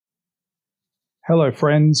Hello,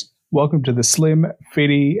 friends. Welcome to the Slim,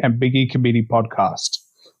 Fitty, and Biggie Committee podcast,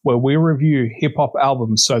 where we review hip-hop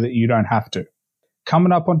albums so that you don't have to.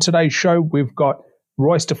 Coming up on today's show, we've got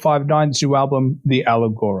Royce da 5'9's new album, The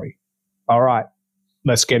Allegory. All right,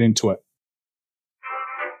 let's get into it.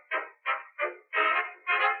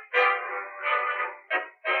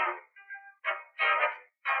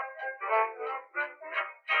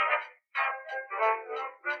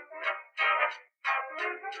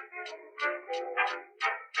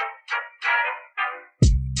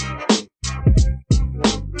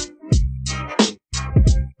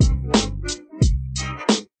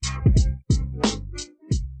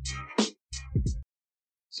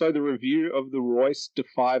 So the review of the Royce da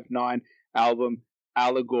 5'9 album,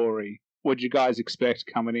 Allegory. What'd you guys expect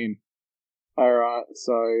coming in? All right,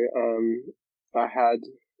 so I had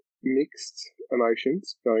mixed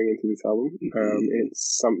emotions going into this album.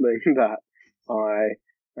 It's something that I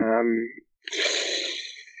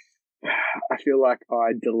feel like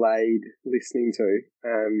I delayed listening to.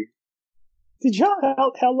 Did you?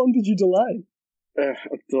 How long did you delay?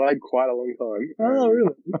 I've delayed quite a long time. Oh,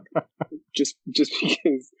 really? Just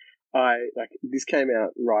because this came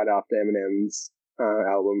out right after Eminem's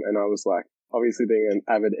album, and I was like, obviously being an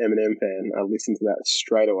avid Eminem fan, I listened to that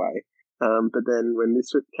straight away. But then when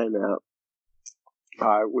this came out,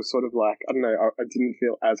 I was sort of like, I don't know, I didn't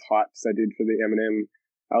feel as hyped as I did for the Eminem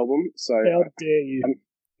album. So how dare you?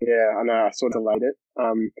 Yeah, I know, I sort of delayed it.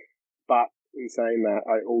 But in saying that,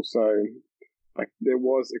 I also, like, there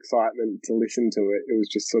was excitement to listen to it. It was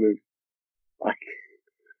just sort of like,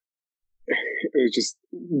 it was just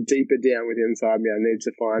deeper down within inside me. I needed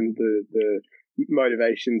to find the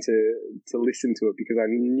motivation to listen to it because I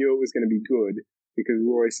knew it was going to be good because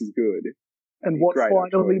Royce is good. And what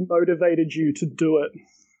finally motivated you to do it?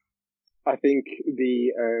 I think it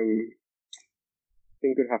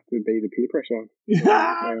would have to be the peer pressure.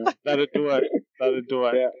 That'd do it. That'd do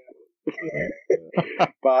it. Yeah.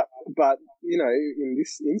 but you know, in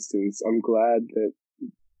this instance, I'm glad that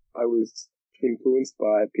I was influenced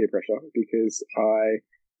by peer pressure because I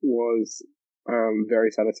was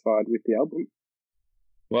very satisfied with the album.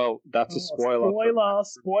 Well, that's a spoiler.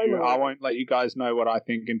 Spoiler. I won't let you guys know what I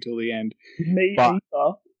think until the end. Me either. I'm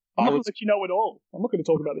not going to let you know at all. I'm not going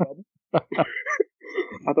to talk about the album.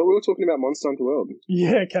 I thought we were talking about Monster Hunter World.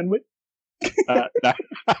 Yeah, can we? No.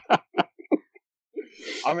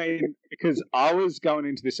 I mean, because I was going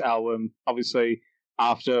into this album, obviously,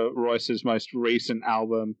 after Royce's most recent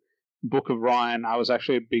album, Book of Ryan. I was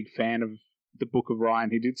actually a big fan of the Book of Ryan.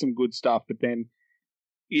 He did some good stuff, but then,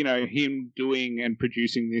 you know, him doing and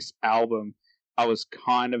producing this album, I was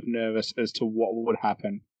kind of nervous as to what would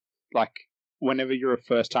happen. Like, whenever you're a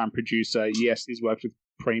first-time producer, yes, he's worked with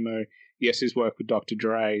Primo, yes, he's worked with Dr.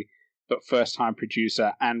 Dre, but first-time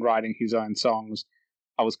producer and writing his own songs,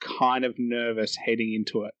 I was kind of nervous heading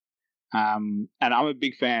into it. And I'm a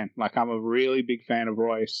big fan. Like, I'm a really big fan of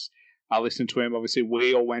Royce. I listened to him. Obviously,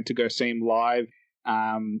 we all went to go see him live.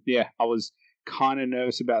 I was kind of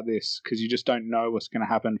nervous about this because you just don't know what's going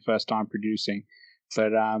to happen first time producing.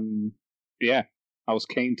 But, I was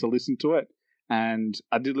keen to listen to it. And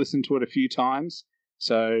I did listen to it a few times.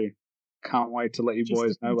 So can't wait to let you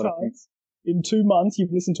boys know what I think. In 2 months,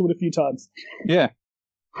 you've listened to it a few times. Yeah.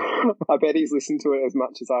 I bet he's listened to it as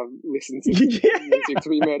much as I've listened to music to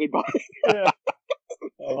be murdered by. Yeah.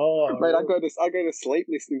 Oh, mate, I go to sleep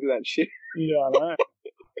listening to that shit. Yeah, I know.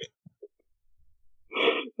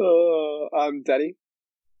 Daddy.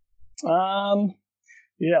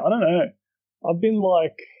 Yeah, I don't know. I've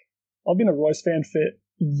been a Royce fan for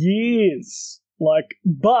years.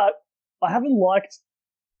 But I haven't liked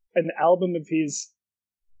an album of his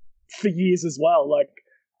for years as well. Like,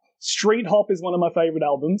 Street Hop is one of my favorite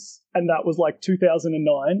albums, and that was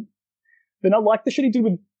 2009. Then I like the shit he did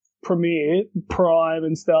with Premier, Prime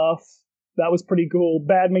and stuff. That was pretty cool.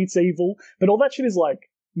 Bad Meets Evil. But all that shit is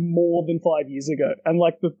more than 5 years ago. And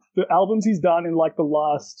the albums he's done in the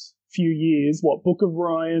last few years, Book of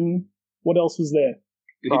Ryan, what else was there?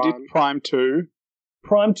 He did Prime 2.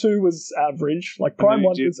 Prime 2 was average. Prime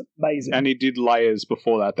 1 was amazing. And he did Layers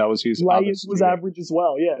before that. That was his Layers was average as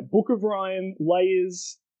well, yeah. Book of Ryan,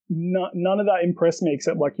 Layers, none of that impressed me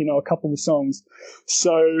except a couple of songs.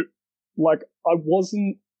 So I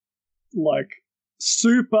wasn't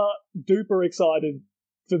super duper excited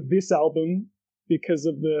for this album because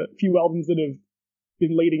of the few albums that have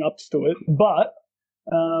been leading up to it. But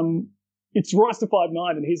it's Royce da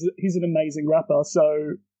 5'9", and he's an amazing rapper.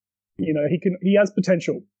 So he has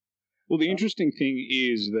potential. Well, the interesting thing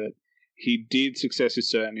is that he did Success Is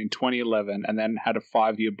Certain in 2011 and then had a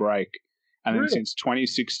 5-year break. And then since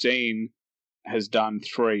 2016, has done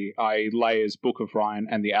 3, i.e. Layers, Book of Ryan,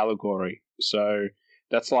 and the Allegory. So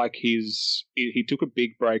that's like he took a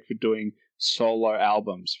big break for doing solo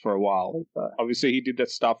albums for a while. Okay. Obviously, he did that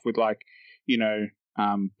stuff with like,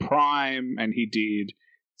 Prime, and he did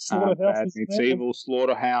Slaughterhouse Bad was Meets there. Evil,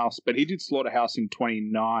 Slaughterhouse, but he did Slaughterhouse in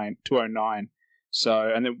 2009.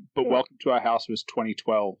 So, and then, but Yeah. Welcome to Our House was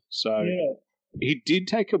 2012. So Yeah. he did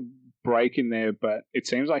take a break in there, but it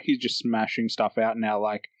seems like he's just smashing stuff out now.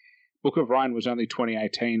 Like Book of Ryan was only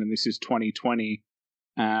 2018, and this is 2020.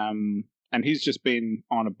 And he's just been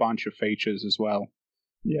on a bunch of features as well.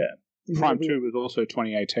 Yeah. Prime 2 was also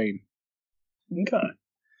 2018. Okay.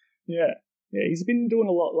 Yeah. Yeah, he's been doing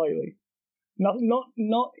a lot lately. Not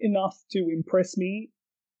enough to impress me.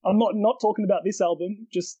 I'm not talking about this album,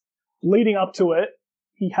 just leading up to it,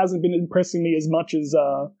 he hasn't been impressing me as much as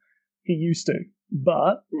he used to.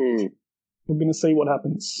 But we're going to see what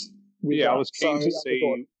happens. With I was keen to see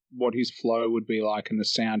Afterthought. what his flow would be like and the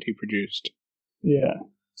sound he produced. Yeah.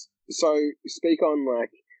 So speak on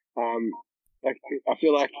like I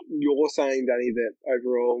feel like you're saying, Danny, that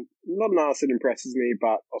overall not an artist that impresses me,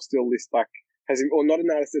 but I'll still list like or not an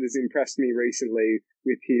artist that has impressed me recently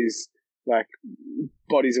with his like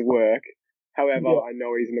bodies of work. However, Yeah. I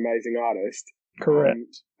know he's an amazing artist.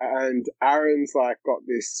 Correct. And Aaron's like got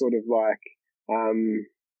this sort of like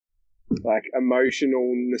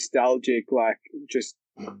emotional, nostalgic, like just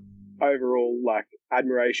overall like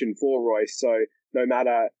admiration for Royce. So no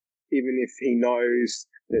matter, even if he knows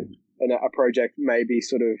that a project may be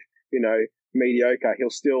sort of, mediocre, he'll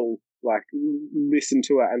still like listen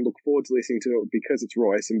to it and look forward to listening to it because it's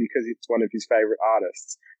Royce and because it's one of his favorite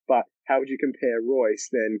artists. But how would you compare Royce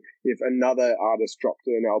then if another artist dropped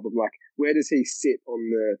an album? Like, where does he sit on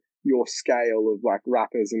your scale of like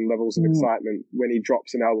rappers and levels of excitement when he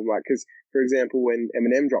drops an album? Like, because for example, when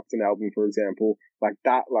Eminem dropped an album, for example, like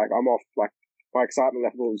that, like I'm off, like my excitement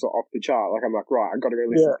levels are off the chart. Like I'm like, right, I've got to go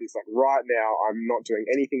listen to this. Like right now, I'm not doing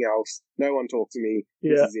anything else. No one talk to me.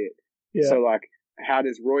 This is it. Yeah. So like, how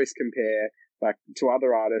does Royce compare like to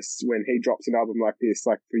other artists when he drops an album like this?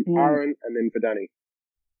 Like for Aaron and then for Danny.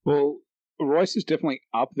 Well, Royce is definitely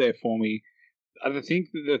up there for me. I think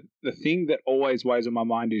the thing that always weighs on my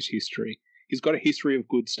mind is history. He's got a history of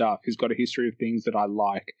good stuff. He's got a history of things that I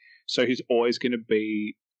like. So he's always going to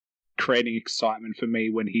be creating excitement for me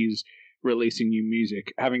when he's releasing new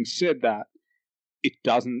music. Having said that, it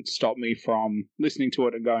doesn't stop me from listening to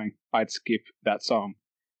it and going, I'd skip that song.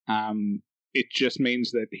 It just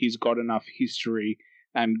means that he's got enough history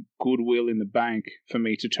and goodwill in the bank for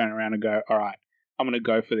me to turn around and go, all right, I'm going to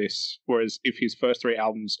go for this. Whereas if his first 3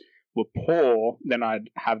 albums were poor, then I'd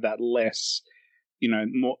have that less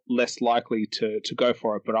likely to go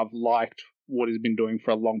for it. But I've liked what he's been doing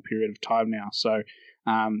for a long period of time now. So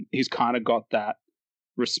he's kind of got that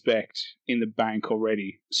respect in the bank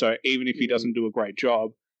already. So even if he doesn't do a great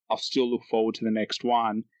job, I'll still look forward to the next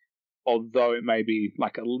one, although it may be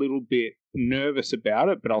like a little bit nervous about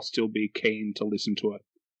it, but I'll still be keen to listen to it.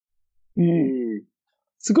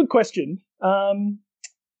 It's a good question. I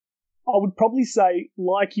would probably say,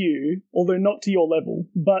 like you, although not to your level,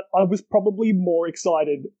 but I was probably more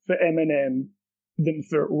excited for Eminem than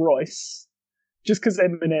for Royce, just because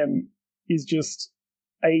Eminem is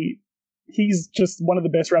he's just one of the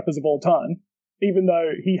best rappers of all time. Even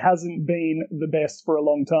though he hasn't been the best for a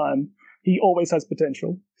long time, he always has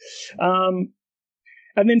potential.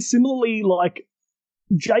 And then similarly, like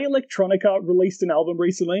Jay Electronica released an album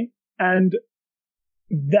recently, and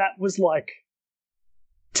that was like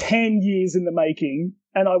 10 years in the making,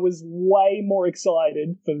 and I was way more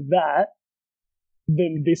excited for that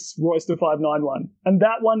than this Royce da 591. And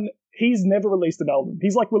that one, he's never released an album.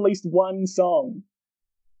 He's like released one song,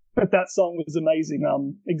 but that song was amazing.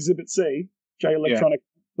 Exhibit C, Jay Electronica.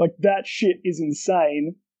 Like that shit is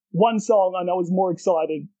insane. One song, I know, is more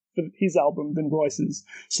excited for his album than Royce's.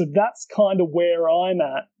 So that's kind of where I'm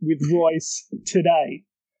at with Royce today.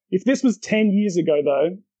 If this was 10 years ago,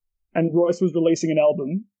 though, and Royce was releasing an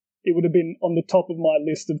album, it would have been on the top of my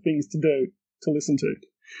list of things to do, to listen to.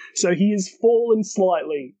 So he has fallen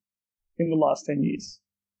slightly in the last 10 years.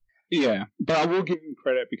 Yeah, but I will give him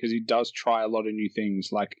credit because he does try a lot of new things.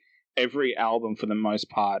 Like every album, for the most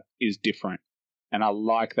part, is different. And I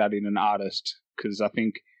like that in an artist because I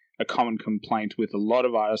think a common complaint with a lot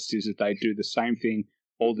of artists is that they do the same thing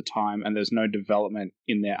all the time and there's no development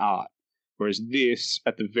in their art. Whereas this,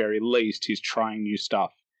 at the very least, he's trying new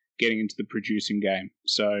stuff, getting into the producing game.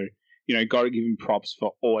 So, got to give him props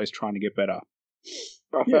for always trying to get better.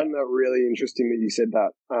 I found that really interesting that you said that,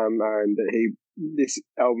 Aaron, that this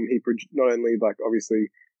album, he not only like obviously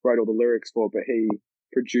wrote all the lyrics for, but he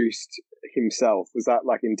produced himself? Was that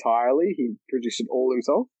like entirely? He produced it all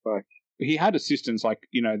himself? Like, he had assistants, like,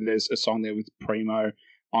 there's a song there with Primo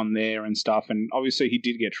on there and stuff, and obviously he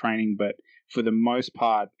did get training, but for the most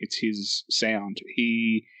part, it's his sound.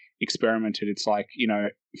 He experimented. It's like,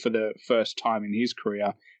 for the first time in his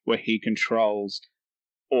career where he controls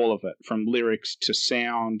all of it, from lyrics to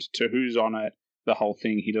sound to who's on it, the whole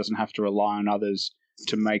thing. He doesn't have to rely on others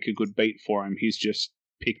to make a good beat for him. He's just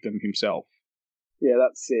picked them himself. Yeah,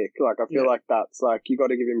 that's sick. Like, I feel like that's like, you got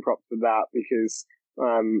to give him props for that, because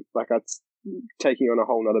like, that's taking on a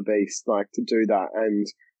whole nother beast, like, to do that. And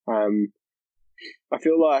I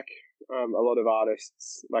feel like a lot of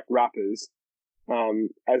artists, like rappers,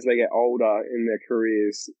 as they get older in their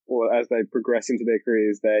careers, or as they progress into their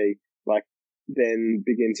careers, they like then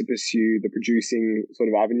begin to pursue the producing sort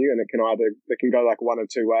of avenue, and it can go like one of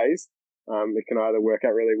two ways. It can either work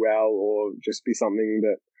out really well, or just be something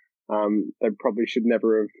that they probably should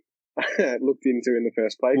never have looked into in the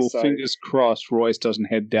first place. Well, so, fingers crossed Royce doesn't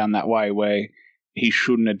head down that way where he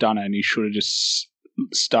shouldn't have done it, and he should have just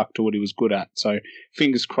stuck to what he was good at. So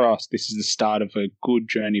fingers crossed this is the start of a good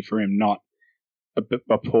journey for him, not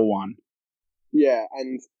a poor one. Yeah,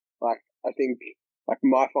 and like, I think like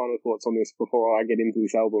my final thoughts on this before I get into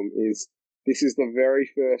this album is, this is the very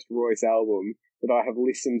first Royce album that I have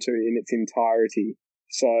listened to in its entirety.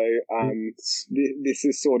 So this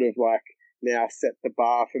is sort of like now set the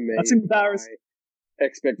bar for me. That's embarrassing.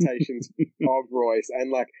 Expectations of Royce, and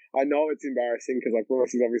like, I know it's embarrassing because like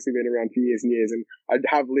Royce has obviously been around for years and years, and I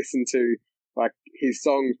have listened to like his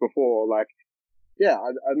songs before. Like, yeah, I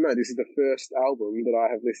don't know. This is the first album that I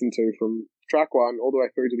have listened to from track one all the way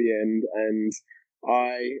through to the end, and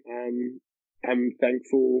I am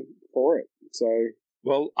thankful for it. So,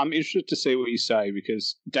 well, I'm interested to see what you say,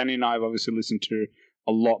 because Danny and I have obviously listened to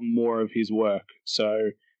a lot more of his work, so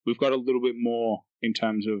we've got a little bit more in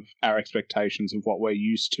terms of our expectations of what we're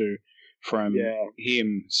used to from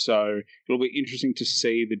him. So it'll be interesting to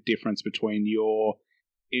see the difference between your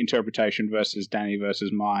interpretation versus Danny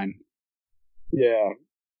versus mine. Yeah,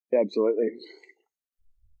 absolutely.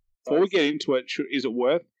 Before we get into it, is it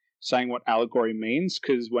worth saying what Allegory means?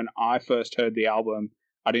 Because when I first heard the album,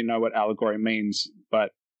 I didn't know what Allegory means,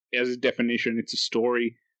 but as a definition, it's a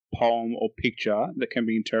story, poem, or picture that can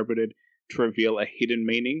be interpreted to reveal a hidden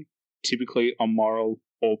meaning, typically a moral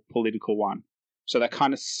or political one. So that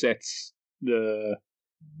kind of sets the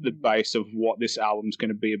base of what this album's going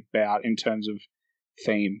to be about in terms of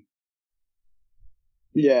theme.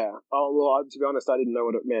 Yeah. Oh, well, to be honest, I didn't know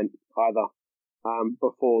what it meant either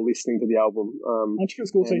before listening to the album. Aren't you a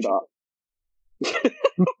school teacher?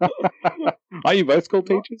 Are you both school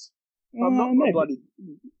teachers? I'm not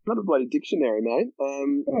a bloody dictionary, mate.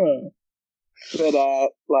 But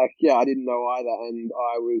like, yeah, I didn't know either, and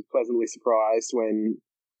I was pleasantly surprised when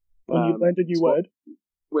you learned a new word.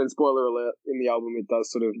 When, spoiler alert, in the album it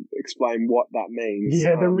does sort of explain what that means.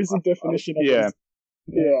 Yeah, there is a definition of it.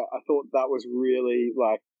 Yeah, I thought that was really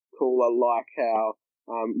like cool. I like how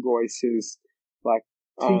Royce is like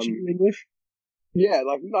teaching you English. Yeah,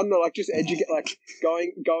 like I don't know, like just educate, like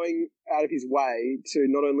going out of his way to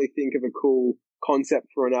not only think of a cool concept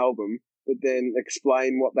for an album, but then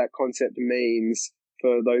explain what that concept means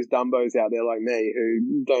for those dumbos out there like me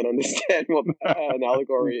who don't understand what an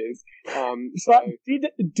allegory is. But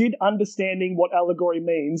did understanding what allegory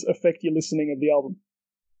means affect your listening of the album?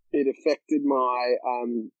 It affected my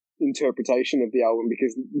interpretation of the album,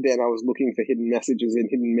 because then I was looking for hidden messages and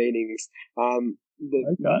hidden meanings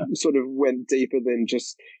that sort of went deeper than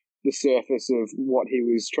just the surface of what he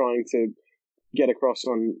was trying to get across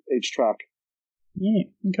on each track. Yeah,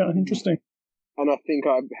 okay, interesting. And I think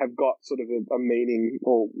I have got sort of a meaning,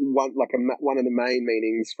 or one of the main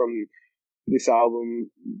meanings from this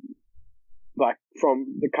album, like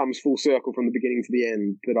that comes full circle from the beginning to the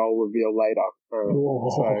end, that I'll reveal later.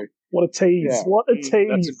 So, what a tease! Yeah. What a tease!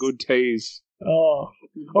 That's a good tease. Oh,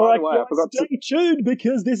 all right, guys, stay tuned,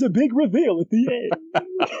 because there's a big reveal at the end.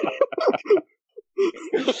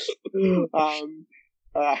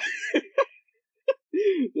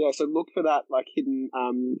 Yeah, so look for that like hidden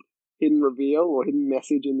reveal or hidden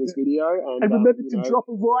message in this video, and remember to drop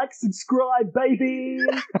a like, subscribe, baby.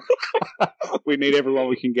 We need everyone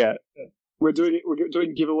we can get. We're doing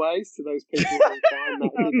giveaways to those people who find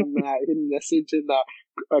that hidden message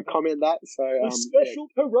and comment that. So a special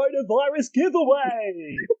coronavirus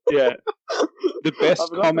giveaway. Yeah, the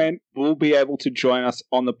best comment will be able to join us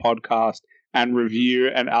on the podcast and review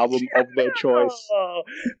an album of their choice.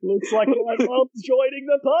 Looks like my mom's joining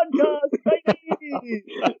the podcast,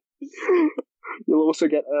 baby. You'll also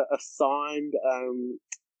get a signed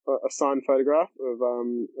a signed photograph of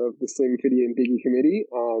the Slim Fitty and Biggie committee.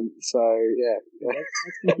 So yeah,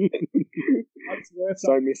 That's worth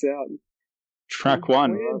don't miss out. Track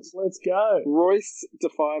one. Let's go. Royce to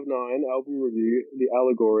 5'9" album review, The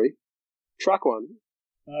Allegory. Track one.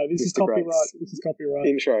 This is Mr. copyright. Grace. This is copyright.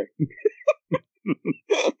 Intro.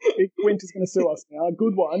 Big Quint is going to sue us now.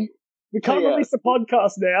 Good one. We can't Yeah. release the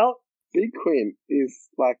podcast now. Big Quint is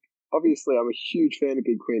like, obviously I'm a huge fan of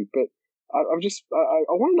Big Quint, but I want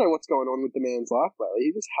to know what's going on with the man's life lately.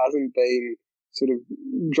 He just hasn't been sort of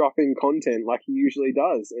dropping content like he usually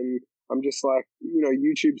does, and I'm just like,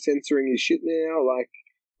 YouTube censoring his shit now. Like,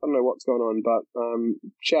 I don't know what's going on, but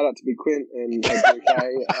shout out to Big Quint and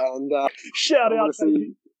okay, and Shout out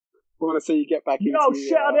to I want to see you get back into.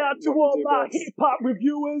 Shout out to all my best. hip hop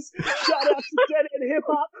reviewers. Shout out to Dead End Hip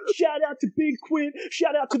Hop. Shout out to Big Quint.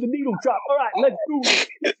 Shout out to the Needle Drop. All right, let's do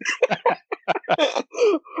it.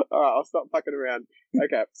 All right, I'll stop fucking around.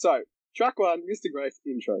 Okay, so track one, Mr. Grace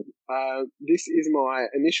intro. This is my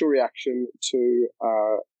initial reaction to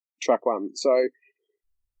track one. So,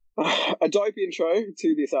 a dope intro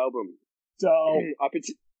to this album. So,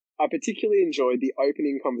 I particularly enjoyed the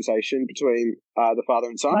opening conversation between the father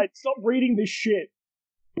and son. mate, stop reading this shit.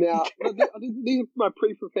 Now, these are my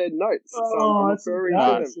pre-prepared notes, so I'm that's referring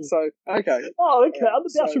to them. So, okay. Oh, okay. I'm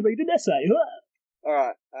about to read an essay. All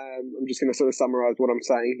right. I'm just going to sort of summarize what I'm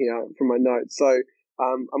saying here from my notes. So,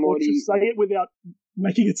 I'm already... Just say it without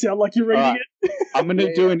making it sound like you're reading it. I'm going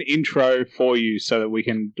to do an intro for you so that we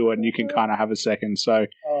can do it and you can kind of have a second. So,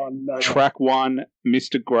 track one,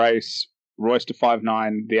 Mr. Grace, Royce to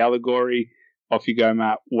 5'9", The Allegory. Off you go,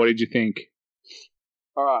 Matt. What did you think?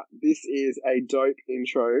 All right. This is a dope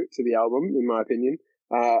intro to the album, in my opinion.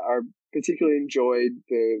 I particularly enjoyed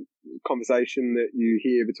the conversation that you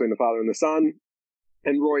hear between the father and the son.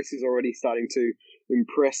 And Royce is already starting to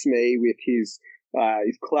impress me with his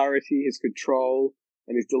clarity, his control,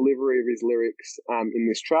 and his delivery of his lyrics in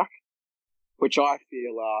this track, which I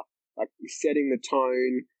feel are like setting the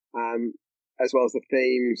tone as well as the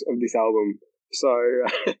themes of this album. So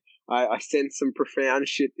I sense some profound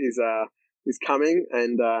shit is coming,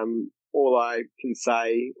 and all I can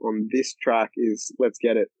say on this track is let's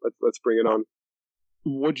get it. Let's bring it on.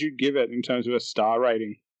 What'd you give it in terms of a star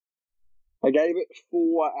rating? I gave it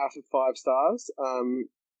 4 out of 5 stars.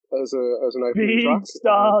 As an opening track. Big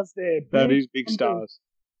stars there. That is big stars.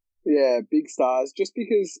 Yeah, big stars. Just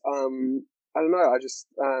because I don't know. I just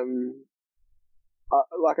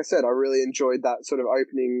like I said, I really enjoyed that sort of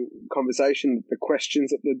opening conversation. The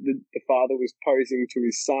questions that the father was posing to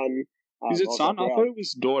his son. Is it son? I thought it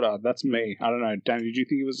was daughter. That's me. I don't know. Dan, did you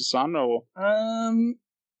think it was a son or?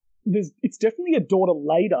 It's definitely a daughter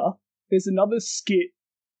later. There's another skit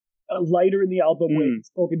later in the album where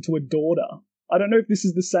he's talking to a daughter. I don't know if this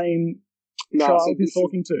is the same child he's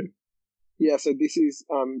talking to. Yeah, so this is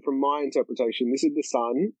from my interpretation. This is the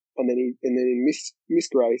son, and then in Miss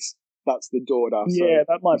Grace, that's the daughter. So yeah,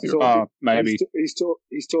 that might be right. Maybe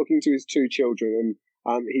he's talking to his 2 children,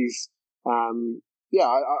 and he's yeah,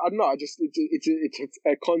 I don't know. I just it's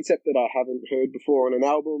a concept that I haven't heard before on an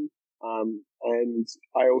album, and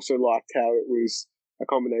I also liked how it was a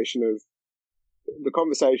combination of the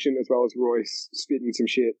conversation as well as Royce spitting some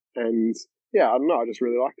shit, and yeah, I don't know. I just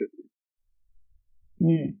really liked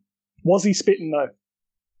it. Was he spitting though?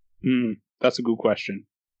 That's a good question.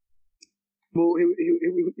 Well,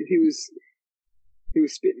 he was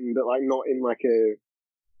spitting, but like not in like a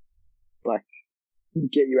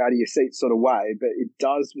get you out of your seat sort of way. But it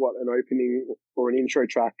does what an opening or an intro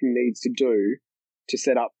track needs to do to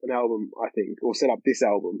set up an album, I think, or set up this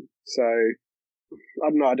album. So I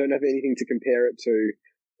don't know. I don't have anything to compare it to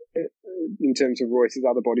in terms of Royce's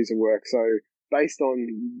other bodies of work. So based on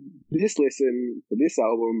this listen for this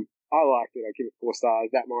album, I liked it. I give it 4 stars.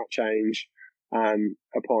 That might change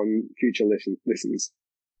upon future listens.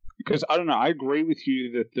 Because I don't know, I agree with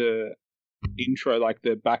you that the intro, like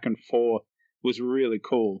the back and forth, was really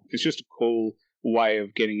cool. It's just a cool way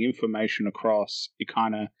of getting information across. It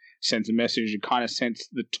kind of sends a message. It kind of sets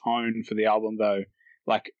the tone for the album, though.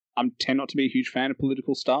 Like, I tend not to be a huge fan of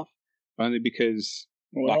political stuff, only because...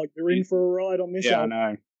 Well, you're in for a ride on this album. Yeah,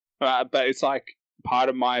 I know. But it's like, part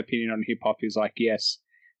of my opinion on hip-hop is like, yes,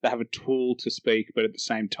 they have a tool to speak, but at the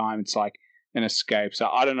same time, it's like an escape. So,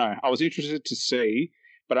 I don't know. I was interested to see,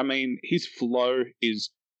 but I mean, his flow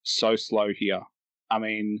is so slow here. I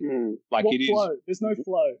mean, like what it flow? is... There's no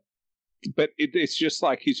flow. But it's just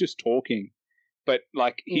like, he's just talking. But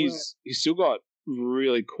like, he's still got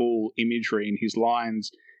really cool imagery in his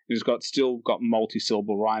lines. He's still got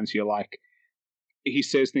multi-syllable rhymes here. Like, he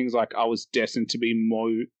says ththings like, I was destined to be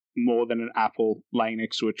more than an apple laying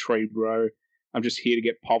next to a tree, bro. I'm just here to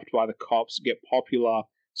get popped by the cops, get popular,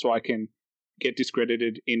 so I can get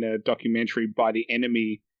discredited in a documentary by the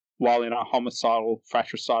enemy while in a homicidal,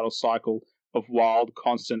 fratricidal cycle of wild,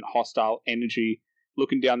 constant, hostile energy,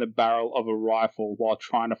 looking down the barrel of a rifle while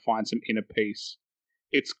trying to find some inner peace.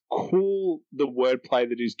 It's cool, the wordplay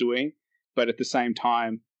that he's doing, but at the same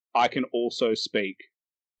time, I can also speak,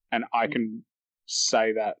 and I can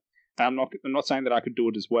say that. And I'm not saying that I could do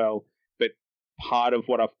it as well, but part of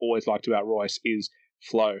what I've always liked about Royce is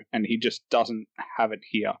flow, and he just doesn't have it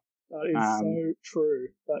here. That is so true.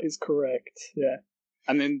 That is correct. Yeah.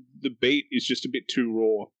 And then the beat is just a bit too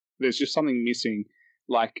raw. There's just something missing.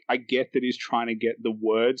 Like, I get that he's trying to get the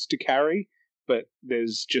words to carry, but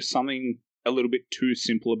there's just something a little bit too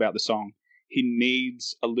simple about the song. He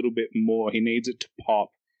needs a little bit more. He needs it to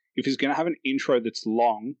pop. If he's going to have an intro that's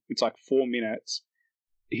long, it's like 4 minutes,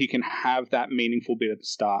 he can have that meaningful bit at the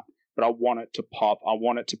start, but I want it to pop. I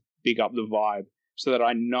want it to big up the vibe so that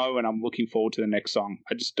I know and I'm looking forward to the next song.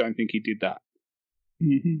 I just don't think he did that.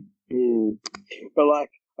 Mm-hmm. Mm. But like,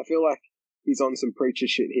 I feel like he's on some preacher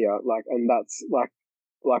shit here. Like, and that's like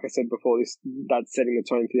I said before, that's setting the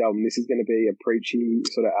tone for the album. This is going to be a preachy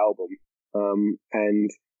sort of album. And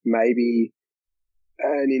maybe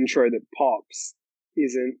an intro that pops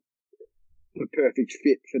isn't the perfect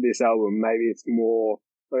fit for this album. Maybe it's more,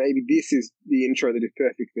 or maybe this is the intro that is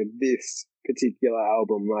perfect for this particular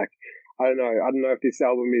album. Like, I don't know if this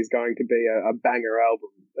album is going to be a banger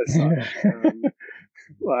album as such.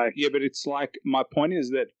 Yeah, but it's like, my point is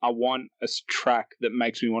that I want a track that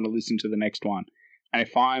makes me want to listen to the next one. And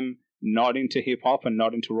if I'm not into hip hop and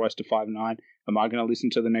not into Royce da 5'9", am I going to listen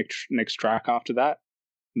to the next track after that?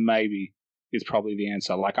 Maybe is probably the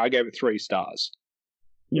answer. Like, I gave it 3 stars.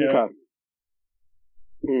 Yeah.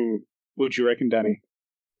 Okay. What do you reckon, Danny?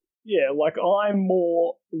 Yeah, like, I'm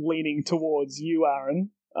more leaning towards you,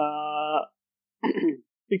 Aaron.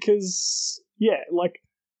 Because, yeah, like,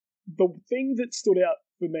 the thing that stood out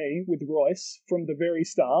for me with Royce from the very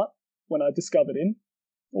start, when I discovered him,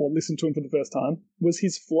 or listened to him for the first time, was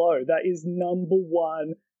his flow. That is number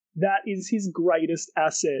one. That is his greatest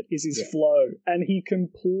asset, is his flow. And he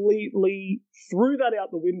completely threw that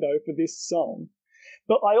out the window for this song.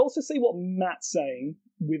 But I also see what Matt's saying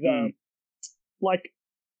with, like,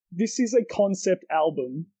 this is a concept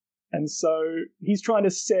album, and so he's trying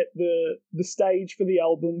to set the stage for the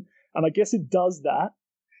album, and I guess it does that.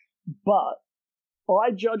 But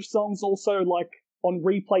I judge songs also, like, on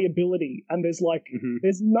replayability, and there's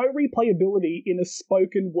no replayability in a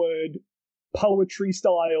spoken word poetry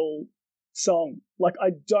style song. Like,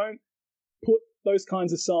 I don't put those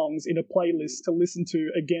kinds of songs in a playlist to listen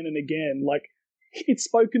to again and again. Like, it's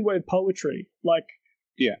spoken word poetry. Like,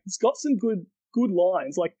 yeah, it's got some good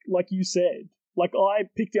lines, like you said. Like, I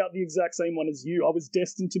picked out the exact same one as you. I was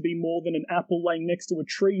destined to be more than an apple laying next to a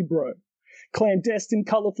tree, bro. Clandestine,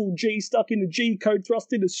 colourful G stuck in a G code,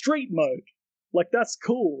 thrust into street mode. Like, that's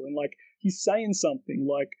cool. And, like, he's saying something.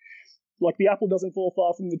 Like the apple doesn't fall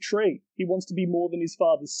far from the tree. He wants to be more than his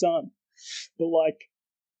father's son. But, like,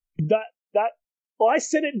 that I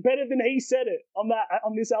said it better than he said it on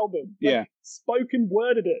this album. Like, yeah. Spoken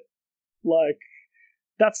worded it. Like,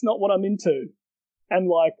 that's not what I'm into. And,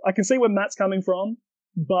 like, I can see where Matt's coming from,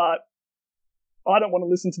 but I don't want to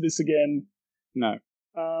listen to this again. No.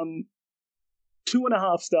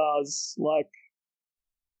 2.5 stars, like,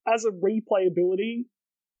 as a replayability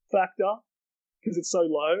factor, because it's so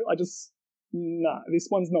low, this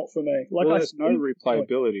one's not for me. Like, well, there's no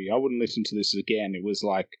replayability. I wouldn't listen to this again. It was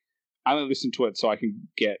like, I only listen to it so I can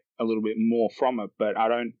get a little bit more from it, but I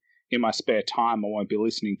don't, in my spare time, I won't be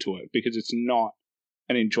listening to it because it's not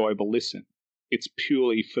an enjoyable listen. It's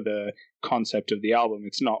purely for the concept of the album.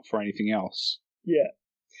 It's not for anything else. Yeah.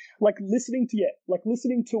 Like, listening to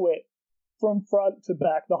it from front to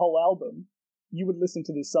back, the whole album, you would listen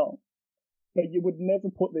to this song. But you would never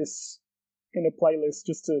put this in a playlist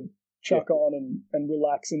just to chuck on and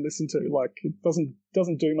relax and listen to. Like, it doesn't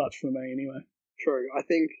do much for me anyway. True. I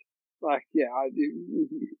think, like, yeah,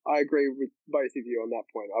 I agree with both of you on that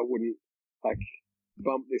point. I wouldn't, like,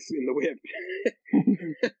 bump this in the whip.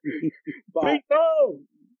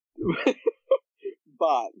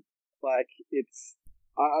 But like, it's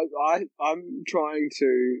I'm trying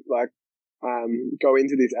to, like, go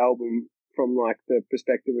into this album from, like, the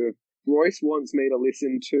perspective of Royce wants me to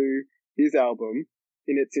listen to his album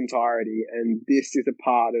in its entirety, and this is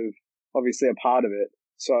obviously a part of it.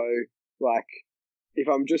 So, like, if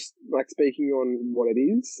I'm just, like, speaking on what it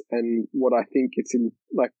is and what I think it's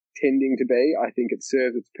tending to be, I think it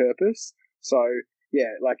serves its purpose. So,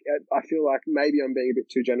 yeah, like, I feel like maybe I'm being a bit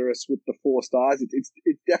too generous with the 4 stars. It's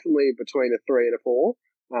definitely between a 3 and a 4.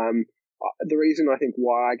 the reason I think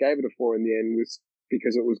why I gave it a 4 in the end was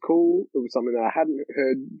because it was cool. It was something that I hadn't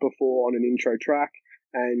heard before on an intro track.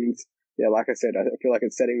 And yeah, like I said, I feel like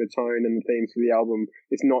it's setting the tone and the themes for the album.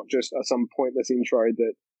 It's not just some pointless intro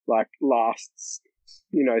that like lasts,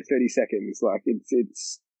 30 seconds. Like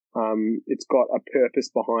it's got a purpose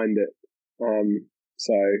behind it.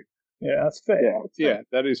 So yeah, that's fair. Yeah,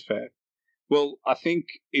 that is fair. Well, I think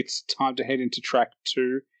it's time to head into track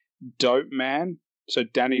 2, Dope Man. So,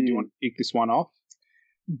 Danny, do you want to kick this one off?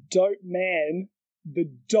 Dope Man, the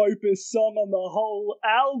dopest song on the whole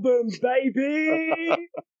album, baby!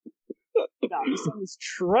 Nah, this song is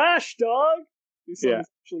trash, dog! This song is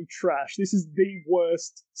actually trash. This is the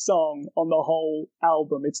worst song on the whole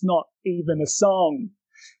album. It's not even a song.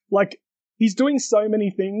 Like, he's doing so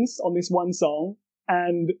many things on this one song,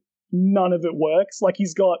 and none of it works. Like,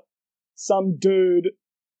 he's got some dude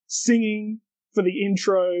singing for the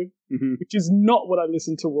intro, which is not what I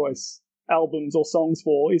listen to Royce albums or songs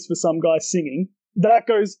for, is for some guy singing. That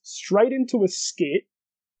goes straight into a skit,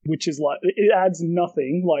 which is like, it adds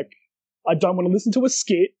nothing. Like, I don't want to listen to a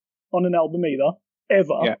skit on an album either,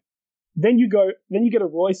 ever. Yeah. Then you get a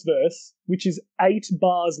Royce verse, which is 8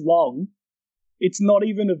 bars long. It's not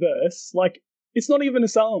even a verse. Like, it's not even a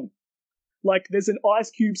song. Like, there's an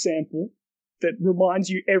Ice Cube sample that reminds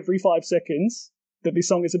you every 5 seconds that this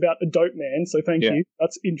song is about a dope man, so thank you.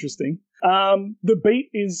 That's interesting. The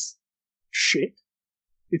beat is shit.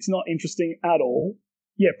 It's not interesting at all.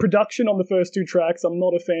 Yeah, production on the first 2 tracks, I'm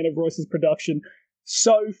not a fan of Royce's production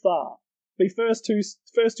so far. The first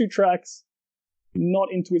two tracks, not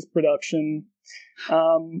into his production.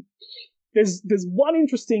 There's one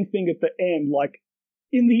interesting thing at the end, like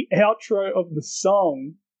in the outro of the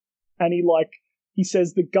song, and he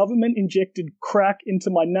says, the government injected crack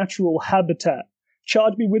into my natural habitat,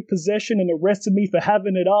 charged me with possession and arrested me for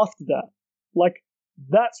having it after that. Like,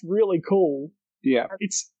 that's really cool. Yeah.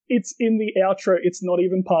 It's in the outro. It's not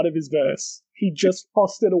even part of his verse. He just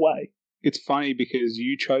tossed it away. It's funny because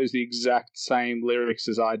you chose the exact same lyrics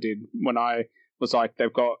as I did when I was like,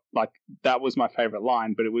 they've got, like, that was my favorite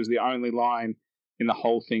line, but it was the only line in the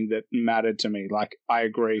whole thing that mattered to me. Like, I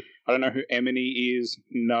agree. I don't know who Eminem is,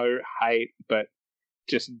 no hate, but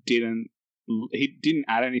he didn't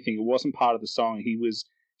add anything. It wasn't part of the song. He was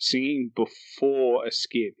singing before a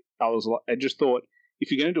skit. I just thought,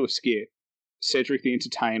 if you're going to do a skit, Cedric the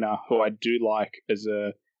Entertainer, who I do like as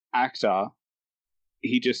a actor,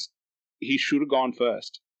 he should have gone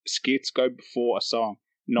first. Skits go before a song,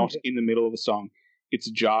 not in the middle of a song.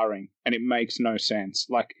 It's jarring and it makes no sense.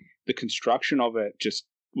 Like, the construction of it just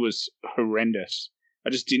was horrendous. I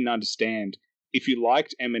just didn't understand. If you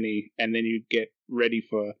liked Eminem and then you get ready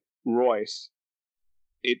for Royce,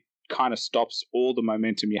 it kind of stops all the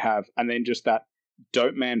momentum you have. And then just that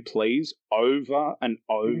dope man please over and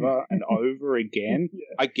over and over again.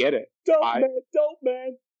 Yeah. I get it. Dope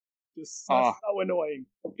man. Just so annoying.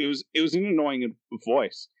 It was an annoying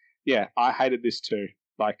voice. Yeah, I hated this too.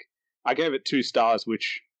 Like, I gave it 2 stars,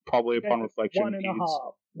 which probably upon reflection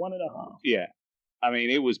 1.5. 1.5. Yeah. I mean,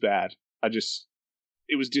 it was bad.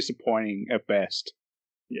 It was disappointing at best.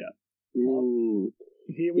 Yeah. Ooh.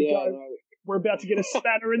 Here we go. No. We're about to get a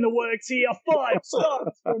spanner in the works here. 5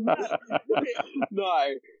 stars from Matt.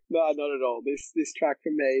 No, not at all. This track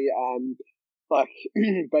for me, like,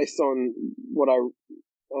 based on what I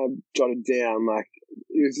jotted down, like,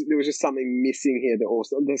 there was just something missing here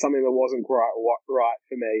there's something that wasn't quite right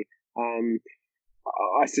for me.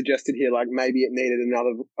 I suggested here, like, maybe it needed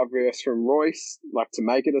a verse from Royce, like, to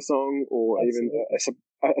make it a song, or even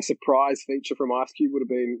a surprise feature from Ice Cube would have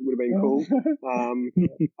been cool.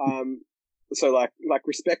 So like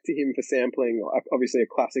respect to him for sampling, obviously a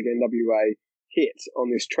classic NWA hit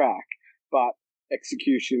on this track, but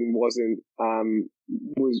execution wasn't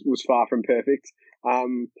was far from perfect.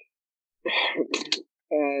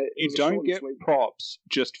 You don't get props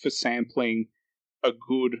just for sampling a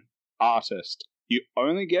good artist. You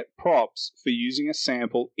only get props for using a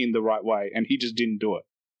sample in the right way, and he just didn't do it.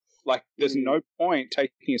 Like, there's no point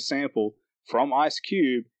taking a sample from Ice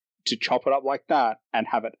Cube to chop it up like that and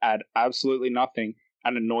have it add absolutely nothing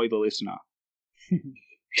and annoy the listener.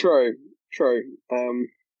 True.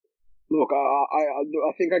 Look,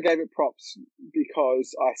 I think I gave it props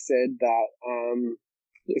because I said that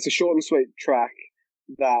it's a short and sweet track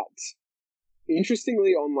that,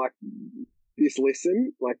 interestingly, on like this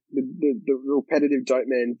listen, like the repetitive dope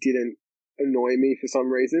man didn't annoy me for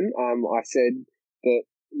some reason. I said that,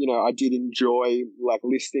 I did enjoy like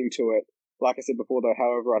listening to it. Like I said before, though,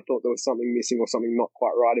 however, I thought there was something missing or something not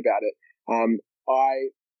quite right about it. I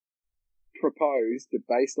proposed that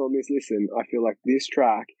based on this listen, I feel like this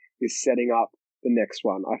track is setting up the next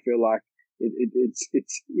one. I feel like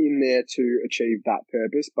it's in there to achieve that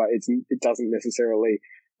purpose, but it doesn't necessarily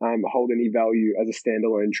hold any value as a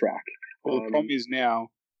standalone track. Well, the problem is now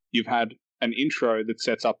you've had an intro that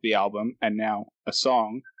sets up the album, and now a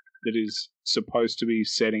song that is supposed to be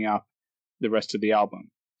setting up the rest of the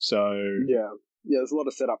album. So yeah, there's a lot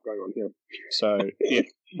of setup going on here. So yeah,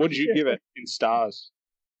 what did you give it in stars?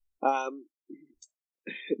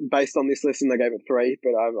 Based on this listen, I gave it 3,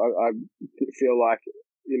 but I feel like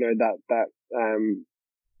that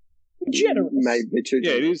generous. maybe too.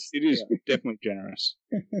 Yeah, generous. it is definitely generous.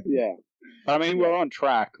 Yeah, but I mean, we're on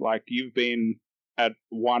track. Like, you've been at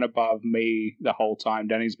 1 above me the whole time.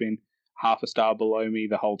 Danny's been half a star below me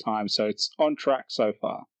the whole time, so it's on track so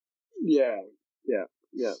far. Yeah,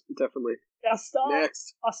 definitely. Our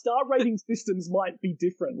star rating systems might be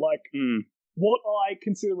different. Like, what I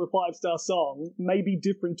consider a 5-star song may be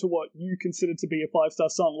different to what you consider to be a 5-star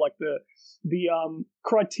song, like the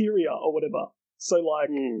criteria or whatever. So, like,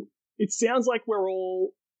 it sounds like we're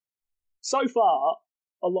all so far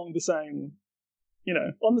along the same,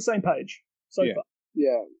 on the same page so far.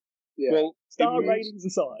 Yeah. Well, star ratings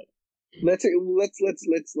aside, let's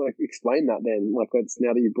like explain that then. Like,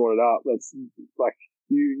 now that you brought it up, let's like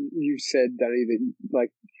you said, Danny, that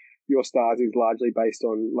like your stars is largely based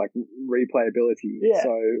on like replayability. Yeah.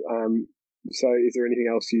 So is there anything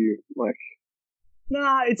else you like?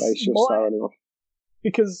 Nah, it's base your star rating off?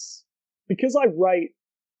 Because I rate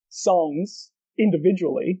songs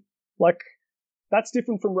individually. Like, that's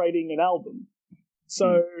different from rating an album.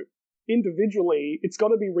 So individually, it's got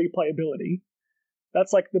to be replayability.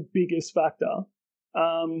 That's like the biggest factor.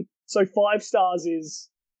 So 5 stars is,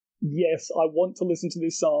 yes, I want to listen to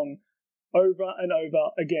this song over and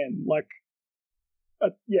over again. Like,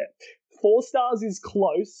 4 stars is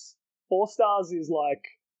close. 4 stars is like,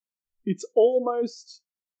 it's almost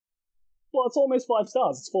 5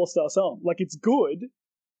 stars. It's a 4-star song. Like, it's good,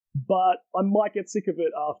 but I might get sick of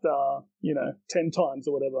it after, 10 times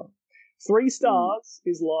or whatever. 3 stars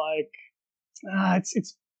is like,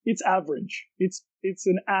 it's average. It's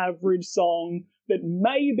an average song that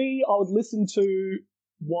maybe I would listen to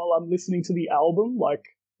while I'm listening to the album, like,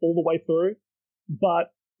 all the way through,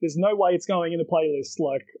 but there's no way it's going in a playlist.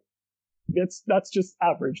 Like, that's just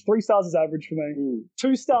average. 3 stars is average for me.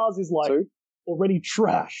 2 stars is like already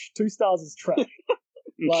trash. 2 stars is trash.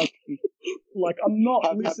 like I'm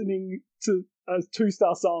not listening to a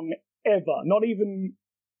 2-star song ever. Not even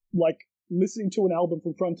like listening to an album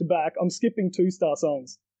from front to back. I'm skipping 2-star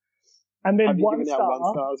songs. And then have you 1 given star. out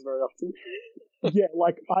 1 stars very often? Yeah,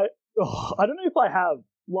 like I don't know if I have.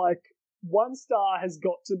 Like, 1 star has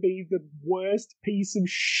got to be the worst piece of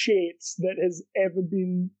shit that has ever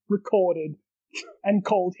been recorded and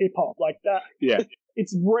called hip hop. Like that. Yeah.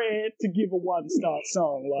 It's rare to give a 1-star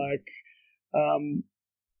song. Like,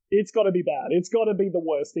 it's got to be bad. It's got to be the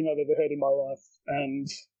worst thing I've ever heard in my life. And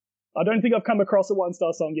I don't think I've come across a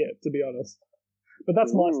 1-star song yet, to be honest. But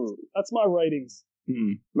that's my ratings.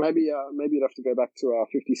 Maybe you'd have to go back to our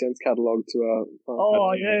 50 Cent's catalogue to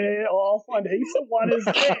yeah. I'll find heaps of oneers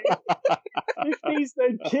there. 50's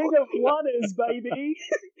the king of oneers, baby.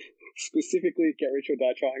 Specifically, Get Rich or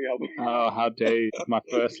Die Trying album. Oh, how dare you. My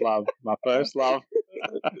first love.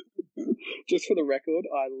 Just for the record,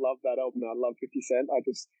 I love that album. I love 50 Cent. I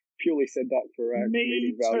just purely said that for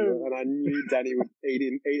comedic value, and I knew Danny would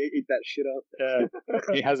eat that shit up. Yeah,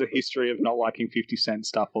 he has a history of not liking 50 Cent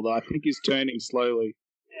stuff, although I think he's turning slowly.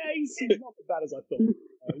 Yeah, he's not as bad as I thought.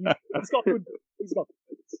 He's got good.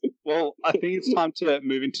 Well, I think it's time to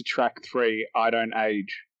move into track 3, I Don't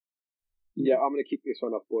Age. Yeah, I'm going to kick this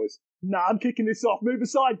one off, boys. Nah, I'm kicking this off. Move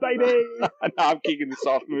aside, baby. No, I'm kicking this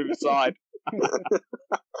off. Move aside.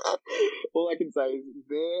 All I can say is,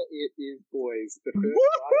 there it is, boys. The first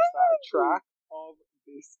 5-star track of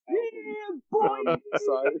this album. Yeah, boy.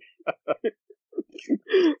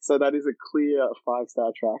 So that is a clear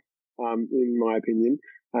 5-star track, in my opinion.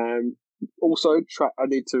 Also, I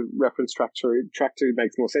need to reference track 2. Track 2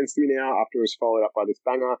 makes more sense to me now after it was followed up by this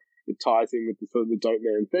banger. It ties in with the sort of the Dope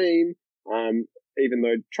Man theme. Even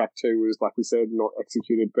though track 2 was, like we said, not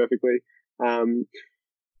executed perfectly.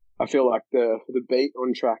 I feel like the beat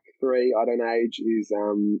on track 3, I Don't Age, is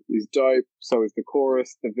dope. So is the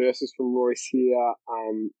chorus, the verses from Royce here.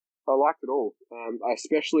 I liked it all. I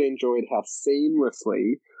especially enjoyed how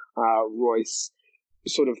seamlessly Royce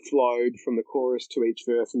sort of flowed from the chorus to each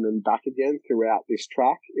verse and then back again throughout this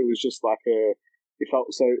track. It was just like it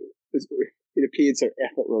felt so, it appeared so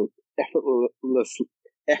effortless.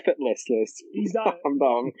 He's done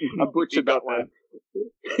it. I butchered that one.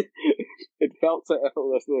 It felt so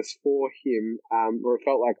effortless for him, or it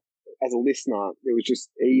felt like, as a listener, it was just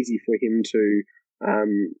easy for him to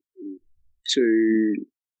to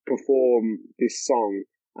perform this song.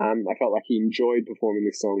 I felt like he enjoyed performing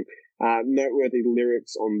this song. Noteworthy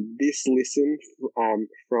lyrics on this listen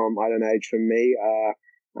from I Don't Age for me are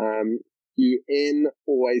you in,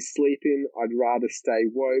 always sleeping, I'd rather stay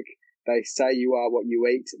woke. They say you are what you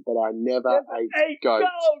eat, but I never ate goats.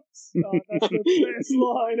 Oh, that's the best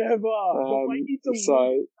line ever. The way you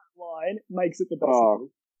deliver that line makes it the best. Oh,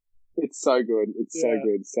 it's so good. It's so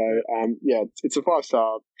good. So, it's a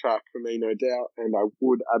 5-star track for me, no doubt, and I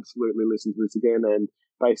would absolutely listen to this again. And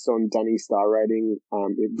based on Danny's star rating,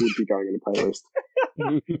 it would be going in a playlist.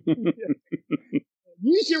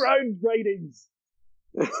 Use your own ratings.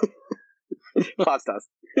 5 stars.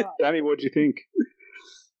 Danny, what do you think?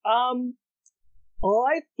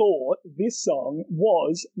 I thought this song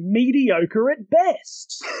was mediocre at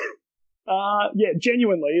best.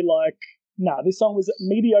 Genuinely, this song was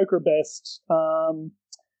mediocre at best.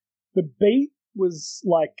 The beat was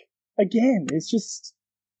again, it's just,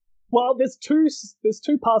 well, there's two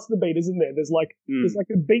parts of the beat, isn't there? There's there's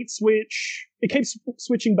a beat switch. It keeps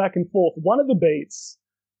switching back and forth. One of the beats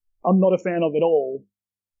I'm not a fan of at all,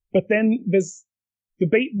 but then there's the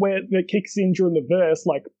beat that kicks in during the verse,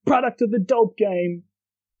 product of the dope game.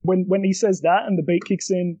 When he says that and the beat kicks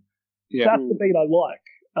in, that's the beat I like.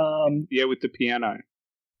 With the piano.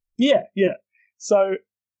 Yeah. So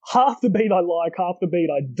half the beat I like, half the beat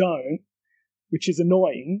I don't, which is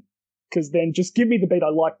annoying, because then just give me the beat I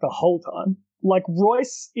like the whole time.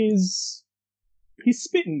 Royce he's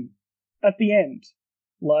spitting at the end.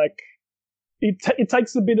 It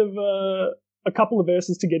takes a bit of a couple of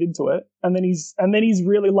verses to get into it, and then he's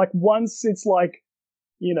really once it's like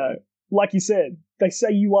you said, they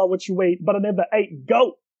say you are what you eat, but I never ate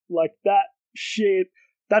goat. That shit,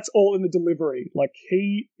 that's all in the delivery.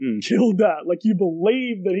 He killed that. You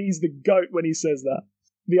believe that he's the goat when he says that.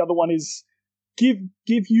 The other one is give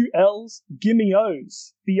you L's, gimme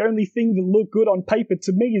O's. The only thing that look good on paper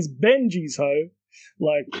to me is Benji's ho.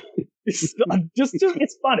 It's just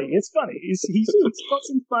it's funny. It's funny. He's got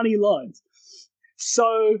some funny lines.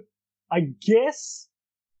 So I guess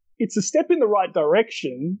it's a step in the right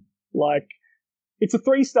direction. It's a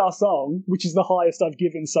 3-star song, which is the highest I've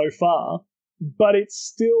given so far, but it's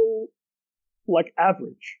still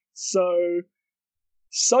average. So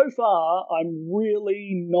far I'm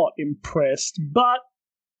really not impressed, but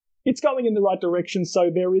it's going in the right direction,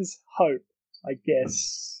 so there is hope, I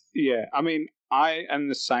guess. Yeah, I mean, I am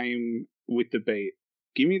the same with the beat.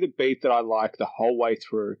 Give me the beat that I like the whole way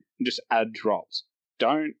through and just add drops.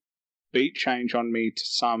 Don't beat change on me to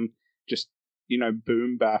some just,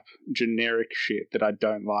 boom bap generic shit that I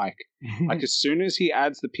don't like. As soon as he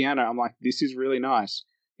adds the piano, I'm like, this is really nice.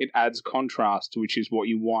 It adds contrast, which is what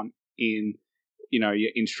you want in, your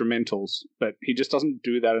instrumentals. But he just doesn't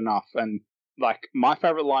do that enough. And my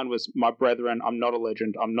favorite line was, my brethren, I'm not a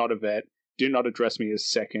legend, I'm not a vet. Do not address me as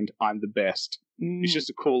second, I'm the best. It's just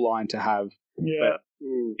a cool line to have. Yeah. But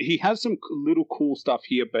he has some little cool stuff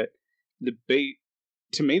here, but the beat,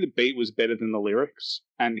 to me, the beat was better than the lyrics,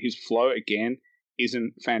 and his flow, again,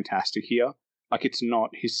 isn't fantastic here. It's not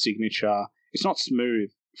his signature. It's not smooth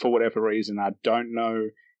for whatever reason. I don't know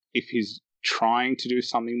if he's trying to do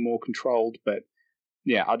something more controlled, but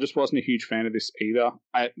yeah, I just wasn't a huge fan of this either.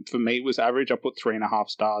 For me, it was average. I put 3.5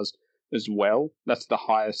 stars as well. That's the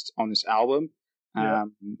highest on this album. Yeah.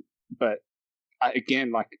 But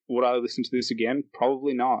would I listen to this again?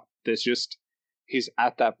 Probably not. He's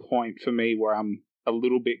at that point for me where I'm a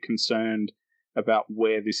little bit concerned about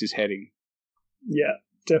where this is heading. Yeah,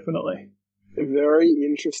 definitely. Very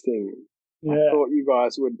interesting. Yeah. I thought you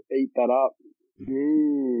guys would eat that up.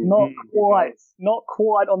 Not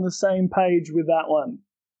quite on the same page with that one.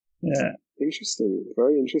 Yeah. Interesting.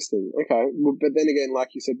 Very interesting. Okay. Well, but then again, like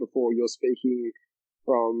you said before, you're speaking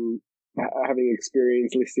from having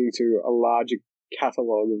experience listening to a larger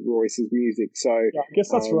catalogue of Royce's music. So yeah, I guess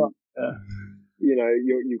that's right. Yeah.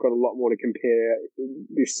 You've got a lot more to compare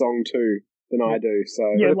this song to than I do. So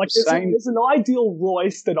yeah, there's an ideal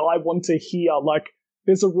Royce that I want to hear.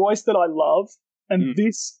 There's a Royce that I love, and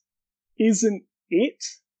this isn't it.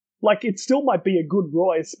 It still might be a good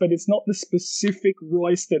Royce, but it's not the specific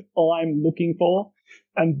Royce that I'm looking for,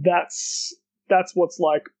 and that's what's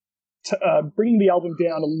bringing the album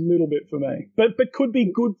down a little bit for me. But could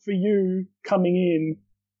be good for you coming in,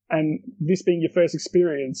 and this being your first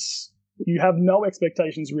experience. You have no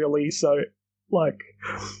expectations really, so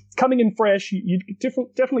coming in fresh, you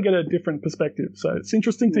definitely get a different perspective. So it's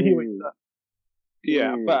interesting to hear what you say.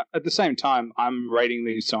 Yeah, but at the same time, I'm rating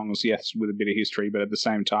these songs, yes, with a bit of history, but at the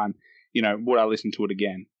same time, would I listen to it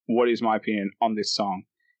again? What is my opinion on this song?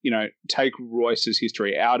 Take Royce's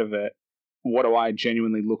history out of it. what do I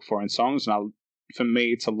genuinely look for in songs? And for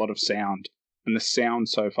me, it's a lot of sound. And the sound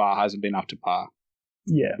so far hasn't been up to par.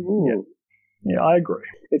 Yeah. Ooh. Yeah, I agree.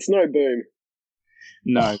 It's no Boom.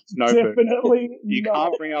 No, no boom. Definitely You no.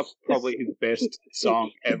 can't bring up probably his best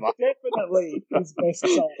song ever. Definitely his best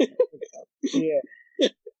song. Yeah.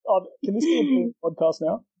 Can this be a Boom podcast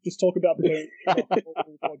now? Just talk about the Boom.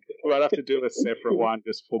 We'll have to do a separate one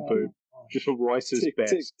just for Boom. Just for Royce's Tick,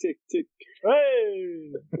 best. tick, tick, tick.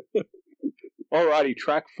 Hey! Alrighty,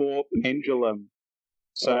 track 4, Pendulum.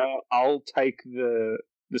 So I'll take the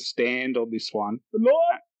stand on this one. The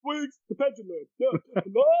Lord swings the pendulum. The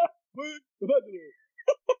Lord swings the pendulum.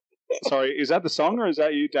 Sorry, is that the song or is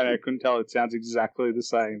that you, Danny? I couldn't tell. It sounds exactly the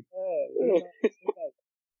same. Yeah.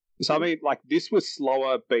 So I mean, like, this was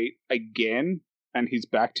slower beat again, and he's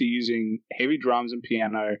back to using heavy drums and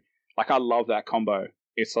piano. Like, I love that combo.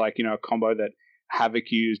 It's like, a combo that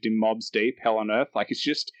Havoc used in Mob's Deep, Hell on Earth. Like, it's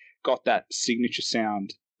just got that signature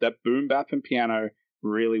sound. That boom bap and piano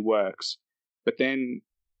really works. But then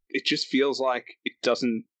it just feels like it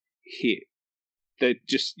doesn't hit. They're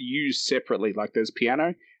just used separately. Like, there's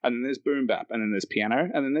piano, and then there's boom bap, and then there's piano,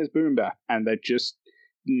 and then there's boom bap. And they just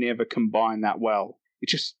never combine that well. It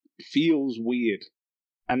just feels weird.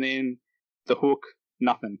 And then the hook,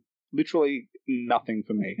 nothing. Literally nothing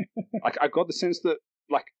for me. Like, I got the sense that,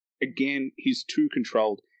 like, again, he's too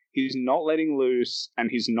controlled. He's not letting loose,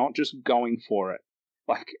 and he's not just going for it.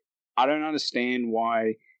 Like, I don't understand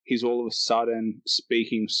why he's all of a sudden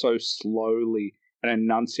speaking so slowly and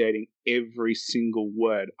enunciating every single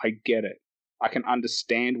word. I get it. I can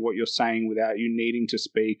understand what you're saying without you needing to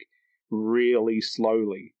speak really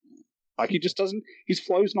slowly. Like, he just doesn't, his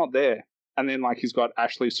flow's not there. And then, like, he's got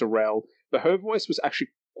Ashley Sorrell, but her voice was actually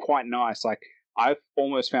quite nice. Like, I've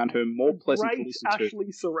almost found her more pleasant to listen to.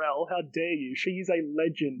 Ashley Sorrell, how dare you? She is a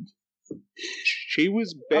legend. She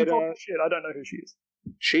was I'm better. talking shit. I don't know who she is.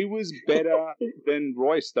 She was better than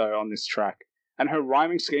Royce, though, on this track. And her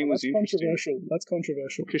rhyming scheme was interesting. Controversial. That's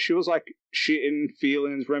controversial. Because she was like shitting,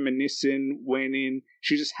 feelings, reminiscing, went in.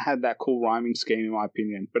 She just had that cool rhyming scheme, in my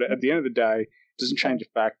opinion. But at the end of the day, it doesn't change the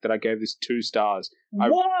fact that I gave this 2 stars. I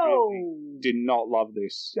really did not love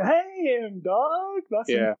this. Damn, dog. That's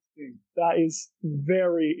interesting. That is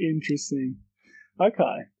very interesting.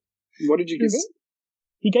 Okay. What did you give it?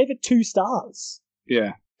 He gave it 2 stars.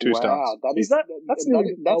 Yeah, 2 stars.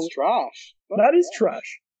 That's trash. That is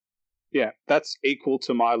trash. Yeah, that's equal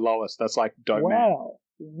to my lowest. That's like Dope Man.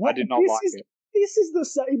 I did not like it. This is the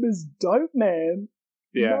same as Dope Man.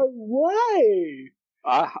 Yeah. No way.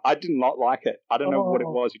 I did not like it. I don't know what it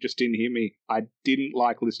was. You just didn't hear me. I didn't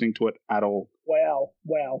like listening to it at all. Wow.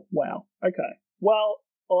 Okay. Well,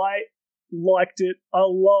 I liked it a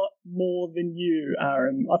lot more than you,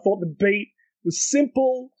 Aaron. I thought the beat was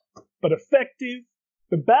simple but effective.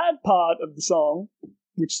 The bad part of the song,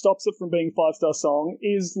 which stops it from being a 5-star song,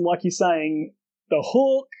 is, like you're saying, the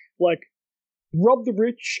hook, like, rob the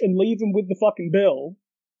rich and leave them with the fucking bill.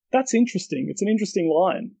 That's interesting. It's an interesting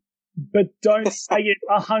line. But don't say it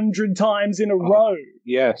 100 times in a row.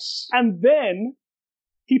 Yes. And then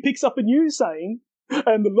he picks up a new saying,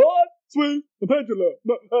 and the Lord swings the pendulum.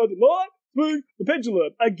 The Lord swings the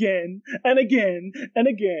pendulum. Again and again and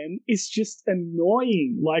again. It's just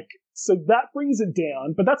annoying. Like, so that brings it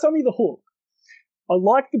down. But that's only the hook. I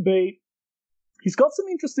like the beat. He's got some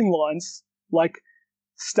interesting lines, like,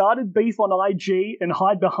 started beef on IG and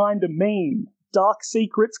hide behind a meme. Dark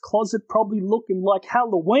secrets, closet probably looking like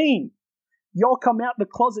Halloween. Y'all come out the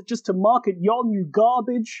closet just to market y'all new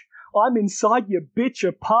garbage. I'm inside your bitch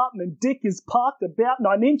apartment. Dick is parked about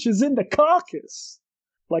 9 inches in the carcass.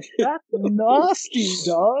 Like, that's nasty,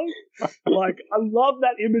 dog. Like, I love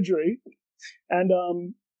that imagery.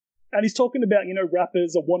 And he's talking about,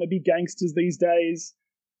 rappers are wannabe gangsters these days,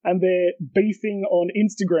 and they're beefing on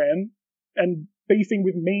Instagram and beefing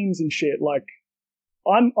with memes and shit. Like,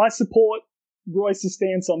 I support Royce's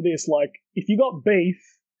stance on this. Like, if you got beef,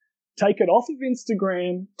 take it off of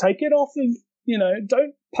Instagram, take it off of,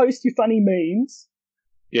 don't post your funny memes,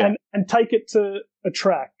 and take it to a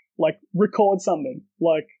track, like, record something,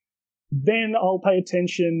 like, then I'll pay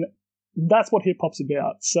attention. That's what hip hop's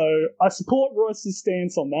about. So I support Royce's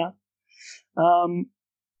stance on that.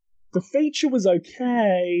 The feature was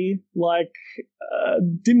okay, like,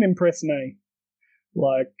 didn't impress me.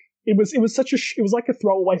 Like, it was like a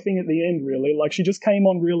throwaway thing at the end, really. Like, she just came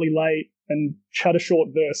on really late and had a short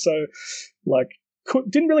verse, so, like,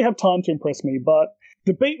 didn't really have time to impress me. But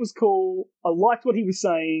the beat was cool. I liked what he was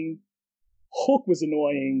saying. Hook was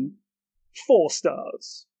annoying. 4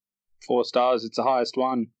 stars. 4 stars. It's the highest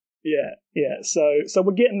one. Yeah. So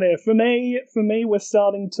we're getting there. For me, we're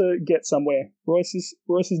starting to get somewhere. Royce is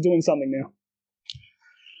doing something now.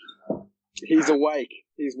 He's awake.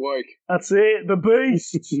 He's woke. That's it. The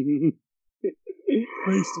beast. Beast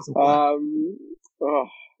is awake. Oh.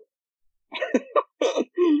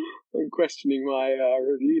 I'm questioning my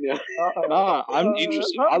review now. No, I'm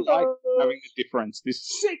interested. I like having the difference. This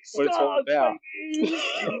is 6 what it's all stars, about. baby.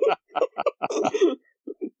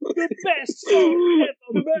 The best song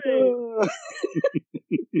ever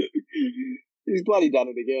made. He's bloody done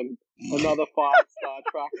it again. Another 5-star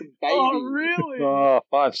track, baby. Oh, really? Oh,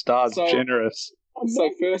 5 stars, generous. So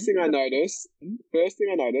first thing I notice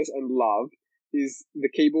and love is the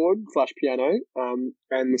keyboard / piano, and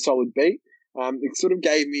the solid beat. It sort of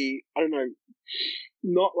gave me, I don't know,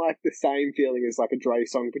 not like the same feeling as like a Dre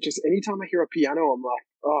song, but just anytime I hear a piano, I'm like,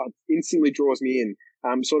 oh, it instantly draws me in.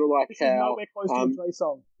 Sort of like this how is nowhere close to a Dre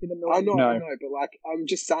song. I know, but like I'm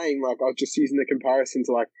just saying, like I was just using the comparison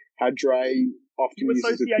to like how Dre often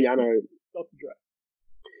uses the piano. Dr. Dre.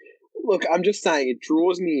 Look, I'm just saying it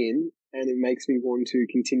draws me in and it makes me want to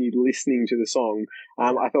continue listening to the song.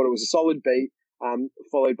 I thought it was a solid beat,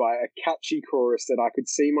 followed by a catchy chorus that I could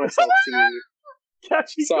see myself singing.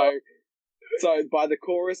 Catchy. So by the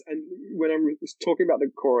chorus, and when I'm talking about the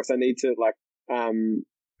chorus, I need to like I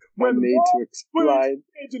need to explain.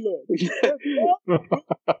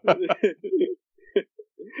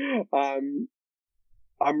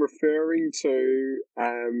 I'm referring to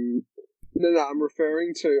I'm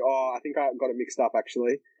referring to. Oh, I think I got it mixed up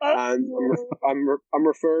actually. I'm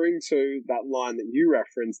referring to that line that you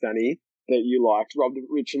referenced, Danny, that you liked, robbed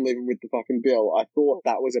rich and living with the fucking bill. I thought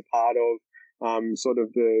that was a part of sort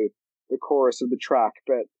of the chorus of the track,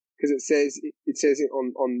 but because it says it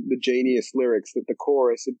on the Genius lyrics that the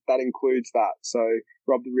chorus that includes that. So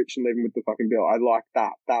rob the rich and living with the fucking bill. I like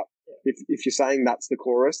that. That if you're saying that's the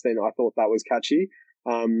chorus, then I thought that was catchy.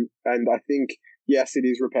 And I think yes, it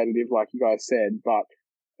is repetitive, like you guys said, but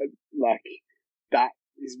like that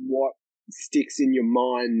is what sticks in your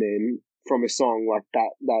mind then from a song like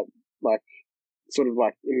that like sort of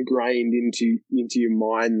like ingrained into your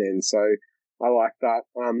mind then. So I like that.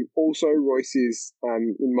 Also, Royce is,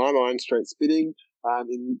 in my mind, straight spitting.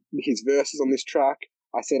 In his verses on this track,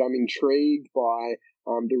 I said I'm intrigued by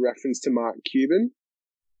the reference to Mark Cuban.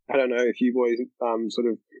 I don't know if you boys sort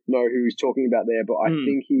of know who he's talking about there, but I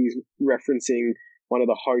think he's referencing one of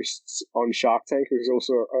the hosts on Shark Tank, who's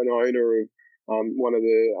also an owner of one of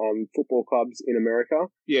the football clubs in America.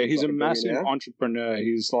 Yeah, he's a massive entrepreneur.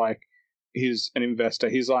 He's an investor.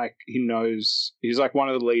 He's like one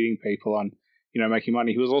of the leading people on, making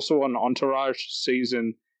money. He was also on Entourage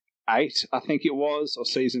season 8, I think it was, or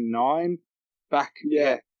season 9 back.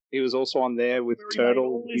 Yeah. He was also on there with Turtle.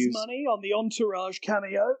 All his money on the Entourage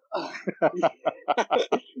cameo.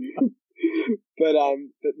 But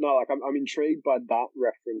no, like I'm intrigued by that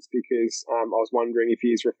reference because I was wondering if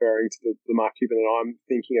he's referring to the Mark Cuban that I'm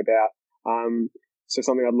thinking about. So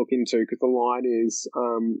something I'd look into, because the line is,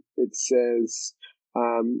 it says,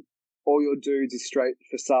 all your dudes is straight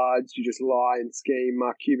facades. You just lie and scheme.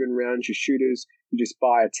 Mark Cuban rounds your shooters. You just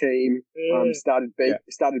buy a team. Started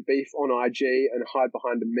beef on IG and hide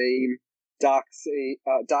behind a meme. Dark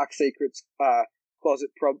secrets.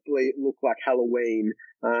 Closet probably look like Halloween.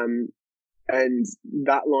 And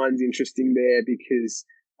that line's interesting there because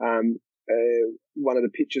one of the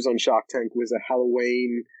pictures on Shark Tank was a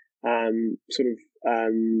Halloween sort of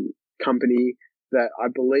company that I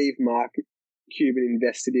believe Mark Cuban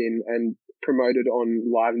invested in and promoted on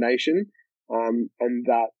Live Nation, and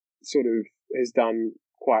that sort of has done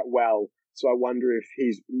quite well. So I wonder if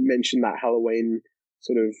he's mentioned that Halloween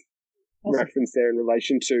sort of reference there in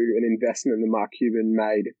relation to an investment that Mark Cuban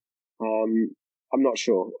made. I'm not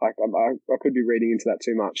sure. I could be reading into that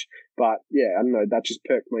too much, but yeah, I don't know. That just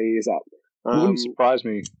perked my ears up. It wouldn't surprise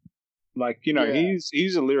me. Like,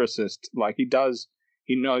 he's a lyricist. Like, he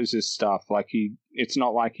knows his stuff. Like, it's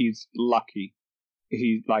not like he's lucky.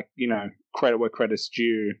 He, like, credit where credit's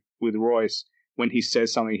due with Royce. When he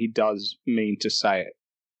says something, he does mean to say it.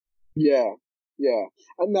 Yeah.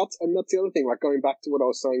 And that's the other thing, like going back to what I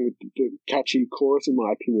was saying with the catchy chorus, in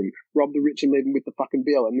my opinion, rob the rich and leave him with the fucking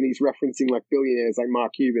bill. And then he's referencing like billionaires like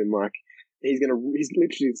Mark Cuban, like he's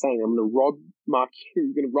literally saying, I'm going to rob Mark Cuban,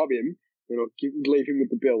 I'm going to rob him and I'll leave him with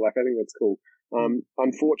the bill. Like, I think that's cool.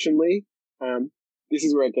 Unfortunately, this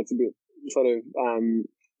is where it gets a bit sort of,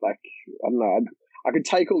 like, I don't know, I could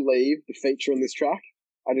take or leave the feature on this track.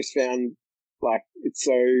 I just found like, it's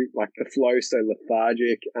so, like the flow so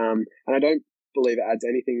lethargic. And I don't believe it adds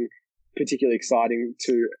anything particularly exciting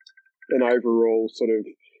to an overall sort of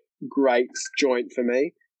great joint for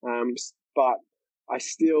me. But I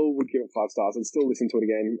still would give it 5 stars. I'd still listen to it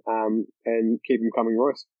again, and keep him coming,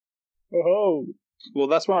 Royce. Oh, Well,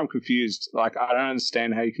 that's why I'm confused. Like, I don't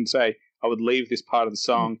understand how you can say I would leave this part of the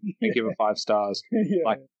song and give it 5 stars. yeah.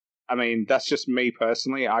 Like, I mean, that's just me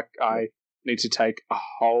personally. I need to take a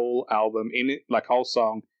whole album in it, like whole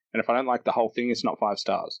song, and if I don't like the whole thing, it's not 5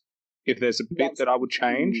 stars. If there's a bit that I would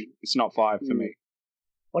change, it's not 5 for me.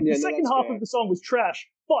 Like the second half of the song was trash.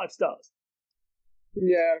 5 stars.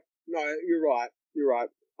 Yeah, no, you're right. You're right.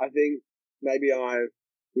 I think maybe I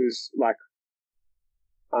was like,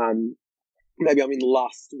 maybe I'm in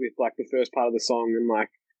lust with like the first part of the song and like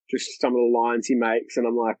just some of the lines he makes, and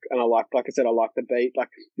I'm like, and I like I said, I like the beat. Like,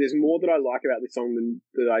 there's more that I like about this song than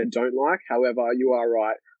that I don't like. However, you are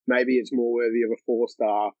right. Maybe it's more worthy of a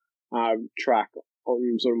 4-star track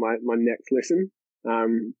on sort of my next listen.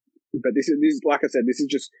 But this is like I said, this is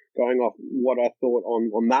just going off what I thought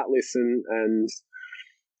on that listen, and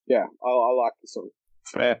yeah, I like the song.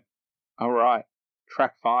 Fair. All right.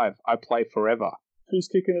 Track 5, I Play Forever. Who's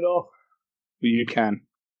kicking it off? You can.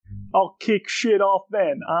 I'll kick shit off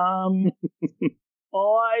then.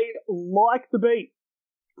 I like the beat.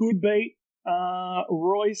 Good beat.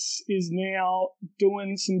 Royce is now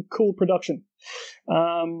doing some cool production.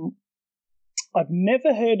 I've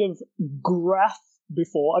never heard of Graph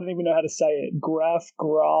before. I don't even know how to say it. Graph,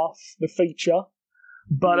 the feature.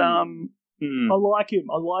 But I like him.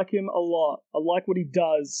 I like him a lot. I like what he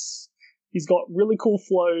does. He's got really cool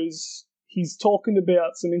flows. He's talking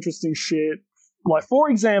about some interesting shit. Like, for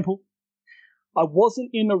example, I wasn't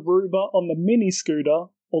in Aruba on the mini scooter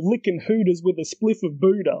or licking hooters with a spliff of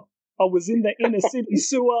Buddha. I was in the inner city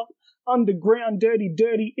sewer, underground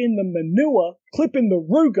dirty in the manure, clipping the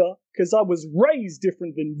Ruger because I was raised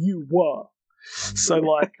different than you were. So,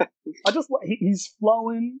 like, I just like, he's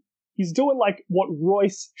flowing. He's doing, like, what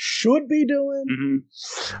Royce should be doing.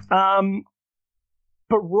 Mm-hmm.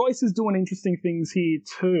 But Royce is doing interesting things here,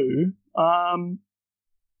 too.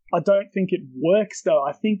 I don't think it works, though.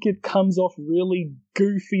 I think it comes off really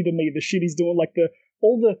goofy to me, the shit he's doing. Like,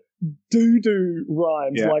 all the doo-doo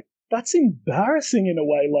rhymes. Yeah. Like, that's embarrassing in a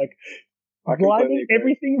way. Like, rhyming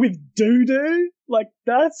everything with doo-doo? Like,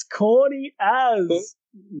 that's corny as...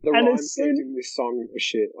 The rhyme in this song is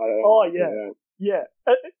shit. Yeah.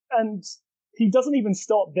 And he doesn't even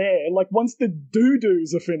stop there. Like, once the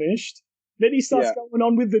doo-doos are finished, then he starts going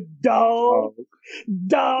on with the dogs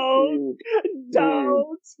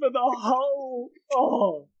for the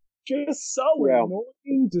whole... just so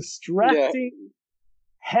annoying, distracting. Yeah.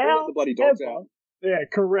 How the bloody dogs out. Yeah,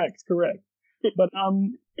 correct. But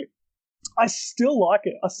I still like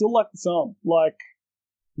it. I still like the song. Like,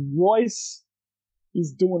 Royce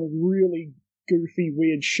is doing really goofy,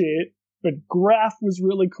 weird shit, but Graph was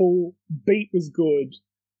really cool. Beat was good.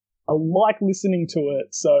 I like listening to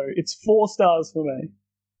it, so it's 4 stars for me.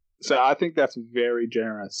 So I think that's very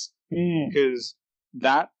generous because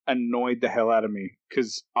that annoyed the hell out of me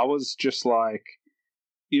because I was just like,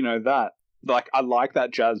 I like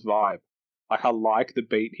that jazz vibe. Like, I like the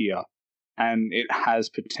beat here and it has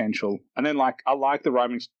potential. And then, like, I like the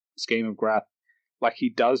rhyming scheme of Graph. Like, he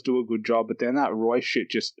does do a good job, but then that Royce shit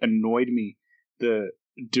just annoyed me. The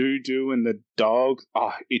doo-doo and the dog,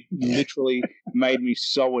 it literally made me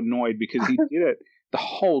so annoyed because he did it the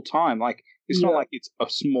whole time. Like, it's not like it's a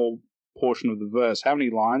small portion of the verse. How many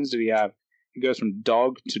lines did he have? He goes from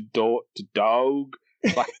dog to dog.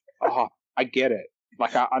 Like, I get it.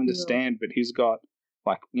 Like, I understand, but he's got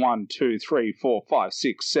like 1, 2, 3, 4, 5,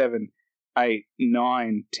 6, 7, 8,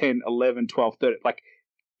 9, 10, 11, 12, 13. Like,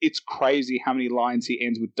 it's crazy how many lines he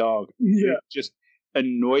ends with dog. Yeah. It just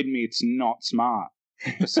annoyed me. It's not smart.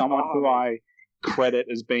 For someone who I credit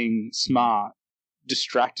as being smart,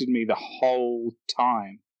 distracted me the whole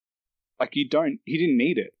time. Like, he didn't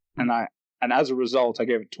need it. And as a result, I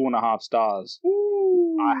gave it 2.5 stars.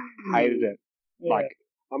 Ooh. I hated it. Yeah. Like,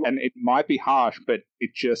 and it might be harsh, but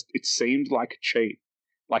it seemed like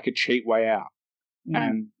a cheat way out.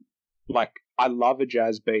 And like, I love a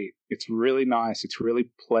jazz beat. It's really nice. It's really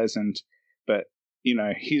pleasant, but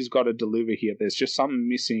he's got to deliver here. There's just something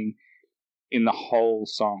missing in the whole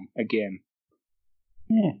song again.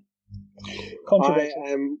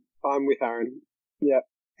 Controversial. I'm with Aaron. Yeah.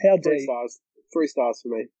 How 3 stars. 3 stars for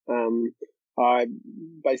me. I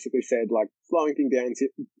basically said, like, slowing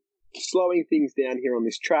things down here on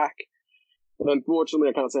this track. And unfortunately,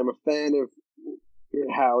 I can't say I'm a fan of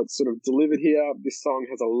how it's sort of delivered here. This song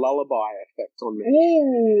has a lullaby effect on me.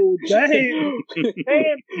 Oh, damn.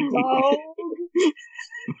 Damn, dog.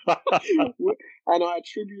 And I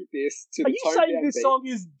attribute this to Are you saying this song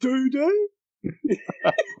is doo-doo?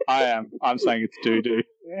 I am. I'm saying it's doo-doo.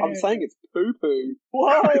 I'm saying it's poo poo.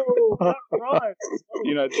 Whoa, that rhymes.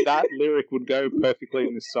 You know, that lyric would go perfectly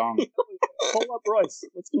in this song. Call up Royce.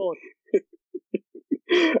 Let's call it.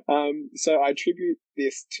 So I attribute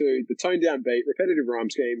this to the toned down beat, repetitive rhyme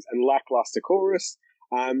schemes, and lackluster chorus.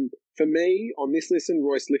 For me, on this listen,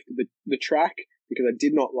 Royce lifted the track because I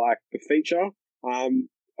did not like the feature. He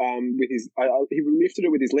lifted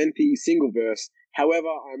it with his lengthy single verse. However,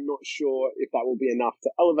 I'm not sure if that will be enough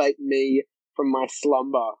to elevate me from my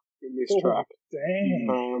slumber in this track.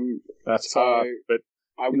 Dang. That's so hard, but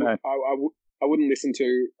I wouldn't listen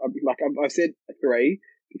to, like I've said 3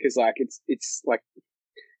 because like it's like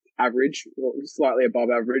average or slightly above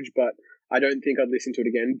average, but I don't think I'd listen to it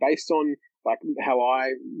again based on like how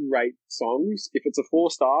I rate songs. If it's a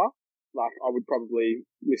 4-star, like I would probably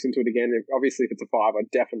listen to it again. Obviously, if it's a 5, I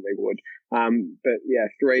definitely would. But yeah,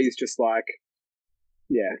 3 is just like,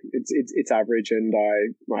 yeah, it's average, and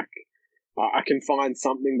I can find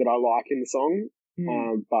something that I like in the song.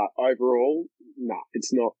 But overall,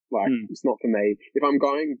 it's not it's not for me. If I'm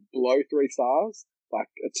going below 3 stars, like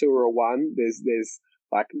a 2 or a 1, there's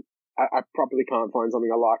like I probably can't find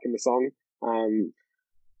something I like in the song.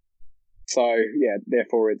 So yeah,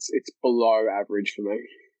 therefore it's below average for me.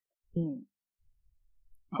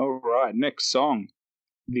 All right, next song,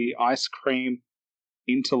 the Ice Cream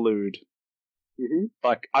Interlude. Mm-hmm.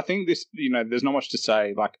 Like, I think this, there's not much to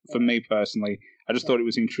say. Like, for me personally, I just thought it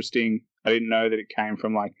was interesting. I didn't know that it came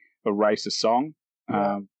from like a racist song.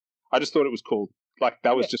 Yeah. I just thought it was cool. Like,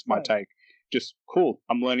 that was just my take. Just cool.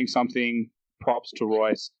 I'm learning something. Props to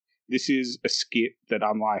Royce. This is a skit that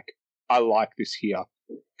I'm like, I like this here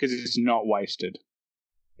because it's not wasted.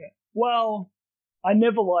 Yeah. Well, I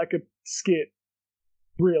never like a skit,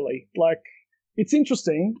 really. Like, it's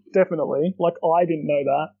interesting, definitely. Like, I didn't know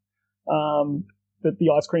that. That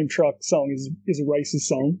the Ice Cream Truck song is a racist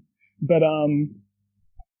song. But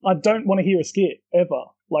I don't want to hear a skit, ever.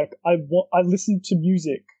 Like, I listen to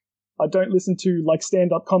music. I don't listen to, like,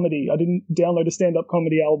 stand-up comedy. I didn't download a stand-up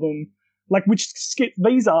comedy album. Like, which skit?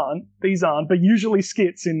 These aren't, but usually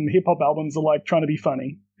skits in hip-hop albums are, like, trying to be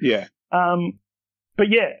funny. Yeah. But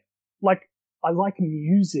yeah, like, I like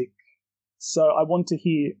music. So I want to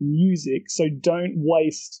hear music. So don't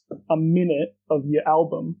waste a minute of your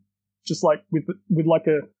album just, like, with like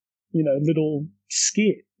a, little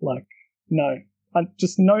skit. Like, no.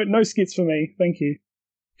 Just no skits for me. Thank you.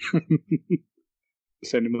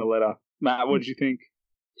 Send him a letter. Matt, what did you think?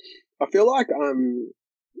 I feel like the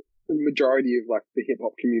majority of like the hip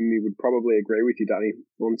hop community would probably agree with you, Danny,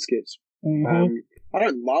 on skits. Mm-hmm. I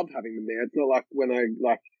don't love having them there. It's not like when a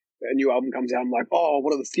new album comes out, I'm like, oh,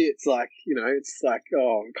 what are the skits? Like, it's like,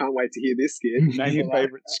 oh, I can't wait to hear this skit. Name your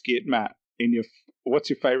favorite skit, Matt. What's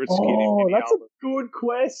your favorite skit? Oh, that's album? A good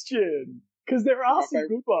question. Because there are some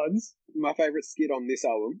good ones. My favorite skit on this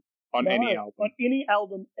album. Any album. On any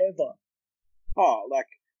album ever. Oh,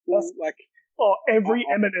 every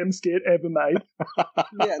Eminem skit ever made.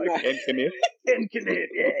 Yeah, no. Ken Kniff.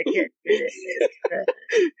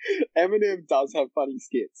 Eminem does have funny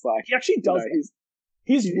skits. Like, he actually does.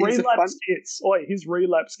 His relapse skits. His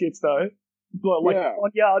relapse skits though. But like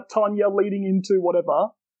Tanya leading into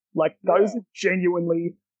whatever. Like those are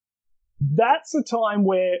genuinely. That's a time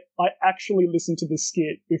where I actually listen to the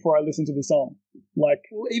skit before I listen to the song. Like,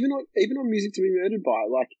 well, even on Music to Be Murdered By,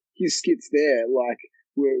 like his skits there, like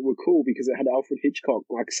were cool because it had Alfred Hitchcock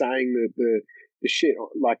like saying the shit,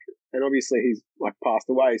 like, and obviously he's like passed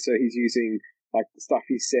away, so he's using like the stuff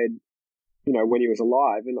he said, when he was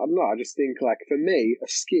alive. And I don't know, I just think like for me, a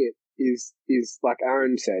skit is like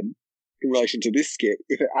Aaron said in relation to this skit.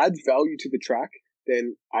 If it adds value to the track,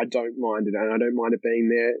 then I don't mind it, and I don't mind it being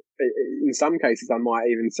there. In some cases, I might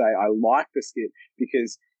even say I like the skit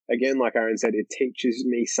because, again, like Aaron said, it teaches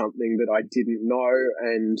me something that I didn't know,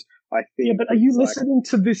 and I think... Yeah, but are you listening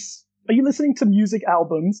to this... Are you listening to music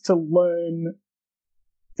albums to learn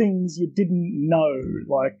things you didn't know?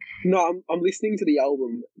 Like, no, I'm listening to the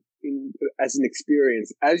album as an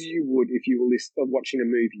experience, as you would if you were watching a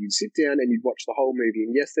movie. You'd sit down and you'd watch the whole movie,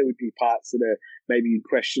 and yes, there would be parts that are maybe you'd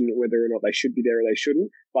question whether or not they should be there or they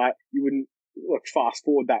shouldn't, but you wouldn't like fast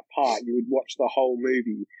forward that part. You would watch the whole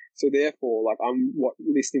movie. So therefore, like I'm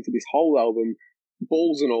listening to this whole album,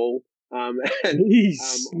 balls and all. I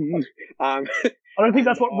don't think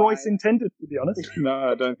that's what Royce intended, to be honest.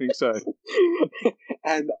 No, I don't think so.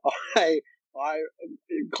 And I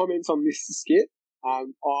comments on this skit. I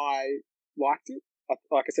liked it.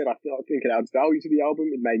 Like I said, I think it adds value to the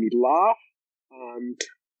album. It made me laugh.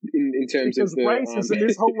 In terms because of the racism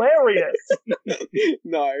is hilarious.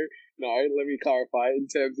 No. Let me clarify. In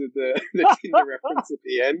terms of the Tinder reference at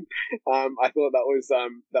the end, I thought that was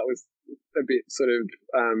a bit sort of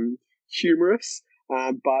humorous.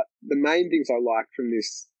 But the main things I liked from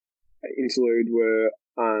this interlude were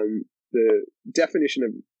the definition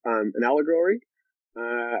of an allegory,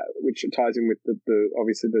 which ties in with the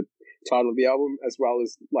obviously the title of the album, as well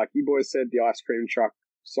as, like you boys said, the ice cream truck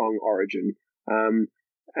song Origin, and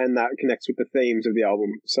that connects with the themes of the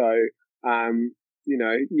album. So,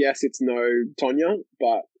 yes, it's no Tonya,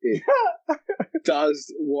 but it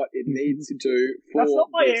does what it needs to do for That's not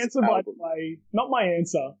my this answer, album. by the way. Not my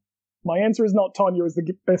answer. My answer is not Tonya is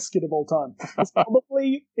the best skit of all time. It's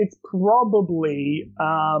probably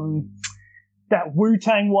that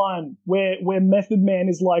Wu-Tang one where Method Man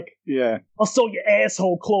is like, Yeah. I saw your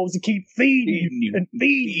asshole claws to keep feeding you and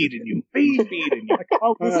feeding you. Like,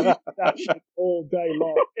 I'll listen to that shit all day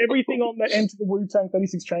long. Everything on the Enter the Wu-Tang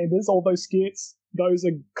 36 Chambers, all those skits, those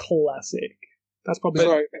are classic. That's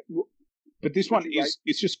probably... But this one is,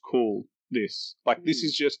 it's just cool, this. Like, this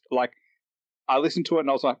is just, like, I listened to it and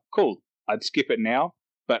I was like, cool, I'd skip it now.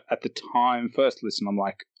 But at the time, first listen, I'm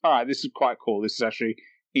like, all right, this is quite cool. This is actually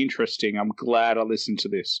interesting. I'm glad I listened to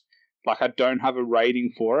this. Like, I don't have a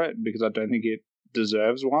rating for it because I don't think it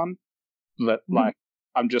deserves one. But, like,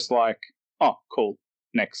 I'm just like, oh, cool,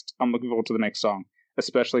 next. I'm looking forward to the next song,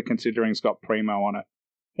 especially considering it's got Primo on it.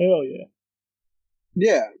 Hell yeah.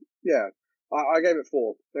 Yeah. I gave it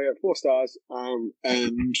 4. I gave it 4 stars. I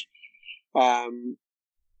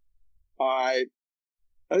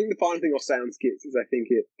think the final thing of sound skits is I think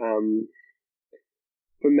it,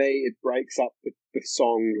 for me, it breaks up the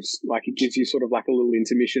songs. Like, it gives you sort of like a little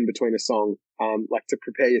intermission between a song, like to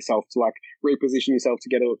prepare yourself to like reposition yourself to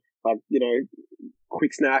get a, like,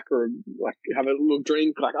 quick snack or like have a little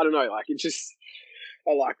drink. Like, I don't know, like, it just,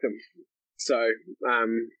 I like them. So,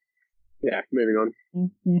 yeah, moving on.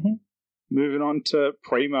 Mm-hmm. Moving on to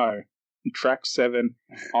Primo, track 7,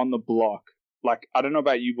 On the Block. Like, I don't know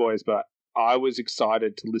about you boys, but I was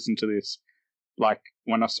excited to listen to this. Like,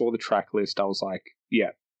 when I saw the track list, I was like,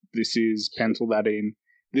 yeah, this is, pencil that in.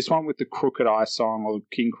 This one with the Crooked Eye song or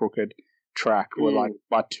King Crooked track were like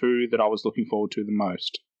my 2 that I was looking forward to the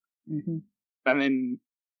most. Mm-hmm. And then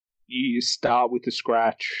you start with the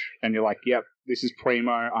scratch and you're like, yep, this is Primo.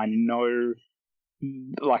 I know,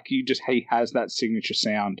 like, he has that signature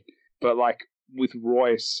sound. But, like, with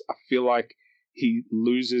Royce, I feel like he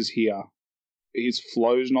loses here. His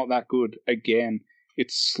flow's not that good. Again,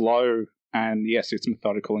 it's slow, and yes, it's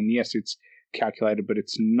methodical, and yes, it's calculated, but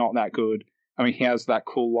it's not that good. I mean, he has that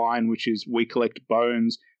cool line, which is, we collect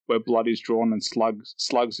bones where blood is drawn and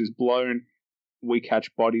slugs is blown. We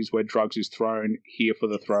catch bodies where drugs is thrown, here for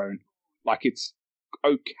the throne. Like, it's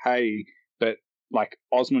okay, but, like,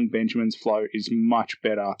 Osmond Benjamin's flow is much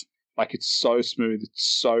better. Like, it's so smooth,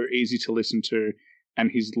 it's so easy to listen to, and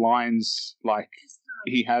his lines, like,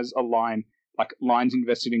 he has a line, like, lines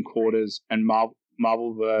invested in quarters, and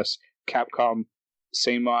Marvelverse, Capcom,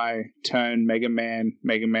 see my turn, Mega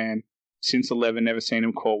Man, since 11, never seen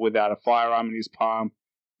him caught without a firearm in his palm.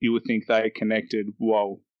 You would think they connected.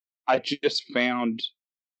 Whoa. I just found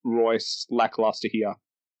Royce lackluster here.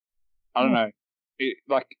 I don't know.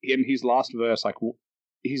 Like, in his last verse, like,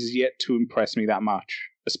 he's yet to impress me that much,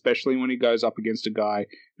 especially when he goes up against a guy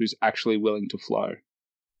who's actually willing to flow.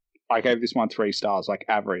 I gave this one 3 stars, like,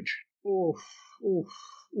 average. Oof.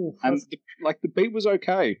 And the beat was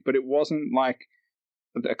okay, but it wasn't like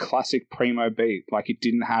a classic Primo beat. Like, it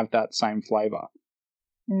didn't have that same flavor.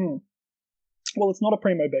 Well, it's not a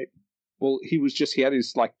Primo beat. Well, he had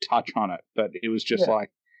his, like, touch on it, but it was just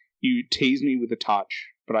like, you tease me with a touch,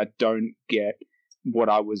 but I don't get what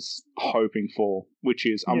I was hoping for, which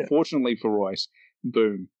is, unfortunately for Royce,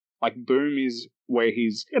 Boom. Like, Boom is where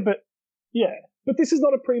he's... But this is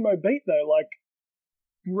not a Primo beat, though. Like,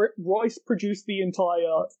 Royce produced the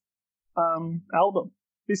entire album.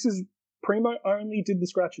 This is... Primo only did the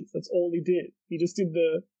scratches. That's all he did. He just did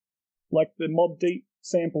the Mobb Deep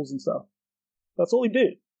samples and stuff. That's all he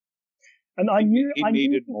did. And I knew he was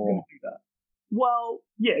going to do that. Well,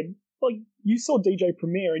 yeah, like, you saw DJ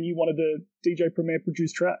Premier and you wanted a DJ Premier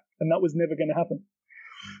produced track, and that was never going to happen.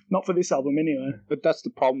 Not for this album, anyway. But that's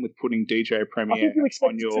the problem with putting DJ Premier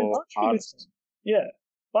on your artist. Yeah,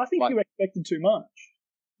 but I think you expected too much.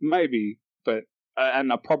 Maybe, but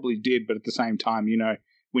and I probably did, but at the same time,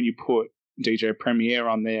 when you put DJ Premier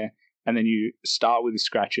on there and then you start with the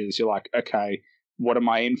scratches, you're like, okay, what am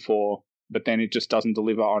I in for? But then it just doesn't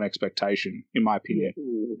deliver on expectation, in my opinion.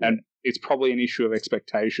 Yeah. And it's probably an issue of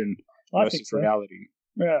expectation versus reality.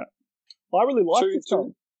 Yeah. I really like this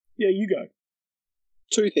song. Yeah, you go.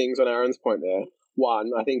 2 things on Aaron's point there.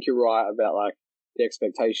 One, I think you're right about, like, the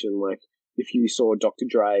expectation. Like, if you saw Dr.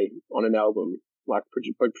 Dre on an album, like,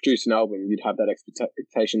 produce an album, you'd have that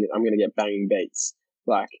expectation that I'm going to get banging beats.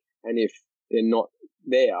 Like, and if they're not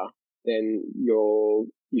there, then you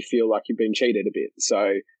feel like you've been cheated a bit.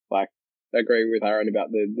 So, like, I agree with Aaron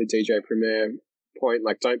about the DJ Premier point.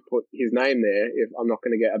 Like, don't put his name there if I'm not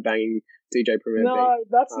going to get a banging DJ Premier No, beat.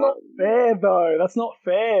 that's not fair, though. That's not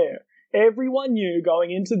fair. Everyone knew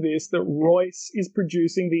going into this that Royce is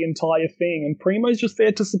producing the entire thing, and Primo's just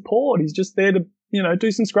there to support. He's just there to,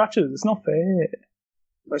 do some scratches. It's not fair.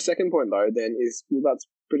 My second point, though, then is, well, that's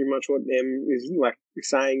pretty much what M is, like,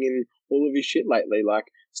 saying in all of his shit lately. Like,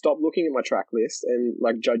 stop looking at my track list and,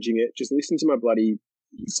 like, judging it. Just listen to my bloody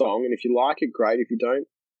song, and if you like it, great. If you don't,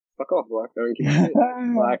 fuck off. Like, don't give a shit.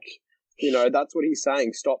 Like, that's what he's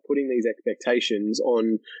saying. Stop putting these expectations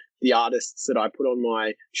on the artists that I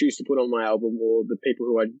choose to put on my album, or the people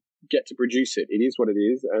who I get to produce it. It is what it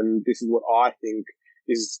is, and this is what I think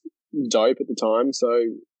is dope at the time. So,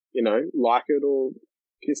 like it or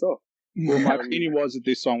piss off. Well, my opinion was that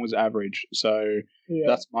this song was average, so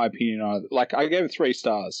that's my opinion on it. Like, I gave it 3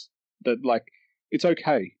 stars. That, like, it's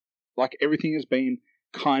okay. Like, everything has been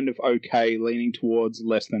kind of okay, leaning towards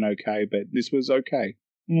less than okay, but this was okay.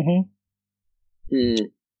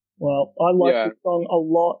 Well, I like this song a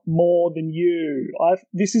lot more than you.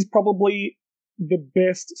 This is probably the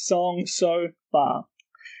best song so far.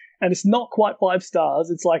 And it's not quite 5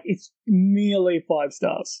 stars. It's nearly 5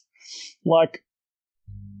 stars. Like,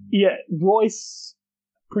 yeah, Royce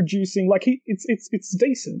producing, like, it's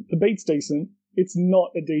decent. The beat's decent. It's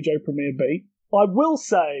not a DJ Premier beat. I will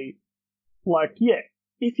say, like, yeah,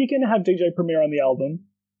 if you're going to have DJ Premier on the album,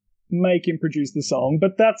 make him produce the song,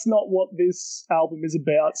 but that's not what this album is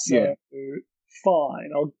about, so fine,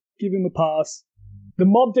 I'll give him a pass. The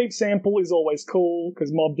Mobb Deep sample is always cool,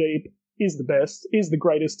 because Mobb Deep is the best, is the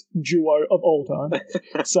greatest duo of all time,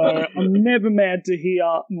 so I'm never mad to hear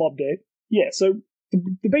Mobb Deep. Yeah, so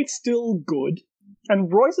the beat's still good, and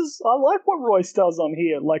I like what Royce does on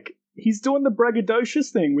here. Like, he's doing the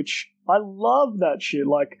braggadocious thing, which I love that shit.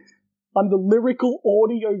 Like, I'm the lyrical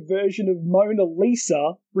audio version of Mona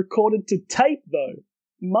Lisa, recorded to tape, though.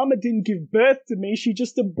 Mama didn't give birth to me, she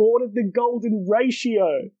just aborted the golden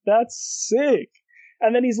ratio. That's sick.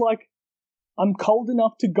 And then he's like, I'm cold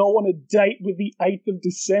enough to go on a date with the 8th of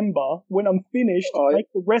December. When I'm finished,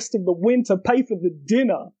 make the rest of the winter pay for the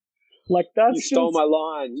dinner. Like, that's You stole my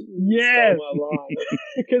line. Yeah. You stole my line.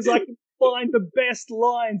 Because I can find the best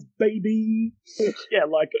lines, baby. Yeah,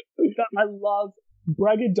 like, I love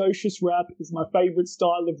braggadocious rap is my favorite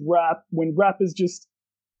style of rap, when rappers just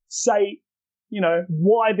say,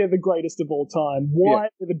 why they're the greatest of all time, why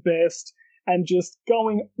they're the best, and just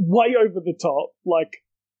going way over the top. Like,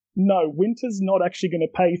 no, winter's not actually going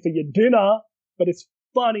to pay for your dinner, but it's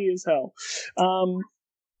funny as hell.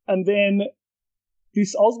 And then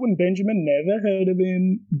this Oswin Benjamin, never heard of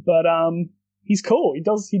him, but he's cool.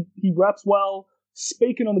 He raps well.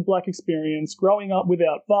 Speaking on the black experience, growing up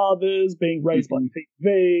without fathers, being raised by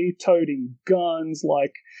TV, toting guns,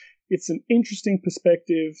 like, it's an interesting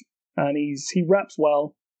perspective, and he raps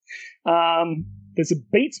well. There's a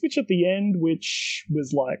beat switch at the end, which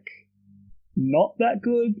was, like, not that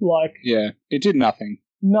good. Like, yeah, it did nothing.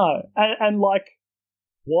 No, and like,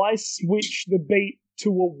 why switch the beat to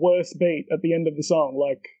a worse beat at the end of the song?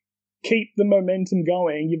 Like, keep the momentum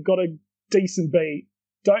going. You've got a decent beat.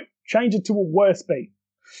 Don't change it to a worse beat.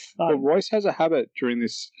 But Royce has a habit during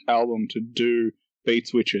this album to do beat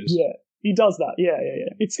switches. Yeah, he does that. Yeah.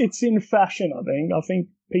 It's in fashion, I think. I think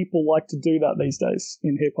people like to do that these days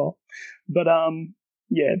in hip-hop. But,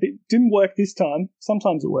 yeah, it didn't work this time.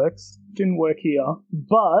 Sometimes it works. Didn't work here.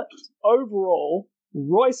 But overall,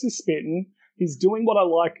 Royce is spitting. He's doing what I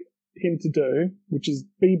like him to do, which is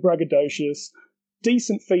be braggadocious.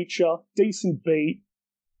 Decent feature, decent beat.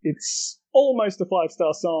 It's almost a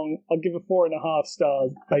 5-star song. I'll give it 4.5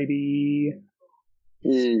 stars, baby.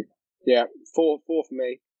 Yeah, 4 for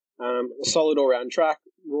me. Solid all-round track.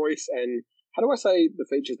 Royce and, how do I say the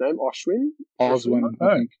feature's name? Oswin,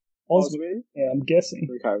 I think. Oswin? Yeah, I'm guessing.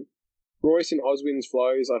 Okay. Royce and Oswin's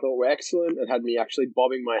flows I thought were excellent. It had me actually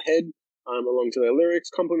bobbing my head along to their lyrics,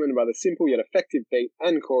 complemented by the simple yet effective beat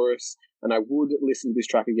and chorus, and I would listen to this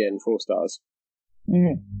track again, 4 stars.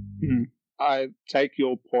 I take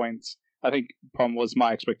your points. I think the problem was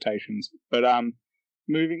my expectations. But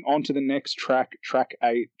moving on to the next track, track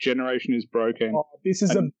 8, Generation is Broken. Oh, this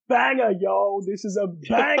is a banger, yo. This is a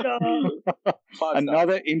banger.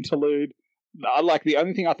 Another interlude. The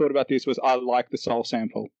only thing I thought about this was I like the soul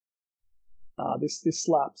sample. This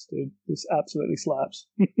slaps, dude. This absolutely slaps.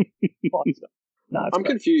 I'm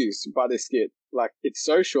confused by this skit. Like, it's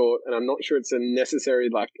so short, and I'm not sure it's a necessary,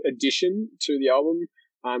 like, addition to the album.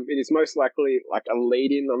 It is most likely like a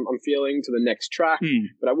lead-in. I'm feeling to the next track,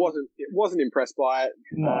 but I wasn't impressed by it.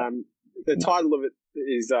 No. The title of it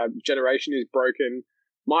is "Generation is Broken."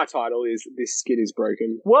 My title is "This Skid is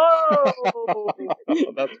Broken." Whoa!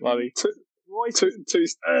 That's funny. Royce Two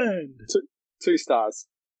stars. 2 stars?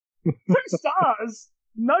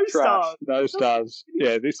 No Trash. stars. No stars.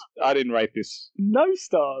 Yeah, I didn't rate this. No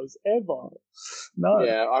stars ever. No.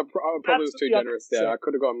 Yeah, I probably was too Absolutely generous there. I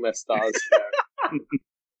could have gone less stars.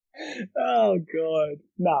 Oh god.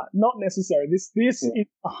 Nah, not necessary. This is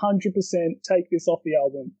 100% take this off the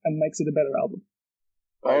album and makes it a better album.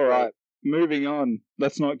 All right. Moving on.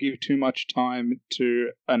 Let's not give too much time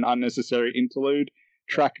to an unnecessary interlude.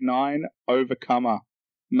 Track 9, Overcomer.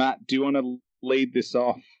 Matt, do you want to lead this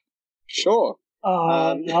off? Sure.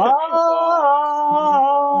 I've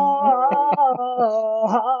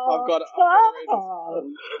got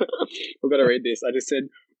to read this. I just said,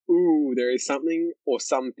 ooh, there is something or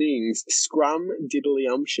some things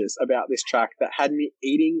scrum-diddly-umptious about this track that had me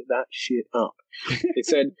eating that shit up. It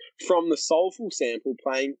said, from the soulful sample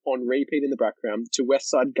playing on repeat in the background to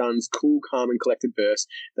Westside Gunn's cool, calm, and collected verse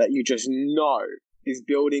that you just know is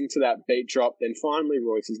building to that beat drop, then finally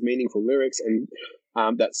Royce's meaningful lyrics and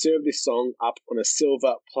that serve this song up on a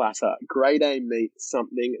silver platter. Grade A meat,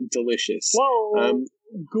 something delicious. Whoa,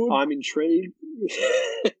 good. I'm intrigued.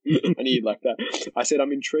 I knew you'd like that. I said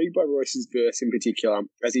I'm intrigued by Royce's verse in particular,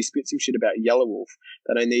 as he spits some shit about Yellow Wolf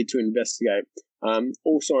that I need to investigate.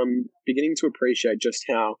 Also, I'm beginning to appreciate just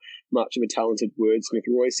how much of a talented wordsmith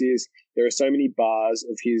Royce is. There are so many bars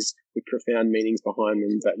of his with profound meanings behind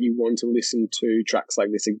them that you want to listen to tracks like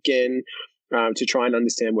this again to try and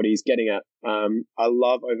understand what he's getting at. I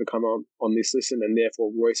love Overcomer on this listen, and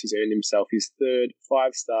therefore Royce has earned himself his third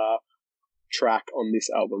 5-star track on this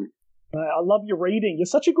album. I love your reading. You're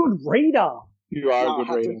such a good reader. You are a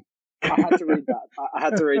good reader. I had to read that. I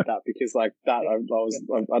had to read that because, like, that I don't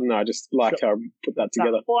know. I just liked how I put that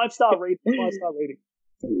together. 5-star reading. 5-star reading.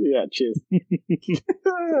 Yeah, cheers.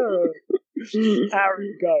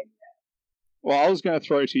 Aaron, go. Well, I was going to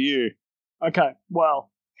throw to you. Okay.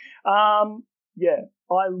 Well, yeah,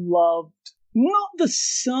 I loved not the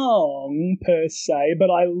song per se, but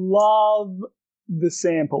I love the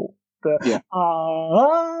sample.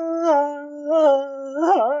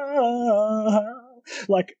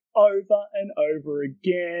 Like over and over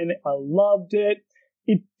again. I loved it.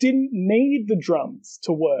 It didn't need the drums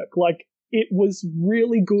to work. Like, it was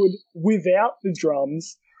really good without the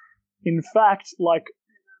drums. In fact, like,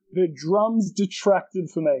 the drums detracted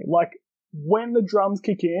for me. Like, when the drums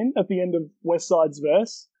kick in at the end of Westside's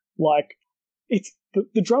verse, like, it's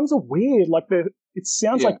the drums are weird. Like, it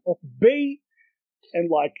sounds like offbeat and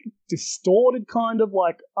like distorted, kind of.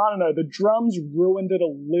 Like, I don't know, the drums ruined it a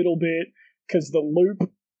little bit because the loop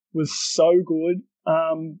was so good.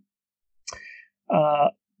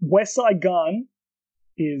 Westside Gunn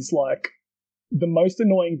is like the most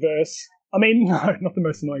annoying verse. I mean, no, not the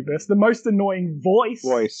most annoying verse. The most annoying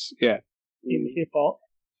voice. Yeah. In hip hop.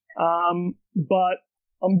 But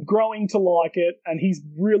I'm growing to like it, and he's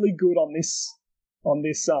really good on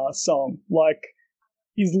this song. Like,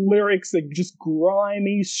 his lyrics are just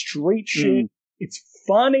grimy street shit. It's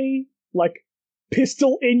funny, like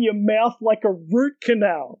pistol in your mouth like a root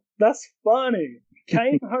canal. That's funny.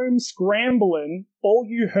 Came home scrambling. All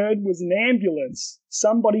you heard was an ambulance.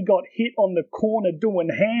 Somebody got hit on the corner doing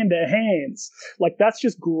hand-to-hands. Like, that's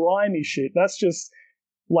just grimy shit. That's just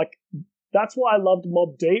like. That's why I loved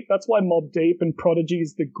Mobb Deep. That's why Mobb Deep and Prodigy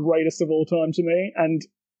is the greatest of all time to me. And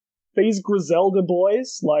these Griselda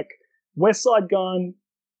boys, like Westside Gunn,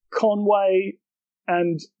 Conway,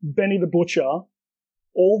 and Benny the Butcher,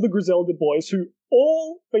 all the Griselda boys who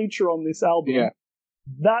all feature on this album,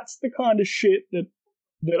 that's the kind of shit that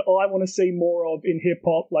I want to see more of in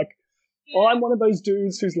hip-hop. Like, I'm one of those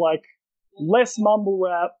dudes who's like, less mumble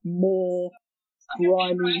rap, more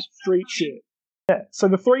grimy street shit. Yeah, so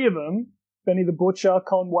the three of them, Benny the Butcher,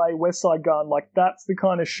 Conway, Westside Gunn, like, that's the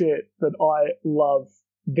kind of shit that I love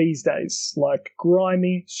these days. Like,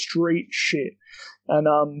 grimy street shit. And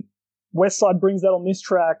Westside brings that on this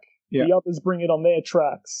track. Yeah. The others bring it on their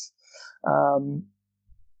tracks.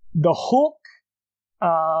 The hook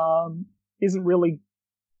isn't really...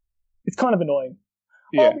 It's kind of annoying.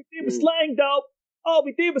 Yeah. All we did was slang dope. All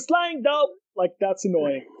we did was slang dope. Like, that's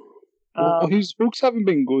annoying. His hooks haven't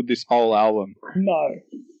been good this whole album. No.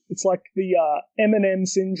 It's like the Eminem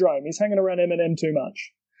syndrome. He's hanging around Eminem too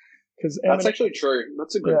much. That's actually true.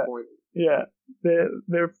 That's a good point. Yeah.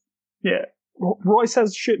 They're Royce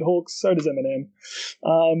has shit hooks, so does Eminem.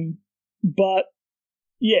 But,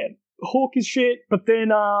 yeah, hook is shit, but then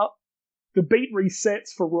the beat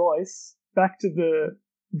resets for Royce back to the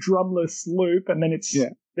drumless loop, and then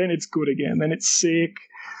it's good again. Then it's sick.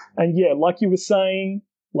 And yeah, like you were saying,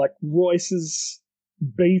 like Royce's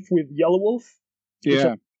beef with Yellow Wolf, which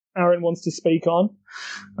Aaron wants to speak on.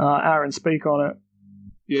 Aaron, speak on it.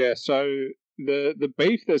 Yeah, so the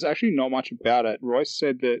beef, there's actually not much about it. Royce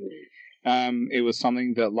said that it was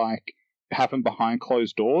something that like happened behind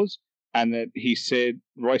closed doors, and that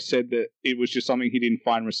Royce said that it was just something he didn't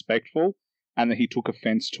find respectful, and that he took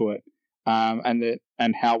offense to it,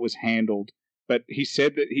 and how it was handled. But he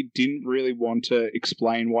said that he didn't really want to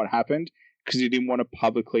explain what happened because he didn't want to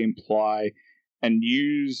publicly imply and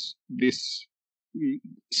use this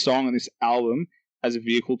song and this album as a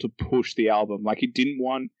vehicle to push the album. Like, he didn't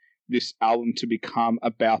want this album to become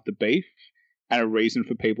about the beef and a reason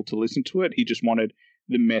for people to listen to it. He just wanted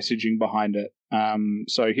the messaging behind it.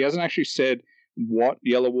 So he hasn't actually said what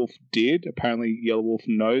Yellow Wolf did. Apparently Yellow Wolf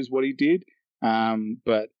knows what he did.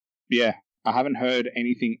 But yeah, I haven't heard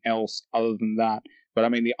anything else other than that. But I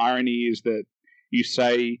mean, the irony is that you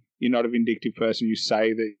say you're not a vindictive person, you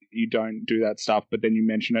say that you don't do that stuff, but then you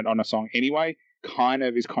mention it on a song anyway, kind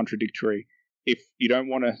of is contradictory. If you don't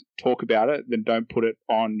want to talk about it, then don't put it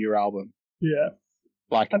on your album. Yeah.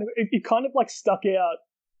 Like, and it kind of like stuck out.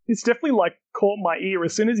 It's definitely like caught my ear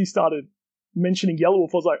as soon as he started mentioning Yellow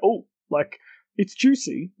Wolf. I was like, oh, like it's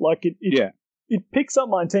juicy. Like it picks up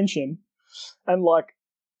my attention. And like,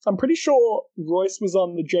 I'm pretty sure Royce was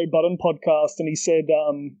on the Joe Budden podcast and he said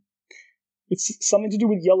it's something to do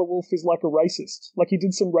with Yellow Wolf is like a racist. Like he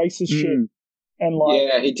did some racist shit. And like,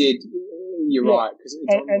 yeah, he did. You're right, because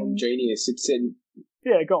it's on Genius. It said,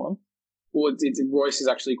 yeah, go on. Well, Royce is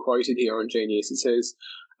actually quoted here on Genius. It says,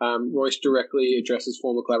 Royce directly addresses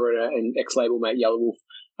former collaborator and ex-label mate Yellow Wolf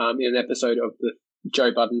in an episode of the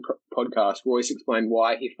Joe Budden podcast. Royce explained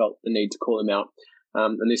why he felt the need to call him out.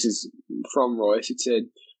 And this is from Royce. It said,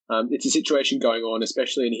 it's a situation going on,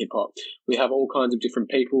 especially in hip-hop. We have all kinds of different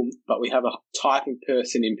people, but we have a type of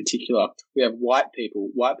person in particular. We have white people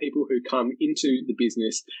who come into the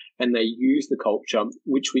business and they use the culture,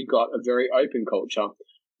 which we got a very open culture,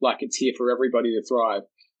 like it's here for everybody to thrive.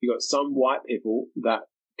 You got some white people that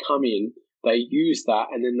come in, they use that,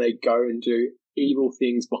 and then they go and do evil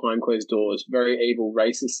things behind closed doors, very evil,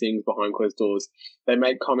 racist things behind closed doors. They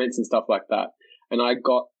make comments and stuff like that. And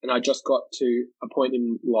I just got to a point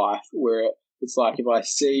in life where it's like if I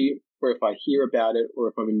see or if I hear about it or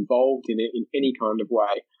if I'm involved in it in any kind of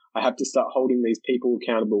way, I have to start holding these people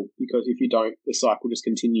accountable, because if you don't, the cycle just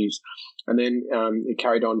continues. And then it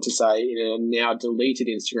carried on to say, in a now deleted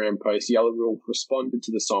Instagram post, Yellow Wolf responded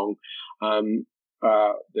to the song,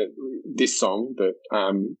 this song that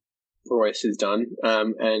Royce has done,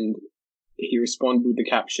 and he responded with the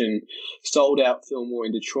caption, "Sold out Fillmore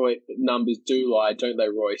in Detroit, but numbers do lie, don't they,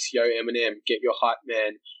 Royce? Yo, Eminem, get your hype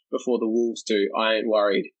man before the Wolves do. I ain't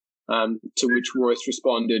worried." To which Royce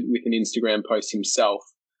responded with an Instagram post himself.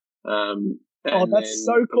 That's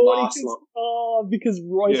so cool. Because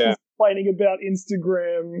Royce was complaining about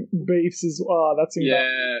Instagram beefs as well. That's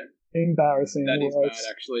embarrassing. That is bad,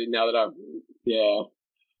 actually, now that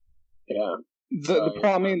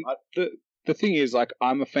The thing is, like,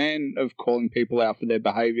 I'm a fan of calling people out for their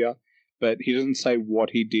behavior, but he doesn't say what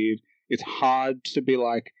he did. It's hard to be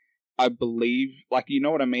like, I believe, like, you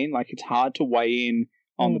know what I mean? Like, it's hard to weigh in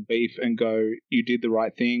on the beef and go, you did the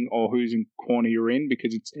right thing, or whose corner you're in,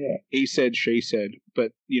 because it's he said, she said,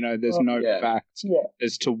 but, you know, there's no facts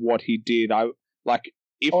as to what he did.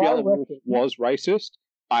 If Yellow Wolf was racist,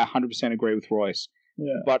 I 100% agree with Royce.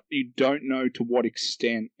 Yeah. But you don't know to what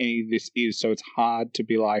extent any of this is, so it's hard to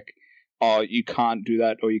be like, oh, you can't do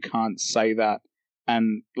that, or you can't say that.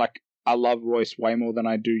 And, like, I love Royce way more than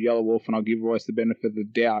I do Yellow Wolf, and I'll give Royce the benefit of the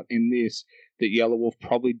doubt in this, that Yellow Wolf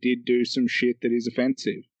probably did do some shit that is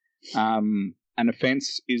offensive. An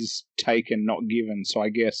offense is taken, not given. So I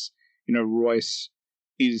guess, you know, Royce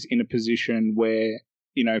is in a position where,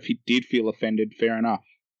 you know, if he did feel offended, fair enough.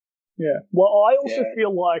 Yeah. Well, I also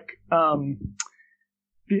feel like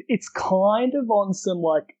it's kind of on some,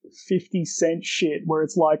 like, 50 Cent shit where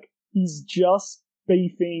it's like, he's just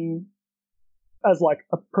beefing as like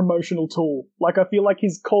a promotional tool. Like, I feel like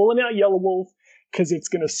he's calling out Yellow Wolf because it's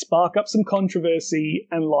going to spark up some controversy,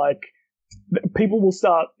 and like people will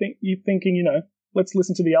start thinking, you know, let's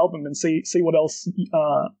listen to the album and see what else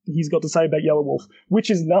he's got to say about Yellow Wolf, which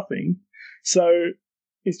is nothing. So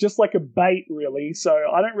it's just like a bait, really. So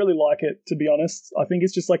I don't really like it, to be honest. I think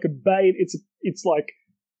it's just like a bait. It's like,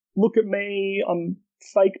 look at me, I'm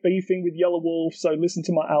fake beefing with Yellow Wolf, so listen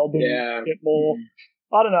to my album, get more.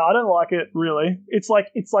 I don't know, I don't like it, really. It's like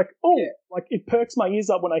like it perks my ears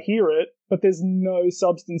up when I hear it, but there's no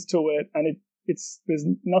substance to it, and there's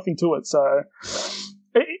nothing to it. So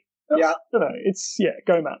Yeah. I don't know.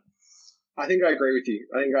 Go Matt. I think I agree with you.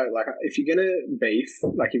 I think if you're gonna beef,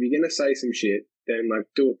 like if you're gonna say some shit, then like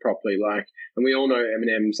do it properly. Like, and we all know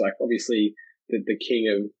Eminem's like obviously the king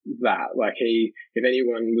of that. Like if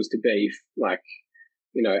anyone was to beef, like,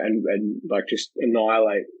 you know, and like just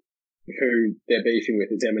annihilate who they're beefing with,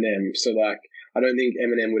 it's Eminem. So like, I don't think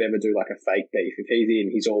Eminem would ever do like a fake beef. If he's in,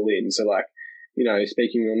 he's all in. So like, you know,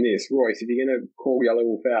 speaking on this, Royce, if you're gonna call Yellow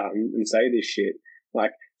Wolf out and say this shit,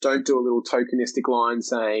 like, don't do a little tokenistic line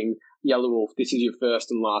saying, Yellow Wolf, this is your first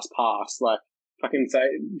and last pass. Like, fucking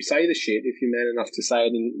say the shit if you're man enough to say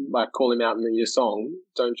it and like call him out in your song.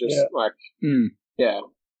 Don't just yeah.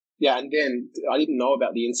 And then I didn't know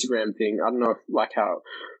about the Instagram thing. I don't know like how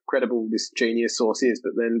credible this genius source is,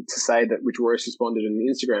 but then to say that, which Royce responded in an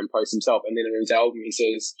Instagram post himself, and then in his album he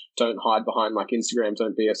says, "Don't hide behind like Instagram.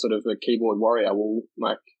 Don't be a sort of a keyboard warrior." Well,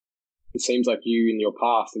 like, it seems like you in your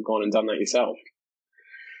past have gone and done that yourself.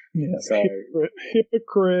 Yeah, so,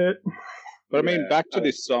 hypocrite. But I mean, back to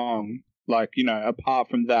this song, like, you know, apart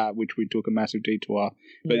from that, which we took a massive detour,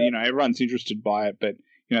 but, you know, everyone's interested by it. But,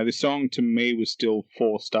 you know, the song to me was still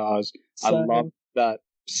 4 stars. Same. I love that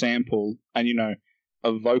sample. And, you know,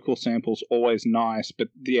 a vocal sample's always nice. But,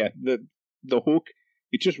 yeah, the hook,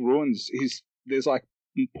 it just ruins there's, like,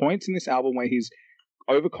 points in this album where he's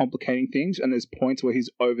overcomplicating things, and there's points where he's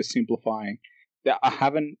oversimplifying. That I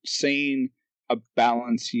haven't seen a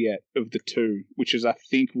balance yet of the two, which is I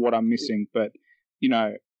think what I'm missing. But, you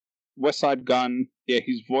know, Westside Gun, yeah,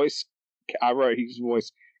 I wrote his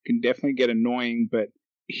voice can definitely get annoying, but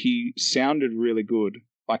he sounded really good.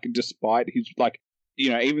 Like, despite his, like, you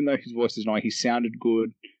know, even though his voice is annoying, he sounded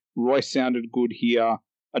good. Royce sounded good here.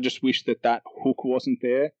 I just wish that hook wasn't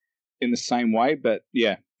there in the same way. But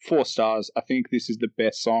yeah, 4 stars. I think this is the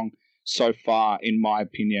best song so far, in my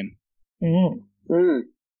opinion.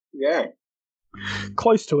 Yeah.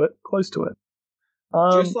 Close to it.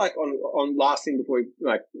 Just like on last thing before we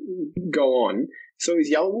like go on. So is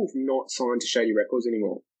Yellow Wolf not signed to Shady Records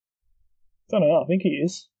anymore? Don't know. I think he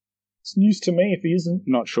is. It's news to me if he isn't.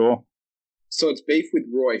 Not sure. So it's beef with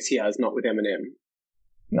Royce he has, not with Eminem.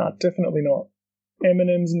 No, definitely not.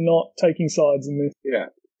 Eminem's not taking sides in this. Yeah,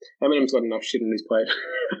 Eminem's got enough shit on his plate.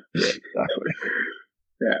 Yeah, exactly.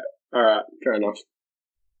 Yeah. All right. Fair enough.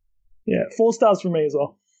 Yeah, 4 stars from me as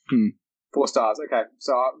well. 4 stars. Okay,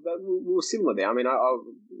 so we were similar there. I mean,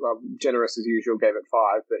 I'm generous as usual, gave it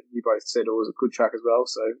 5, but you both said it was a good track as well,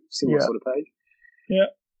 so similar sort of page. Yeah.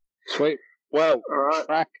 Sweet. Well, all right.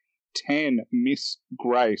 Track 10, Miss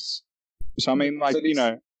Grace. So, I mean, like, you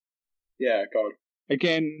know. Yeah, go on.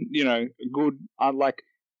 Again, you know, good, like,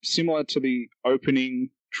 similar to the opening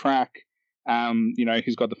track, you know,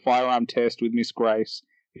 he's got the firearm test with Miss Grace.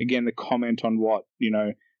 Again, the comment on what, you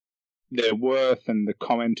know, their worth, and the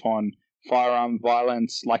comment on firearm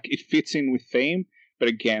violence, like, it fits in with theme, but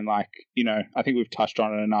again, like, you know, I think we've touched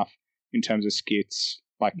on it enough in terms of skits.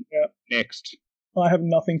 Like, next. I have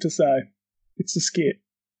nothing to say. It's a skit.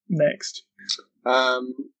 Next.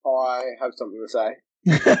 I have something to say.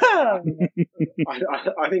 I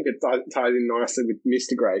think it ties in nicely with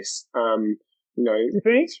Mr. Grace. You know, you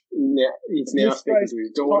think? He's now speaking to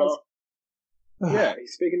his daughter. Yeah,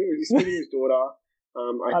 he's speaking to his daughter.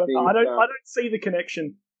 I don't see the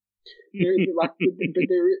connection.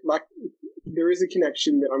 There is a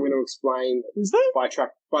connection that I'm going to explain. Is there?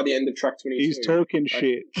 By the end of track 22. He's talking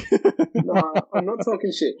shit. No, I'm not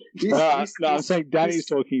talking shit. I'm saying Danny's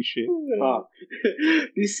talking shit.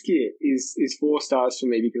 This skit is 4 stars for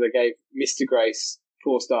me because I gave Mr. Grace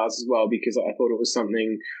 4 stars as well because I thought it was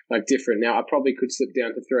something like different. Now I probably could slip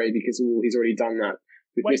down to 3 because he's already done that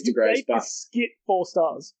with Mr. Grace. You gave the skit 4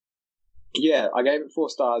 stars. Yeah, I gave it 4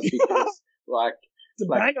 stars because like. It's a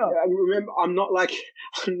banger. Remember, I'm not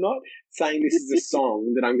saying this is a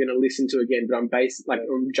song that I'm going to listen to again, but I'm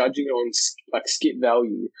judging it on like skit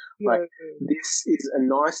value. Like, this is a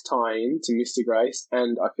nice tie-in to Mr. Grace,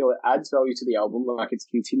 and I feel it adds value to the album. Like, it's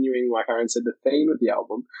continuing, like Aaron said, the theme of the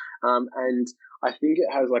album, and I think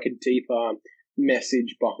it has like a deeper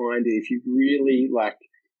message behind it. If you really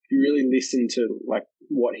listen to like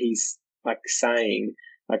what he's like saying.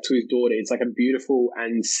 Like, to his daughter, it's like a beautiful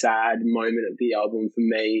and sad moment of the album for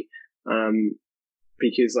me,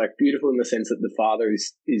 because like beautiful in the sense that the father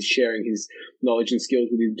is sharing his knowledge and skills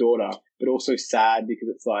with his daughter, but also sad because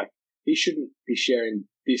it's like he shouldn't be sharing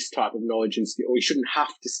this type of knowledge and skill, or he shouldn't have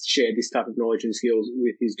to share this type of knowledge and skills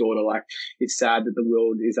with his daughter. Like, it's sad that the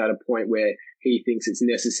world is at a point where he thinks it's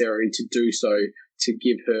necessary to do so to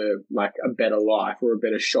give her like a better life or a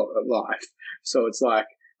better shot at life. So it's like,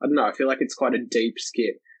 I don't know, I feel like it's quite a deep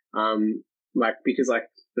skit. Like, because like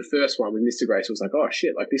the first one with Mr. Grace was like, oh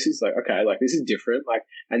shit, like this is like, okay, like this is different. Like,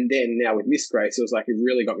 and then now with Miss Grace, it was like, it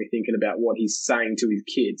really got me thinking about what he's saying to his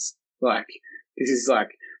kids. Like,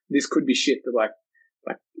 this could be shit that like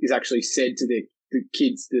is actually said to the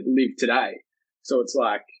kids that live today. So it's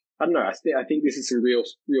like, I don't know. I think this is some real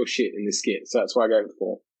shit in this skit. So that's why I gave it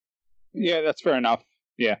 4. Yeah, that's fair enough.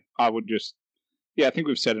 Yeah, I think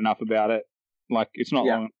we've said enough about it. Like, it's not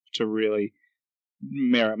long to really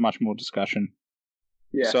merit much more discussion.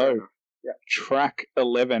 Yeah. So, track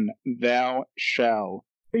 11, Thou Shall.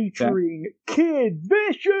 Featuring Kid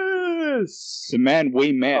Vicious! The man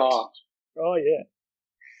we met. Oh yeah.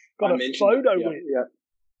 Got a photo with.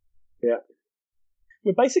 Yeah.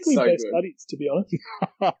 We're basically so best good. buddies, to be honest.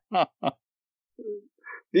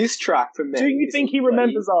 This track for me. Do you think he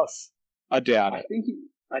remembers us? I doubt it.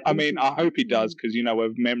 I hope he does, because,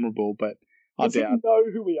 we're memorable, but Does he know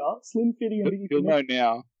who we are? Slim Fitty and Biggie. He'll know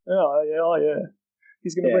now. Oh, yeah.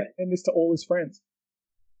 He's going to recommend this to all his friends.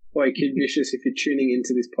 Boy, Kid Vicious, if you're tuning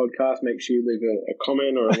into this podcast, make sure you leave a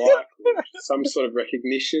comment or a like, or some sort of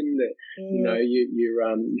recognition that you're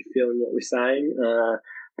feeling what we're saying.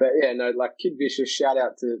 But yeah, no, like Kid Vicious, shout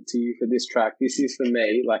out to you for this track. This is for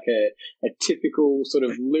me like a typical sort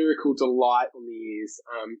of lyrical delight on the ears.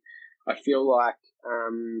 I feel like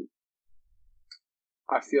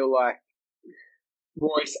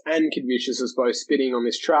Royce and Kid Vicious is both spitting on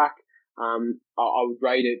this track. I would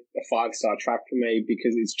rate it a 5-star track for me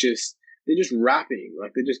because they're just rapping,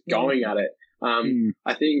 like they're just going at it.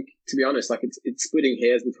 I think, to be honest, like it's splitting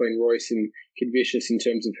hairs between Royce and Kid Vicious in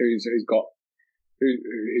terms of who's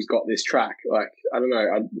got this track. Like, I don't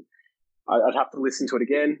know, I'd have to listen to it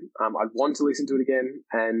again. I'd want to listen to it again,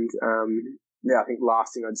 and I think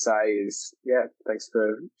last thing I'd say is, thanks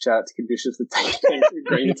for shout out to Kid Vicious for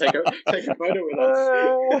agreeing to take a photo with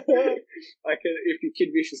us. If your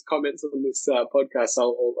Kid Vicious comments on this podcast,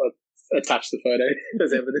 I'll attach the photo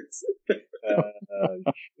as evidence.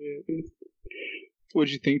 What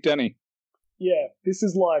do you think, Danny? Yeah, this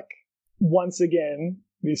is like, once again,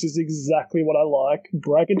 this is exactly what I like.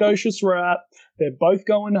 Braggadocious rap. They're both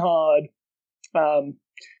going hard.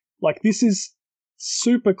 Like, this is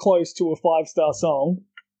super close to a 5-star song.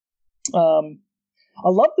 I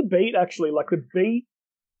love the beat, actually. Like, the beat,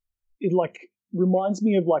 it like reminds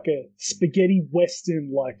me of like a spaghetti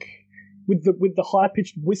western, like with the high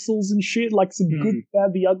pitched whistles and shit, like some good,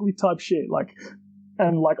 bad, the ugly type shit. Like,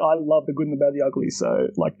 and like I love the good and the bad, the ugly. So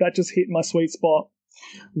like that just hit my sweet spot.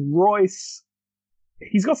 Royce,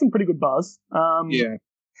 he's got some pretty good buzz.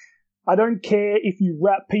 I don't care if you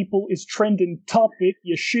rap people is trending topic,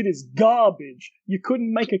 your shit is garbage. You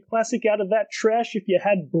couldn't make a classic out of that trash if you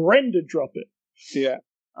had Brenda drop it. Yeah.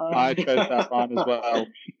 I chose that line as well.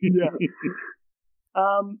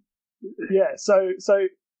 So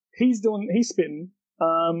he's spitting.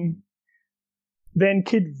 Then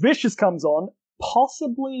Kid Vicious comes on.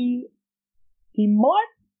 Possibly he might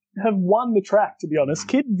have won the track, to be honest.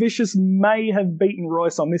 Kid Vicious may have beaten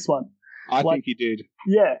Royce on this one. I think he did.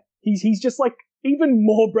 Yeah. He's just like even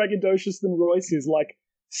more braggadocious than Royce is. Like,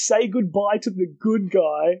 say goodbye to the good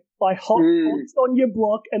guy. I hopped on your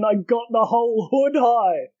block and I got the whole hood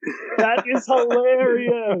high. That is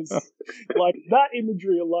hilarious. Like, that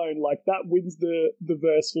imagery alone, like, that wins the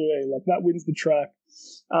verse for me. Like, that wins the track.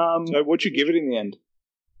 So what'd you give it in the end?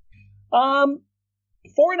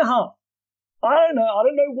 4.5. I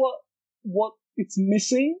don't know what it's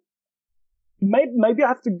missing. Maybe I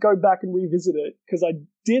have to go back and revisit it, because I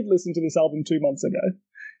did listen to this album 2 months ago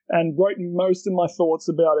and wrote most of my thoughts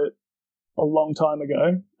about it a long time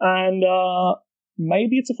ago. And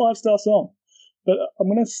maybe it's a 5-star song, but I'm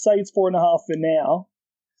going to say it's 4.5 for now.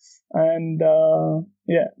 And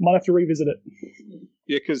might have to revisit it.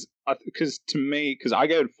 Yeah, because to me, because I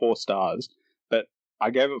gave it 4 stars, but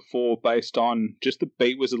I gave it 4 based on just the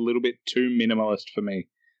beat was a little bit too minimalist for me.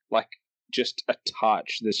 Like, just a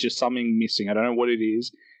touch. There's just something missing. I don't know what it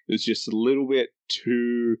is. It was just a little bit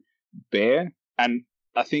too bare. And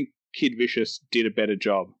I think Kid Vicious did a better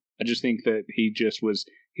job. I just think that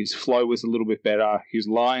his flow was a little bit better. His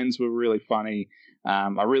lines were really funny.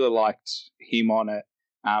 I really liked him on it.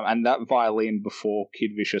 And that violin before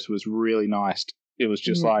Kid Vicious was really nice. It was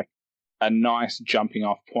just like a nice jumping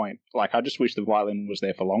off point. Like, I just wish the violin was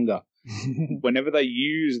there for longer. Whenever they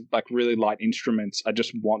use like really light instruments, I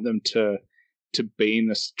just want them to be in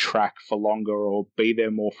this track for longer or be there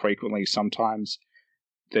more frequently. Sometimes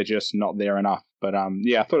they're just not there enough. But I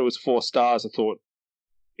thought it was 4 stars. I thought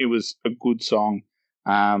it was a good song.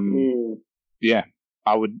 Yeah,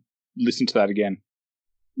 I would listen to that again.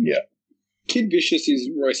 Yeah. Kid Vicious is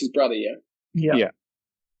Royce's brother, yeah? Yeah.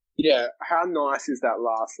 Yeah, how nice is that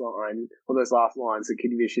last line, or those last lines that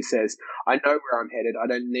Kid Vicious says, I know where I'm headed, I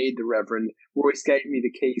don't need the Reverend. Royce gave me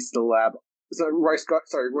the keys to the lab. Royce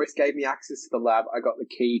gave me access to the lab, I got the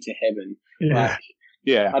key to heaven. Yeah.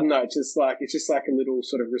 Yeah. I don't know, it's just like a little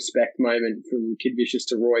sort of respect moment from Kid Vicious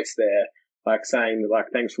to Royce there, like saying,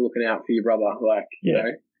 like, thanks for looking out for your brother, like, you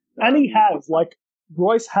know. And he has, like,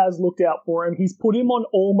 Royce has looked out for him. He's put him on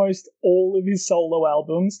almost all of his solo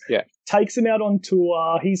albums. Yeah. Takes him out on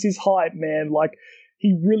tour. He's his hype man. Like,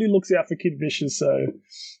 he really looks out for Kid Vicious. So,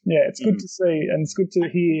 yeah, it's good to see. And it's good to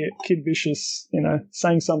hear Kid Vicious, you know,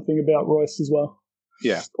 saying something about Royce as well.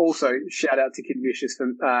 Yeah. Also, shout out to Kid Vicious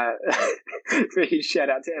for his shout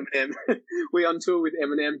out to Eminem. We on tour with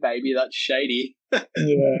Eminem, baby. That's shady.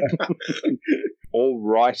 Yeah.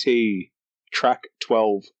 Alrighty. Track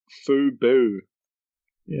 12. Fubu.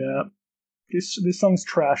 Yeah. This song's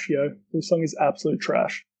trash, yo. This song is absolute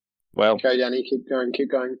trash. Well. Okay, Danny, keep going.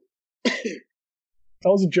 That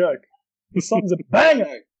was a joke. This song's a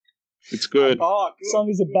banger. It's good. Oh, good. This song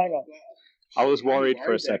is a banger. I was worried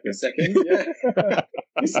for a second. Yeah.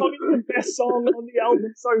 This song is the best song on the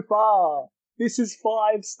album so far. This is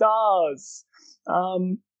 5 stars.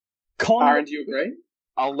 Aaron, do you agree?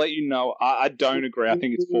 I'll let you know. I don't agree. I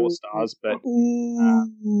think it's 4 stars, but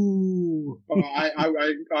Ooh.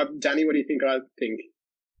 Danny, what do you think? I think.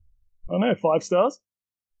 I don't know, 5 stars?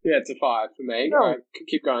 Yeah, it's a 5 for me. No. Right,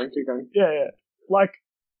 keep going. Yeah. Like,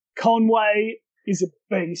 Conway is a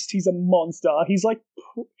beast. He's a monster. He's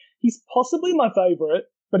possibly my favorite,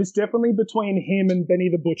 but it's definitely between him and Benny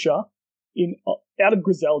the Butcher, out of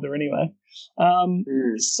Griselda anyway.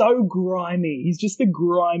 So grimy. He's just the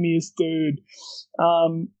grimiest dude.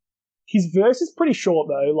 His verse is pretty short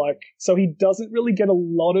though, like, so he doesn't really get a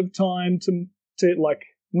lot of time to like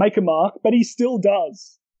make a mark, but he still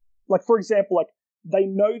does. Like, for example, like, they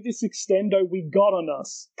know this extendo we got on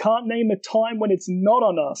us. Can't name a time when it's not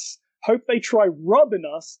on us. Hope they try robbing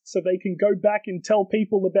us so they can go back and tell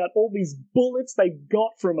people about all these bullets they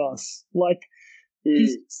got from us. Like,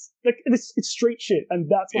 it's street shit, and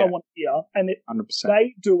that's what I want to hear. And 100%.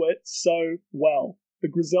 They do it so well. The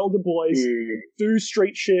Griselda boys do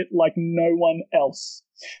street shit like no one else.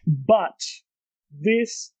 But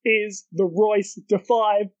this is the Royce Da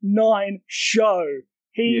 5'9" show.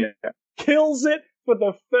 He kills it for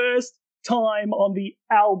the first time on the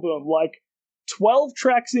album. Like, 12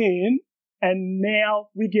 tracks in, and now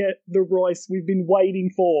we get the Royce we've been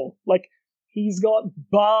waiting for. Like, he's got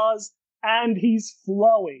bars and he's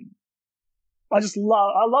flowing. I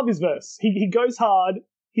love his verse. He goes hard.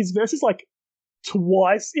 His verse is like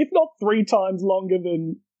twice, if not 3 times longer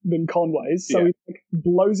than Conway's. So it like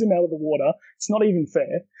blows him out of the water. It's not even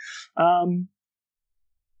fair.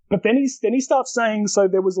 But then he starts saying, so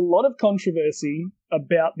there was a lot of controversy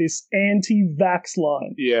about this anti-vax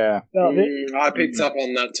line. Yeah. I picked up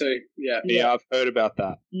on that too. Yeah, I've heard about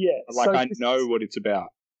that. Yeah. Like, so I know what it's about.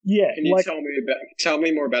 Yeah. Can you tell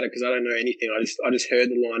me more about it? Because I don't know anything. I just heard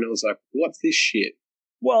the line and I was like, what's this shit?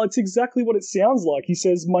 Well, it's exactly what it sounds like. He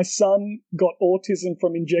says, my son got autism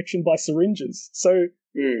from injection by syringes. So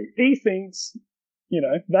he thinks, you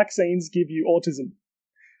know, vaccines give you autism.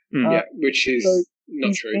 Which is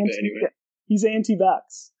not true, but anyway. He's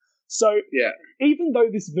anti-vax. So even though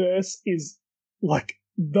this verse is like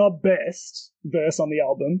the best verse on the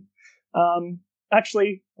album,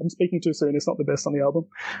 actually, I'm speaking too soon. It's not the best on the album.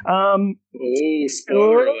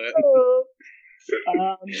 Spoiler alert.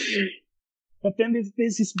 But then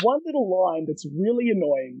there's this one little line that's really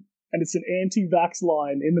annoying, and it's an anti-vax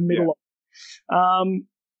line in the middle.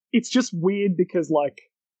 It's just weird because, like,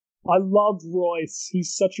 I love Royce.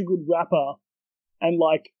 He's such a good rapper. And,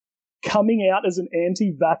 like, coming out as an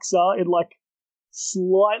anti-vaxxer, it, like,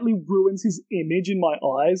 slightly ruins his image in my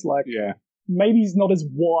eyes. Like, maybe he's not as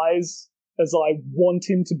wise as I want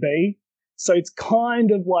him to be. So it's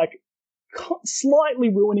kind of, like, slightly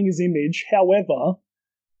ruining his image. However,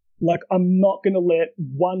 like, I'm not going to let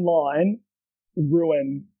one line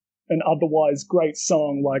ruin an otherwise great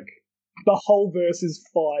song. Like, the whole verse is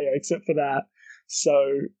fire except for that.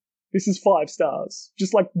 So this is 5 stars.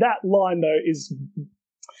 Just like that line, though, is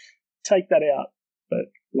take that out. But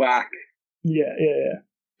whack. Yeah.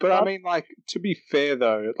 But I mean, like, to be fair,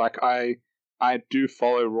 though, like, I do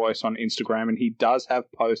follow Royce on Instagram, and he does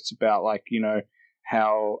have posts about, like, you know,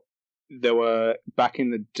 how there were, back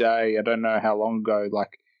in the day, I don't know how long ago,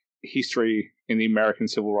 like, history in the American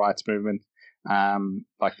Civil Rights Movement,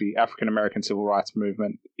 like the African American Civil Rights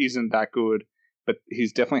Movement isn't that good, but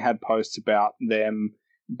he's definitely had posts about them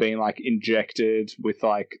being, like, injected with,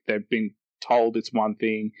 like, they've been told it's one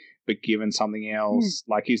thing but given something else.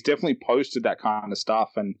 Like, he's definitely posted that kind of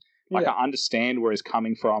stuff, and, Like, I understand where he's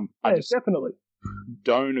coming from. Yeah, I just definitely.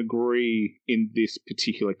 don't agree in this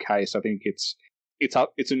particular case. I think it's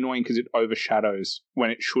annoying because it overshadows when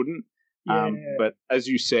it shouldn't. Yeah. But as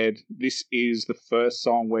you said, this is the first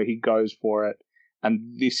song where he goes for it, and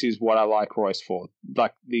this is what I like Royce for.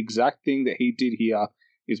 Like, the exact thing that he did here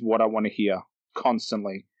is what I want to hear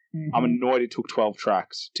constantly. Mm-hmm. I'm annoyed it took 12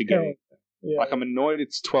 tracks to get it. Yeah. Like, I'm annoyed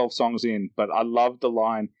it's 12 songs in, but I love the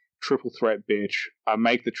line, triple threat, bitch. I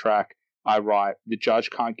make the track, I write. The judge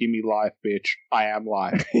can't give me life, bitch. I am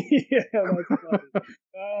life. Yeah, that's funny.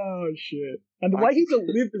 Oh, shit. And the way he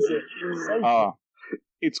delivers it is so good.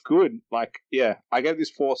 It's good. Like, yeah, I gave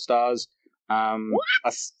this 4 stars. I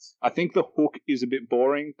think the hook is a bit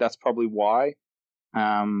boring. That's probably why.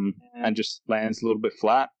 And just lands a little bit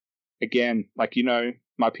flat. Again, like, you know,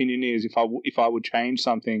 my opinion is if I would change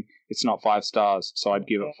something, it's not 5 stars, so I'd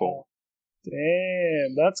give it 4.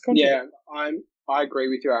 Damn, that's controversial. Yeah, I agree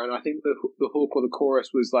with you, Aaron. I think the hook or the chorus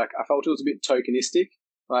was like, I felt it was a bit tokenistic.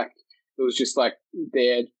 Like, it was just like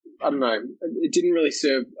there. I don't know. It didn't really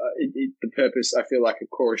serve the purpose I feel like a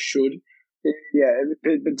chorus should. Yeah,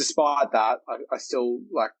 but despite that, I still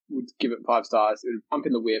like would give it 5 stars. It would pump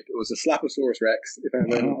in the whip. It was a Slaposaurus Rex, if I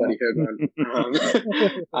ever bloody heard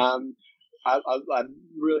one. I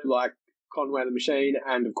really like Conway the Machine,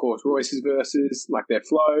 and of course Royce's verses. Like, their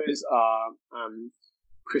flows are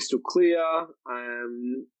crystal clear.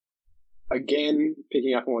 Again,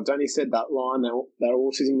 picking up on what Danny said, that line, that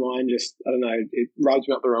autism line, just, I don't know, it rubs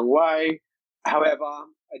me up the wrong way. However,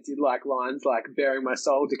 I did like lines like "Bearing My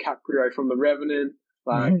Soul," DiCaprio from The Revenant.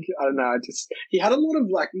 Like, I don't know, he had a lot of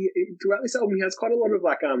like, throughout this album, he has quite a lot of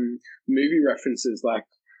like movie references, like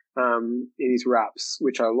in his raps,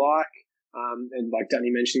 which I like. And like Danny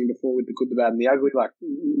mentioning before with The Good, the Bad, and the Ugly, like,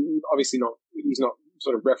 obviously he's not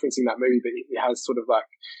sort of referencing that movie, but he has sort of like,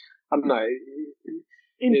 I don't know,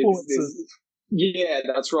 influences. Yeah,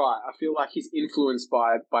 that's right. I feel like he's influenced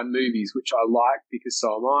by movies, which I like, because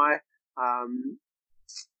so am I.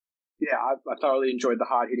 Yeah, I thoroughly enjoyed the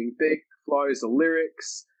hard-hitting beat, flows, the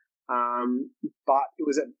lyrics. But it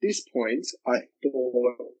was at this point, I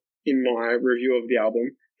thought, in my review of the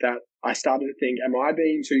album, that I started to think, am I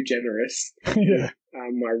being too generous with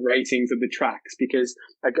my ratings of the tracks? Because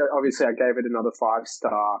obviously I gave it another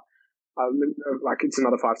 5-star. Like, it's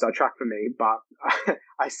another 5-star track for me, but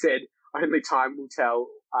I said only time will tell,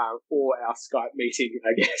 or our Skype meeting,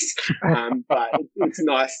 I guess. But it's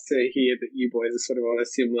nice to hear that you boys are sort of on a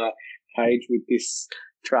similar page with this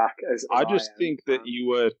track as I just think that you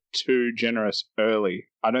were too generous early.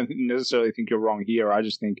 I don't necessarily think you're wrong here. I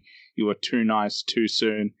just think you were too nice too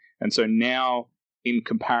soon. And so now, in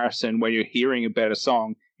comparison, when you're hearing a better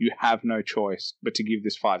song, you have no choice but to give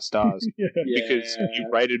this 5 stars. Because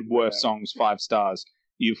you've rated worse songs 5 stars.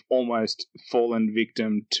 You've almost fallen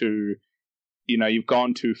victim to, you know, you've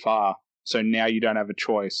gone too far. So now you don't have a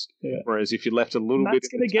choice. Yeah. Whereas if you left a little bit... Matt's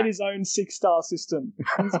going to get his own 6-star system.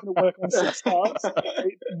 He's going to work on 6 stars.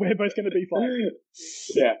 We're both going to be fine.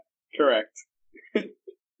 Yeah, correct.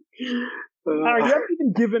 Harry, you haven't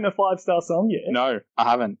even given a 5-star song yet. No, I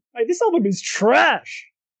haven't. Hey, this album is trash.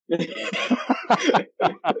 If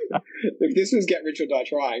this was Get Rich or Die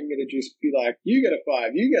Trying, I'm going to just be like, you get a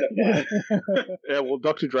 5, you get a 5. Yeah, well,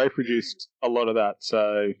 Dr. Dre produced a lot of that,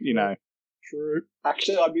 so, you know. True.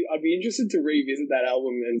 Actually, I'd be interested to revisit that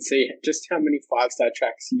album and see just how many 5-star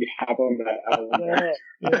tracks you have on that album.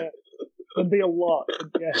 Yeah. It'd be a lot.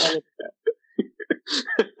 It'd be a hell of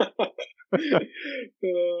a lot.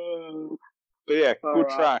 But yeah, good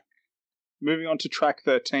track. Moving on to track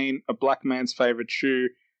 13, A Black Man's Favorite Shoe.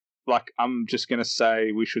 Like, I'm just going to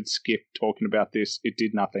say we should skip talking about this. It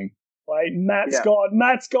did nothing. Wait, Matt's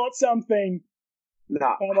got something.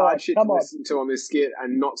 Nah, hard shit to listen to on this skit,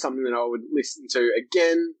 and not something that I would listen to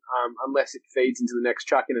again, unless it feeds into the next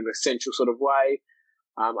track in an essential sort of way.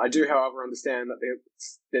 I do, however, understand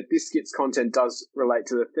that this skit's content does relate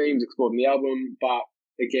to the themes explored in the album, but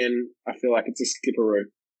again, I feel like it's a skipperoo.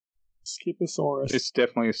 Skipposaurus. It's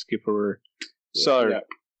definitely a skipperoo. So,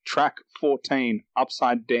 track 14,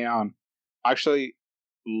 Upside Down. I actually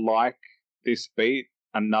like this beat.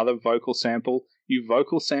 Another vocal sample. You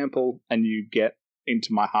vocal sample and you get into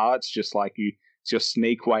my heart. It's just like you just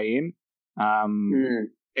sneak way in.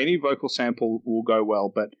 Any vocal sample will go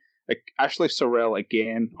well, but Ashley Sorrell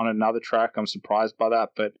again on another track. I'm surprised by that,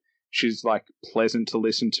 but she's like pleasant to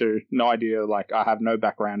listen to. No idea, like I have no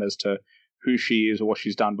background as to who she is or what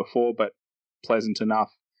she's done before, but pleasant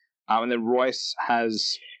enough. And then Royce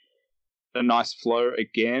has a nice flow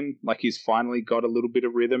again. Like he's finally got a little bit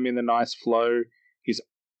of rhythm in the nice flow.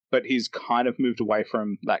 But he's kind of moved away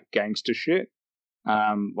from that gangster shit.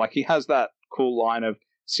 Like he has that cool line of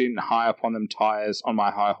sitting high up on them tires on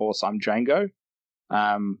my high horse, I'm Django.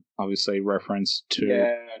 Obviously reference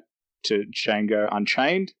to Django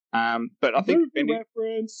Unchained. But I think Benny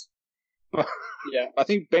reference. Yeah, I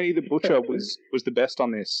think Benny the Butcher was the best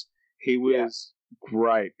on this. He was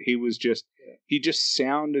great. He was just he just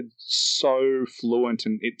sounded so fluent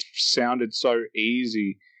and it sounded so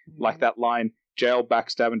easy. Like that line, jail,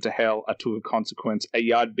 backstab into hell, I took a consequence, a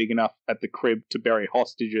yard big enough at the crib to bury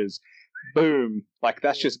hostages. Boom. Like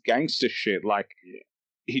that's just gangster shit. Like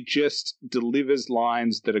he just delivers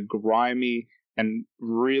lines that are grimy and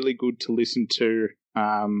really good to listen to.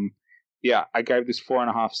 I gave this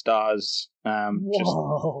 4.5 stars.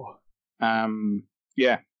 Whoa. I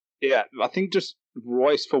think just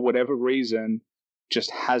Royce, for whatever reason,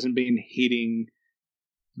 just hasn't been hitting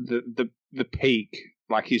the peak.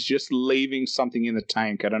 Like he's just leaving something in the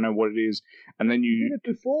tank. I don't know what it is. And then He hit it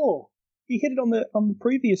before. He hit it on the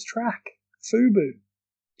previous track, Fubu.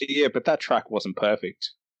 Yeah, but that track wasn't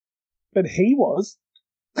perfect. But he was.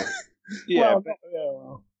 Yeah,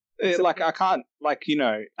 well, I can't,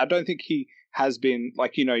 I don't think he has been,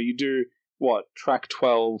 you do, track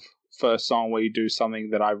 12, first song where you do something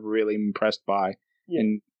that I'm really impressed by. Yeah.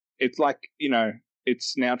 And it's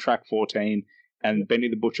it's now track 14, and Benny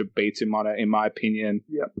the Butcher beats him on it, in my opinion.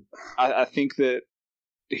 Yep. I think that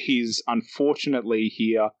he's unfortunately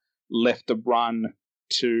here left the run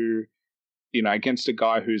to, against a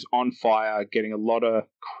guy who's on fire, getting a lot of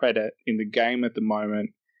credit in the game at the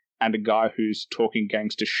moment, and a guy who's talking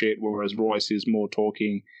gangster shit, whereas Royce is more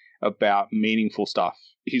talking about meaningful stuff.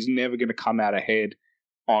 He's never going to come out ahead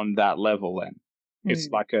on that level then. It's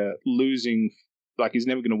like a losing, he's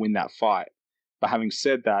never going to win that fight. But having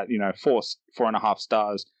said that, 4.5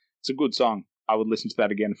 stars, it's a good song. I would listen to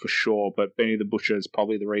that again for sure, but Benny the Butcher is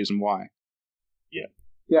probably the reason why. Yeah.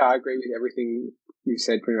 Yeah, I agree with everything you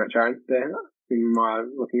said pretty much, Aaron, there in my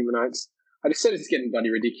looking at the notes. I just said it's getting bloody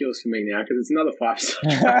ridiculous for me now because it's another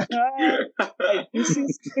 5-star. Hey, this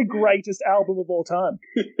is the greatest album of all time.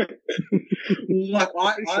 I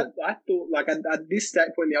thought, at this stage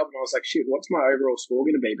point in the album, I was like, shit, what's my overall score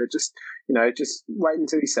going to be? But just wait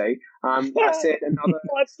until you see. I said another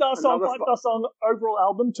 5-star song, 5-star song, overall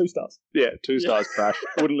album, 2 stars. Yeah, 2 stars, Crash.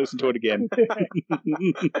 Wouldn't listen to it again.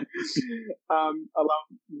 I love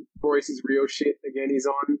Royce's real shit. Again, he's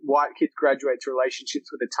on. White kids graduate to relationships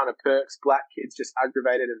with a ton of perks. Black kids just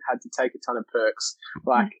aggravated and had to take a ton of perks.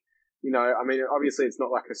 Obviously it's not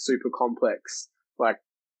like a super complex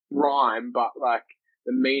rhyme, but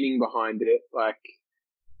the meaning behind it, I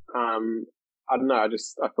don't know. I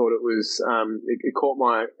thought it was it caught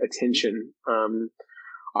my attention. I'm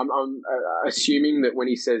assuming that when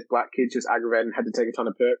he says black kids just aggravated and had to take a ton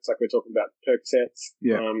of perks, we're talking about perk sets.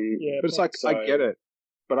 Yeah, but it's I get it,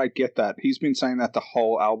 but I get that he's been saying that the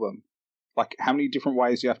whole album. How many different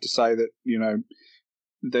ways you have to say that,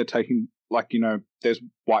 they're taking, there's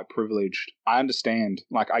white privilege. I understand.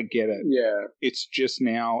 I get it. Yeah. It's just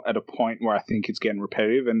now at a point where I think it's getting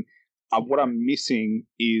repetitive, and what I'm missing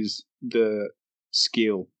is the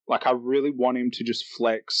skill. I really want him to just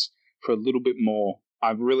flex for a little bit more.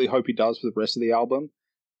 I really hope he does for the rest of the album,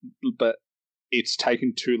 but it's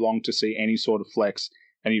taken too long to see any sort of flex,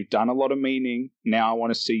 and you've done a lot of meaning. Now I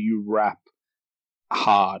want to see you rap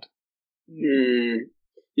hard.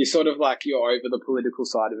 You're sort of you're over the political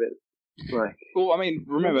side of it. Well,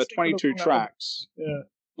 remember, 22 tracks. Yeah.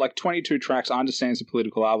 22 tracks, I understand it's a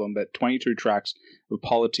political album, but 22 tracks of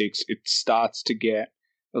politics, it starts to get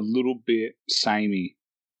a little bit samey.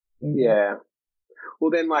 Yeah.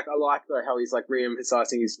 Well, then, I like how he's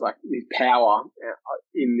re-emphasizing his power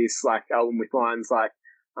in this album with lines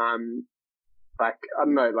I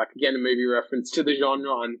don't know, again, a movie reference to the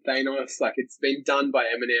genre and Thanos. It's been done by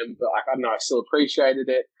Eminem, but I don't know, I still appreciated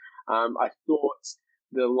it. I thought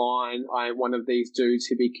the line, "I am one of these dudes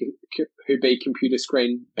who be computer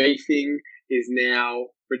screen beefing" is now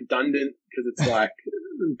redundant because it's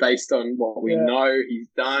based on what we know he's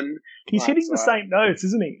done. He's hitting the same notes,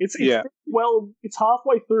 isn't he? It's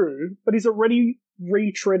halfway through, but he's already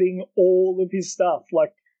retreading all of his stuff.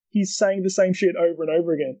 He's saying the same shit over and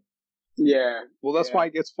over again. Yeah. Well, that's why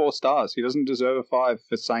he gets 4 stars. He doesn't deserve a 5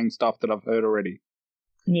 for saying stuff that I've heard already.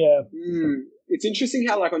 Yeah. It's interesting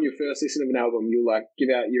how, on your first listen of an album, you'll, give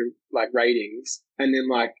out your, ratings, and then,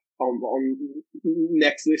 on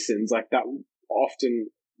next listens, that often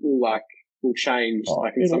will change,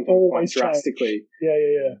 and sometimes quite drastically. Yeah.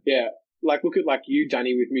 Yeah. look at you,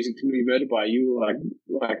 Danny, with Music to Be Murdered By. You were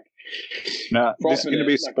like. No, this is going to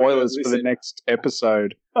be spoilers for the next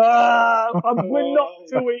episode. We're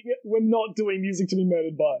not doing Music to Be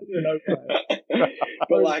Murdered By.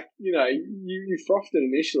 But you frothed it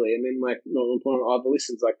initially, and then not upon other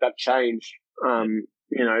listens, that changed.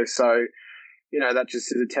 So. That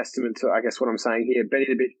just is a testament to, I guess, what I'm saying here. Benny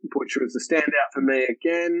the Butcher was the standout for me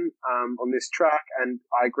again on this track, and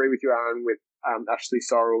I agree with you, Aaron, with Ashley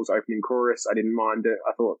Sorrell's opening chorus. I didn't mind it.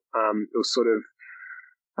 I thought it was sort of,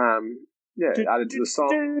 added to the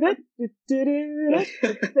song.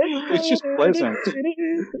 It's just pleasant.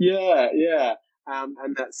 Yeah.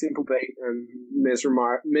 And that simple beat and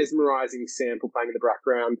mesmerizing sample playing in the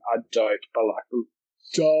background are dope. I like them.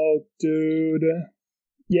 Dope, dude.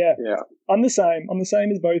 Yeah. I'm the same. I'm the same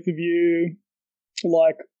as both of you.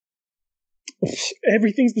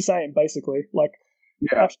 Everything's the same, basically.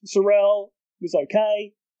 Sorrell was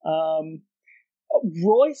okay.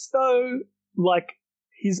 Royce, though,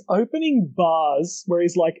 his opening bars where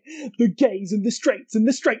he's like, the gays and the straights and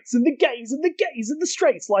the straights and the gays and the gays and the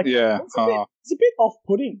straights. It's a bit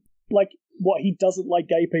off-putting. What, he doesn't like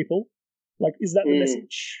gay people? Is that the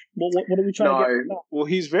message? What are we trying to get? Well,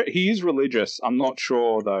 he is religious. I'm not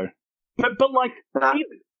sure though. But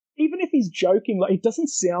even if he's joking, it doesn't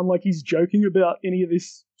sound like he's joking about any of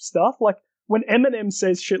this stuff. When Eminem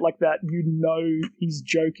says shit like that, he's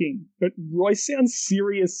joking. But Royce sounds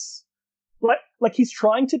serious. He's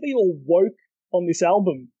trying to be all woke on this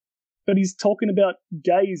album, but he's talking about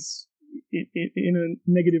gays in a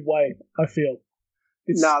negative way. I feel.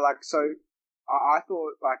 I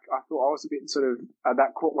thought I was a bit sort of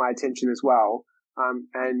that caught my attention as well,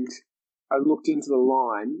 and I looked into the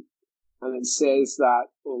line, and it says that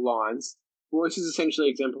lines. Royce is essentially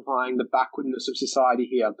exemplifying the backwardness of society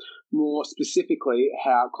here. More specifically,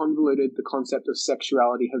 how convoluted the concept of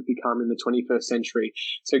sexuality has become in the 21st century.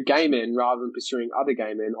 So, gay men, rather than pursuing other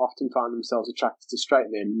gay men, often find themselves attracted to straight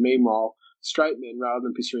men. Meanwhile, straight men, rather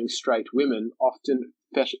than pursuing straight women, often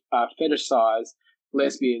fetishize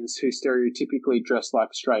lesbians who stereotypically dress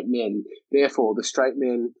like straight men. Therefore, the straight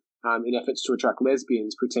men, in efforts to attract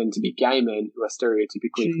lesbians, pretend to be gay men who are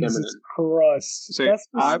stereotypically feminine. Jesus Christ! So that's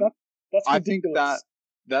I think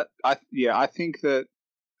I think that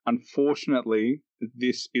unfortunately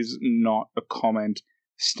this is not a comment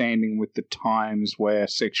standing with the times where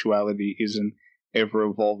sexuality is an ever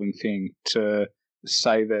evolving thing. To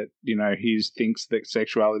say that he thinks that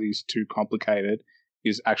sexuality is too complicated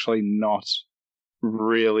is actually not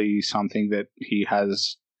really something that he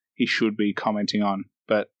should be commenting on.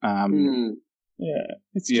 But it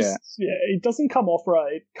doesn't come off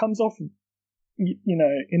right. It comes off in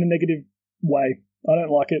a negative way. I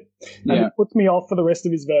don't like it, and it puts me off for the rest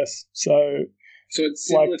of his verse. So it's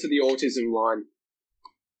similar to the autism line.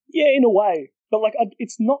 Yeah, in a way, but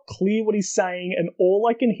it's not clear what he's saying, and all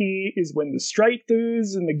I can hear is when the straight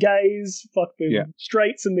dudes and the gays fuck the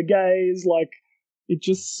straights and the gays.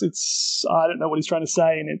 It's I don't know what he's trying to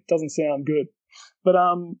say, and it doesn't sound good. But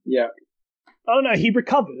I don't know. He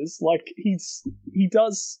recovers. He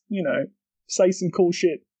does, say some cool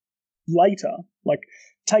shit later.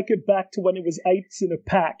 Take it back to when it was apes in a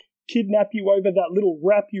pack. Kidnap you over that little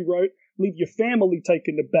rap you wrote. Leave your family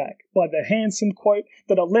taken aback by the handsome quote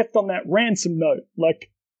that I left on that ransom note.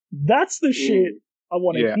 That's the shit I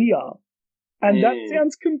want to hear. And that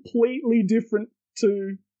sounds completely different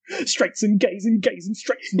to straights and gays and gays and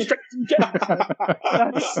straights and straights and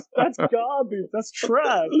gays. That's garbage. That's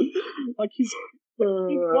trash. He's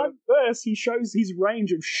in one verse he shows his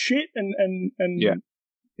range of shit and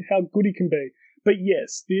how good he can be. But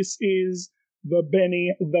yes, this is the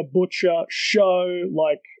Benny the Butcher show.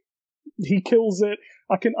 He kills it.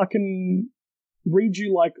 I can read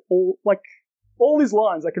you all his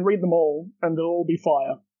lines. I can read them all, and they'll all be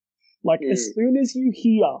fire. As soon as you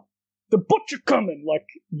hear the butcher coming,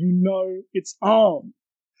 it's on.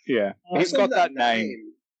 Yeah, he's got that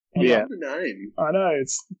name. I love the name. I know,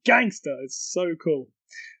 it's gangster. It's so cool.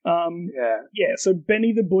 So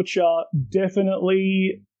Benny the Butcher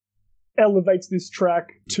definitely elevates this track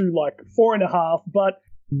to 4.5, but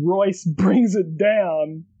Royce brings it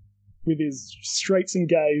down with his straights and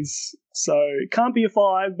gays. So it can't be a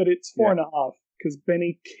 5, but it's 4.5 because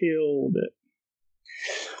Benny killed it.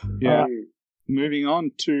 Yeah. Moving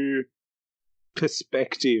on to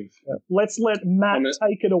Perspective. Let's let Matt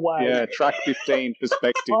take it away. Yeah, track 15,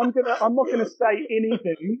 Perspective. I'm not gonna say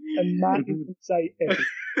anything, and Matt can say everything.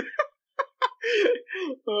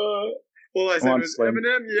 All I said was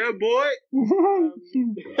Eminem, yeah, boy.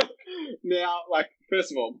 Now,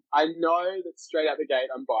 first of all, I know that straight out the gate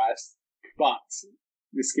I'm biased, but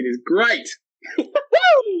this kid is great.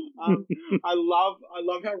 I love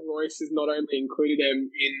how Royce has not only included them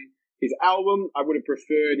in his album. I would have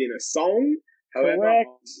preferred in a song. However, Correct.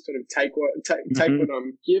 I'll sort of take what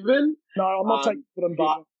I'm given. No, I'm not taking what I'm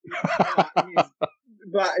given.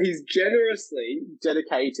 But he's generously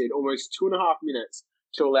dedicated almost 2.5 minutes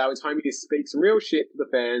to allow his homie to speak some real shit to the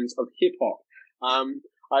fans of hip hop.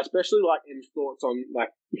 I especially like M's thoughts on like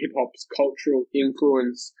hip hop's cultural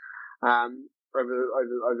influence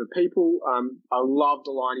over people. I love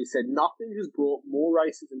the line he said, "Nothing has brought more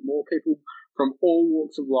races and more people from all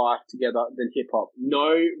walks of life together than hip hop.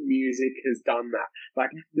 No music has done that." Like,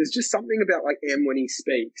 there's just something about like M when he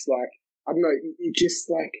speaks. Like, I don't know, it just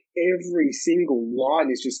like every single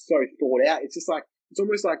line is just so thought out. It's just like, it's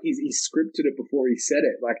almost like he's scripted it before he said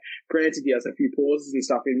it. Like, granted, he has a few pauses and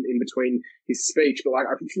stuff in between his speech, but like,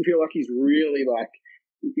 I feel like he's really like,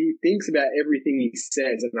 he thinks about everything he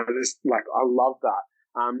says, and I just like, I love that.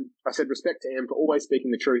 I said respect to M for always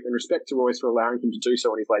speaking the truth, and respect to Royce for allowing him to do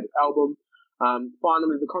so on his latest album.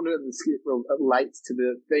 Finally, the content of the skit relates to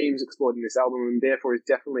the themes explored in this album, and therefore is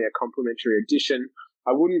definitely a complimentary addition.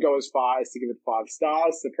 I wouldn't go as far as to give it 5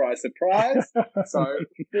 stars. Surprise, surprise. So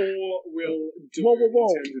 4 will do. Whoa.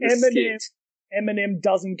 In terms of the skit. Eminem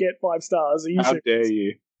doesn't get 5 stars. Are you How serious? dare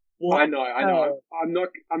you? I know. I'm not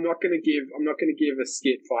gonna give a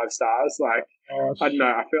skit 5 stars. Like, I don't know.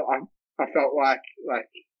 I felt like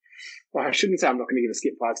well, I shouldn't say I'm not going to give a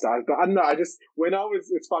skit 5 stars, but I don't know. It's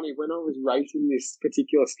funny, when I was rating this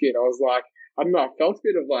particular skit, I was like, I don't know, I felt a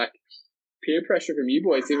bit of like peer pressure from you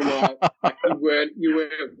boys, even though like, you weren't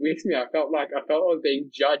with me. I felt I was being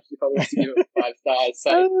judged if I was to give it 5 stars.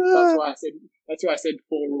 So that's why I said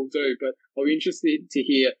 4 will do. But I'll be interested to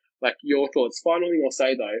hear like your thoughts. Final thing I'll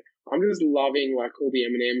say though, I'm just loving like all the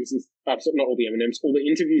Eminems, not all the Eminems, all the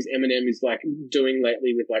interviews Eminem is like doing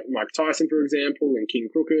lately with like Mike Tyson, for example, and King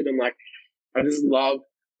Crooked, and like I just love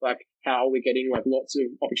like how we're getting like lots of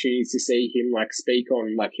opportunities to see him like speak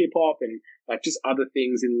on like hip hop and like just other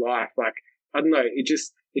things in life. Like, I don't know, it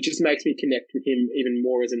just makes me connect with him even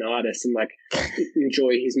more as an artist and like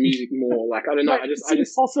enjoy his music more. Like, I don't know, It's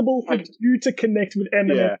impossible for you to connect with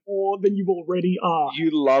Eminem more than you already are. You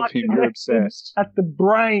love him, you're obsessed. At the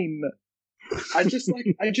brain. I just feel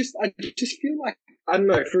like, I don't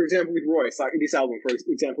know, for example, with Royce, like this album, for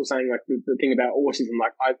example, saying like the thing about autism,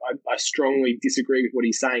 like I strongly disagree with what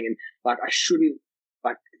he's saying, and like I shouldn't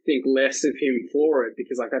like think less of him for it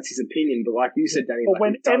because like that's his opinion. But like you said, Danny, but like,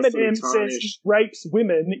 when Eminem says he rapes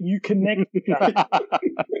women, you connect with that.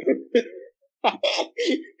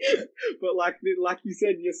 But like you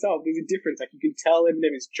said yourself, there's a difference. Like, you can tell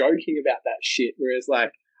Eminem is joking about that shit, whereas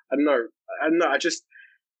like I don't know.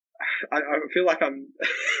 I feel like I'm,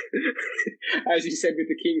 as you said with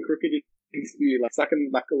the King Crooked interview, like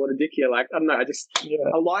sucking like a lot of dick here. Like, I don't know, I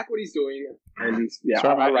like what he's doing, and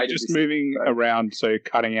Sorry, mate, just moving around, so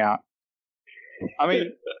cutting out. I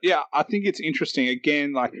mean, yeah, I think it's interesting.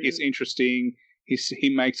 Again, like, it's interesting.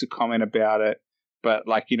 He makes a comment about it, but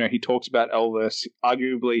like, you know, he talks about Elvis.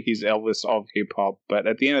 Arguably, he's Elvis of hip hop, but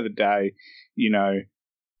at the end of the day, you know,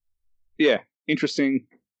 yeah, interesting.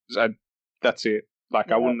 That's it. Like,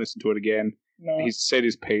 I wouldn't listen to it again. No. He's said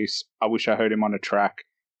his piece. I wish I heard him on a track.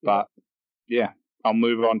 But, yeah, I'll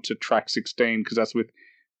move on to track 16 because that's with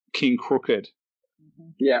King Crooked.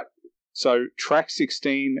 Yeah. So, track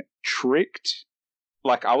 16, Tricked.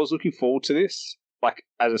 Like, I was looking forward to this, like,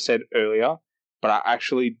 as I said earlier, but I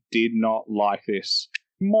actually did not like this.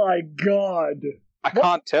 My God. I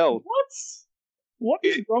can't tell. What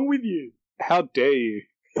is wrong with you? How dare you?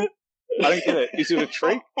 I don't get it. Is it a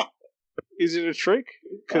trick? Is it a trick?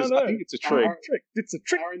 Because I think it's a trick. It's a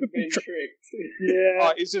trick. Aaron's been tricked. Yeah.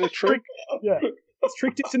 Oh, is it a trick? Yeah. It's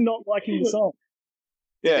tricked into not liking the song.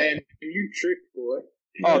 Yeah. Man, you tricked, boy.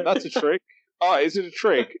 Oh, that's a trick. Oh, is it a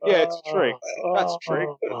trick? Yeah, it's a trick. That's a trick.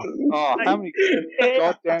 Oh, how many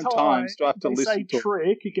goddamn times do I have to listen to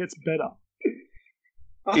trick? It gets better.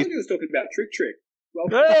 I think he was talking about Trick.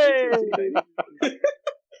 Hey!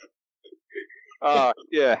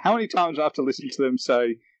 Yeah, how many times do I have to listen to them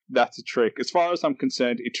say that's a trick? As far as I'm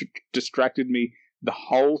concerned, it distracted me the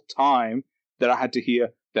whole time that I had to hear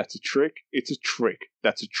that's a trick, it's a trick,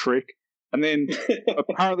 that's a trick. And then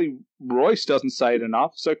apparently Royce doesn't say it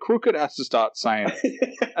enough, so Crooked has to start saying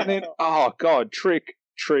it. And then, oh God, trick,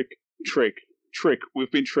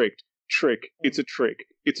 we've been tricked, trick, it's a trick,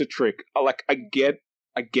 it's a trick. I get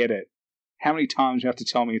it. How many times do you have to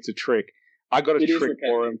tell me it's a trick? I got a trick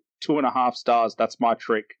for him, 2.5 stars, that's my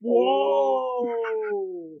trick. Whoa!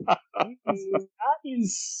 That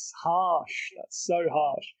is harsh. That's so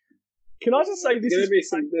harsh. Can I just say this there's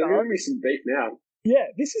going to be some beef now. Yeah,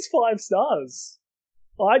 this is 5 stars.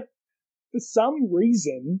 for some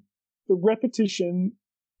reason, the repetition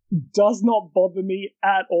does not bother me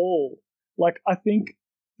at all. Like, I think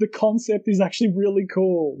the concept is actually really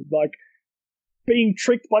cool. Like, being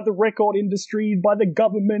tricked by the record industry, by the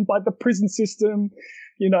government, by the prison system,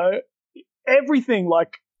 everything.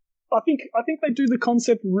 Like, I think they do the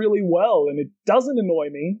concept really well, and it doesn't annoy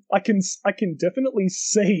me. I can definitely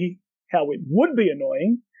see how it would be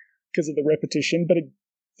annoying because of the repetition, but it,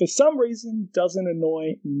 for some reason, doesn't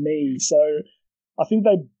annoy me. So I think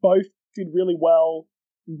they both did really well.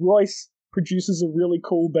 Royce produces a really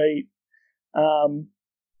cool beat.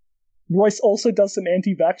 Royce also does some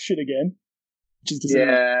anti-vax shit again, which is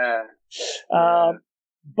disappointing.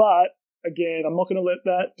 But again, I'm not going to let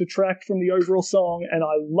that detract from the overall song, and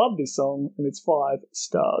I love this song, and it's 5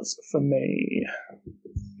 stars for me.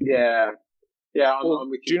 Yeah. I'm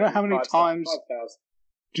with do you know how many times?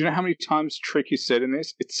 Do you know how many times Trick is said in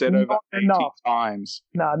this? It's said over 80 times.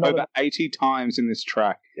 No, not over enough. 80 times in this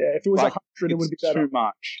track. Yeah, if it was 100, it would be better. Too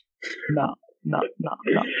much. No.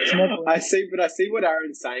 It's never... I see what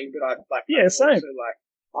Aaron's saying, but I like. Yeah, same. Also,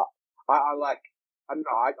 like, I like. I don't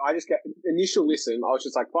know. I just get initial listen. I was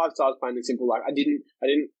just like 5 stars, plain and simple. Like I didn't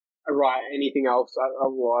write anything else. I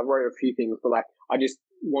wrote a few things, but like I just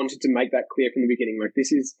wanted to make that clear from the beginning. Like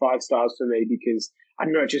this is 5 stars for me because I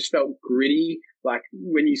don't know. It just felt gritty. Like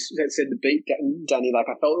when you said the beat, Danny, like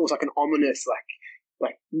I felt it was like an ominous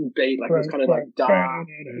like beat. Like it was kind of like dark.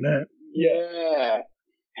 Yeah.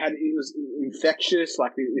 It was infectious.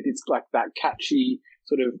 Like it's like that catchy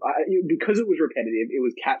sort of because it was repetitive. It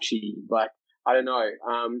was catchy. Like. I don't know.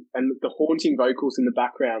 And the haunting vocals in the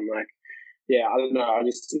background, like, yeah, I don't know. I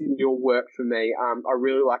just it all worked for me. I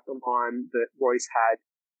really liked the line that Royce had.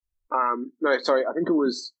 No, sorry, I think it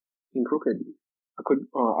was in Crooked.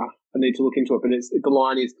 I need to look into it, but the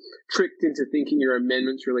line is tricked into thinking your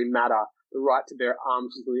amendments really matter. The right to bear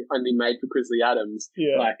arms was only made for Grizzly Adams.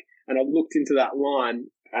 Yeah. Like, and I looked into that line,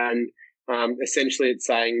 and essentially it's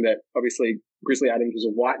saying that obviously Grizzly Adams was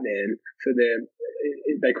a white man, so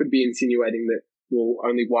they could be insinuating that, well,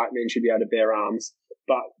 only white men should be able to bear arms.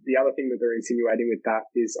 But the other thing that they're insinuating with that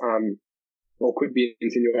is, or could be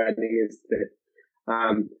insinuating is that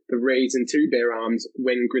the reason to bear arms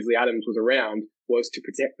when Grizzly Adams was around was to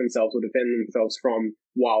protect themselves or defend themselves from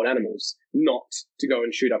wild animals, not to go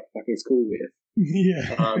and shoot up a fucking school with.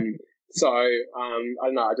 Yeah. So, I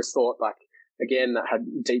don't know, I just thought, like, again, that had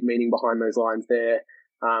deep meaning behind those lines there.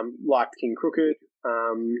 Liked King Crooked.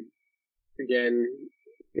 Again,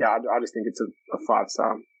 yeah, I just think it's a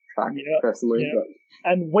 5-star track, personally. Yeah.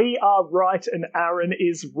 But. And we are right and Aaron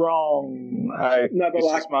is wrong. This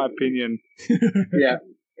is my opinion. Yeah.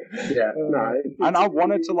 No. And I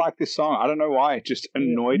wanted to like this song. I don't know why. It just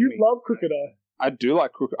annoyed me. You love Crookedo. I do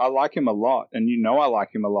like Crooked. I like him a lot, and I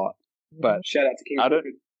like him a lot. But shout out to King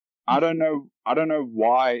Crooked. I don't know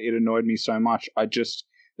why it annoyed me so much. There's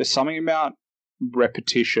something about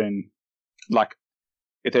repetition, like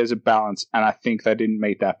if there's a balance, and I think they didn't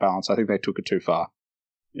meet that balance. I think they took it too far.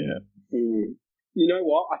 Yeah. You know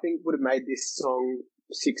what? I think would have made this song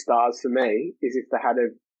 6 stars for me is if they had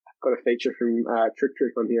got a feature from Trick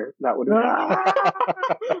Trick on here. That would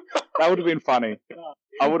have been funny.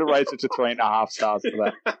 I would have raised it to 3.5 stars for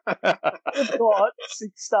that. I've got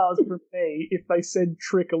 6 stars from me if they said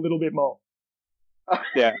Trick a little bit more.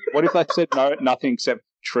 Yeah. What if they said nothing except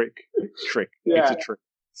Trick? Yeah. It's a trick.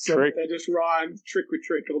 So trick. They just rhyme trick with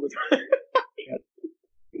trick all the time.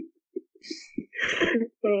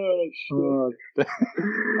 Oh, shit.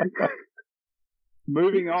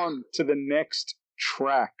 Moving on to the next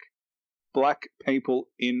track, Black People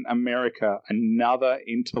in America, another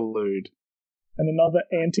interlude. And another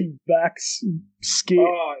anti-vax skit.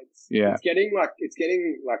 Oh, it's getting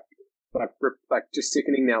just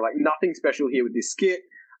sickening now. Like nothing special here with this skit.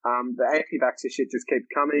 The anti-vaxxer shit just keeps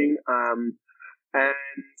coming. And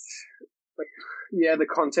like, yeah, the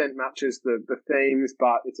content matches the themes,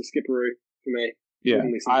 but it's a skipperoo for me. Yeah,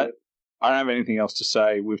 I don't have anything else to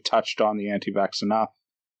say. We've touched on the anti-vax enough.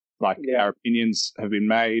 Like, our opinions have been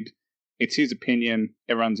made. It's his opinion.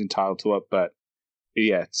 Everyone's entitled to it, but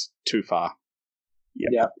yeah, it's too far.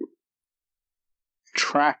 Yeah.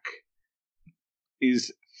 Track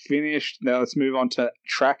is finished. Now let's move on to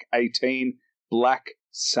track 18, Black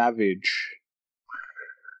Savage.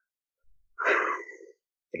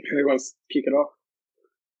 Who wants to kick it off?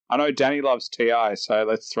 I know Danny loves T.I., so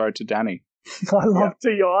let's throw it to Danny. I love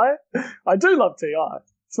T.I. I do love T.I.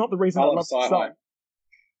 It's not the reason I love the song.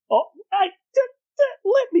 Oh, hey,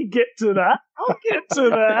 let me get to that. I'll get to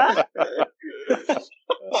that.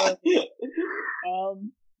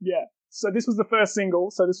 Yeah. So this was the first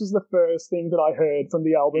single. So this was the first thing that I heard from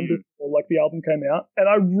the album before, like, the album came out, and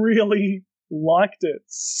I really liked it.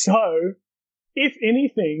 So, if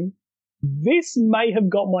anything, this may have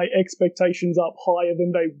got my expectations up higher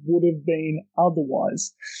than they would have been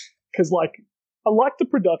otherwise. Because, like, I liked the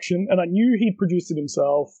production, and I knew he produced it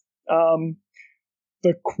himself.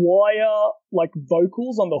 The choir, like,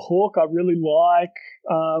 vocals on the hook, I really like.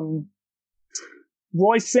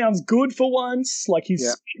 Royce sounds good for once. Like, he's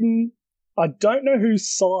spitting. I don't know who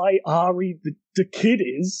Ari the kid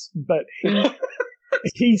is, but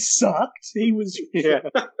he sucked. He was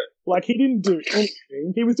like, he didn't do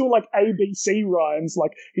anything. He was doing like ABC rhymes.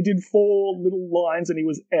 Like, he did 4 little lines and he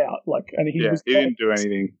was out. Like, and he didn't do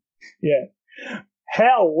anything. Yeah.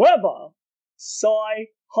 However,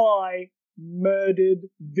 Sci-Hi murdered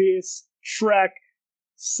this track.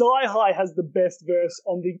 Sci-Hi has the best verse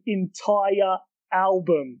on the entire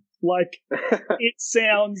album. Like, it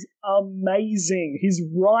sounds amazing. His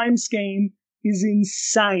rhyme scheme is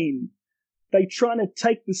insane. They trying to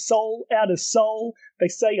take the soul out of soul. They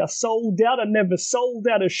say I sold out, I never sold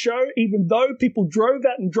out a show, even though people drove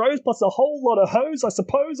out in droves, plus a whole lot of hoes. I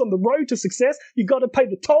suppose on the road to success, you got to pay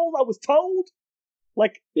the toll, I was told.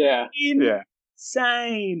 Like,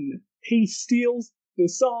 insane. He steals the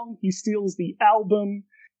song, he steals the album.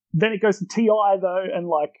 Then it goes to T.I. though, and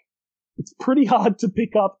like, it's pretty hard to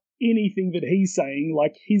pick up anything that he's saying.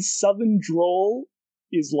 Like, his southern drawl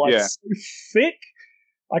is like so thick.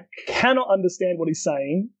 I cannot understand what he's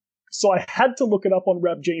saying. So I had to look it up on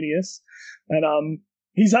Rap Genius, and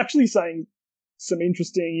he's actually saying some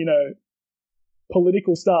interesting,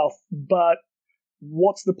 political stuff, but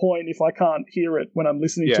what's the point if I can't hear it when I'm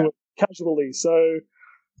listening to it casually? So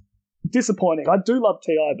disappointing. I do love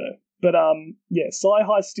T.I. though. But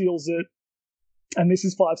Sci-Hi steals it, and this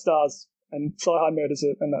is 5 stars, and Sci-Hi murders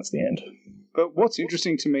it, and that's the end. But what's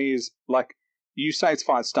interesting to me is, like, you say it's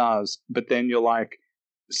 5 stars, but then you're like,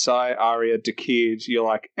 Aria, the kid, you're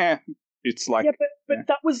like, it's like... Yeah, but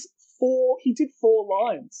that was 4, he did 4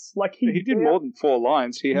 lines. Like, he did more than 4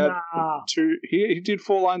 lines. He had 2, he did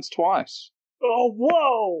 4 lines twice. Oh,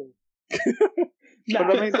 whoa!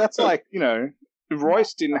 But I mean, that's like,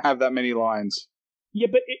 Royce didn't have that many lines. Yeah,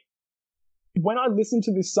 but when I listen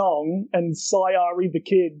to this song and Ari the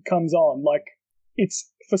kid comes on, like,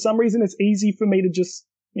 it's, for some reason, it's easy for me to just,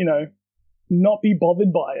 not be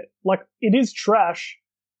bothered by it. Like, it is trash,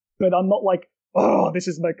 but I'm not like, oh, this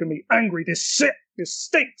is making me angry, this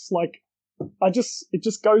stinks. Like, it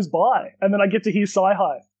just goes by. And then I get to hear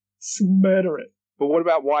Sci-Hi murder it. But what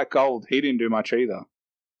about White Gold? He didn't do much either.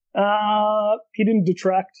 He didn't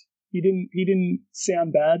detract. He didn't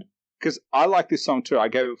sound bad. Because I like this song too. I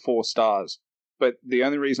gave it 4 stars. But the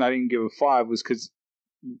only reason I didn't give it 5 was because,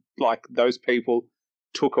 like, those people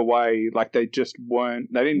took away, like, they just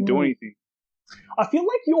weren't, they didn't do anything. I feel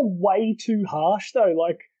like you're way too harsh though.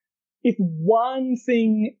 Like, if one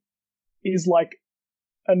thing is like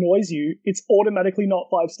annoys you, it's automatically not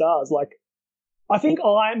 5 stars. Like, I think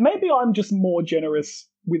maybe I'm just more generous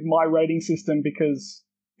with my rating system because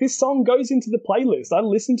this song goes into the playlist. I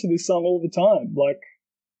listen to this song all the time. Like,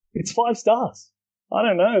 it's 5 stars. I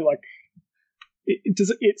don't know. Like,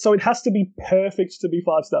 so it has to be perfect to be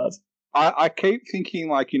 5 stars. I keep thinking,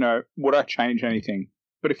 like, would I change anything?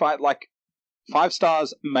 But if I, like, 5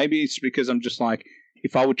 stars, maybe it's because I'm just like,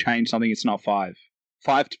 if I would change something, it's not 5.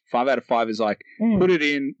 5 out of 5 is like, put it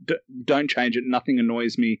in, don't change it, nothing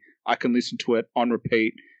annoys me, I can listen to it on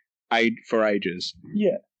repeat for ages.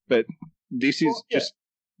 Yeah. But this is just,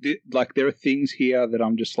 like, there are things here that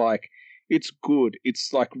I'm just like, it's good,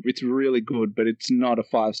 it's like, it's really good, but it's not a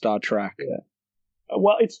 5-star track. Yeah.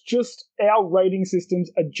 Well, it's just, our rating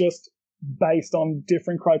systems are just based on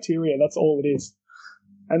different criteria, that's all it is.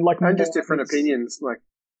 And just different opinions, like.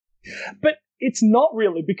 But it's not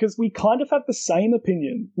really, because we kind of have the same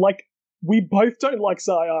opinion. Like, we both don't like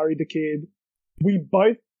Ari the Kid. We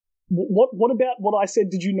both. What about what I said?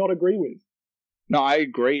 Did you not agree with? No, I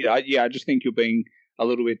agree. I just think you're being a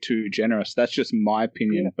little bit too generous. That's just my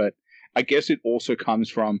opinion. Yeah. But I guess it also comes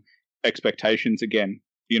from expectations again.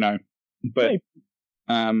 But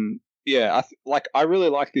I really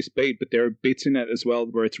like this beat, but there are bits in it as well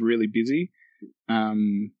where it's really busy.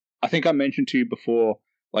 I think I mentioned to you before,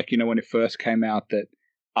 like, when it first came out, that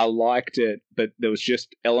I liked it, but there was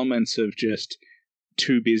just elements of just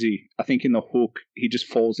too busy. I think in the hook, he just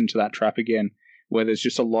falls into that trap again, where there's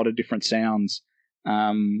just a lot of different sounds.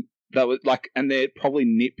 That was like, and they're probably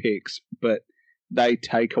nitpicks, but they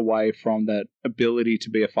take away from that ability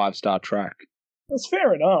to be a 5-star track. That's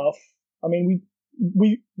fair enough. I mean,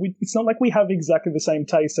 we it's not like we have exactly the same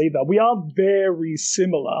taste either. We are very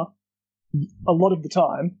similar a lot of the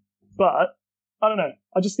time, But I don't know.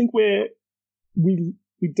 I just think we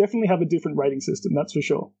definitely have a different rating system. That's for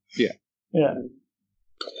sure. Yeah. Yeah.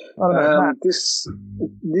 I don't know. Matt.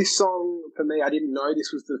 This song for me, I didn't know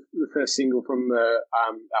this was the first single from the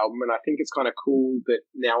album, and I think it's kind of cool that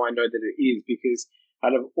now I know that it is, because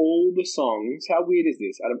out of all the songs, how weird is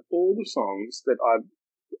this? Out of all the songs that I've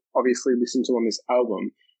obviously listened to on this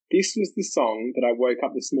album, this was the song that I woke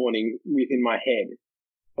up this morning with in my head.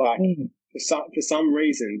 Like, for some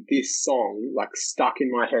reason, this song like stuck in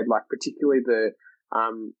my head. Like, particularly the I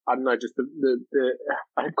don't know, just the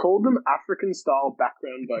I called them African style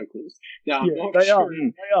background vocals. Now I'm not they sure. are.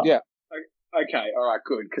 They are. Yeah. Okay, all right,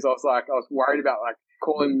 good. Because I was worried about like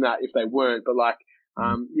calling them that if they weren't, but like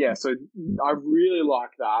yeah. So I really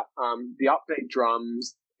like that. The upbeat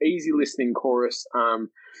drums, easy listening chorus,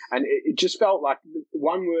 and it just felt like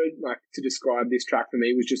one word like to describe this track for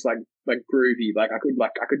me was just like groovy. Like I could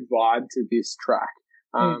vibe to this track.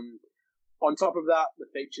 On top of that, the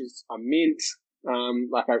features are mint.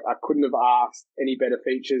 Like I couldn't have asked any better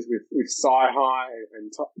features with Sci-Hi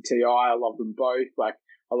and T.I. I love them both. Like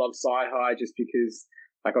I love Sci-Hi just because,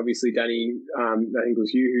 like, obviously Danny, I think it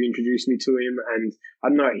was you who introduced me to him, and I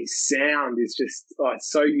don't know, his sound is just it's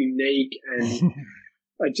so unique, and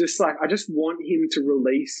I just want him to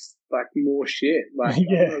release like more shit. Like I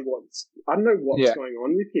don't know what's going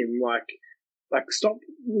on with him. Like stop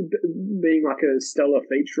being like a stellar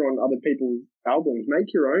feature on other people's albums.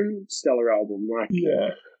 Make your own stellar album. Like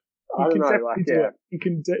I don't know. Like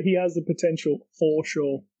he has the potential for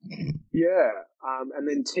sure. Yeah. And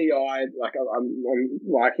then T.I. like I'm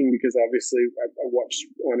liking, because obviously I watched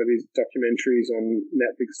one of his documentaries on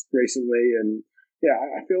Netflix recently, and yeah,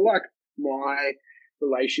 I feel like my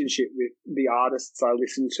relationship with the artists I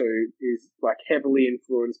listen to is like heavily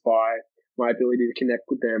influenced by my ability to connect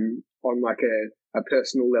with them on like a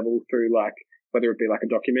personal level through like, whether it be like a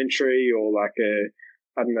documentary or like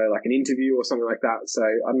I don't know, like an interview or something like that. So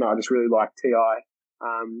I don't know, I just really like T.I.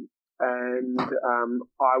 And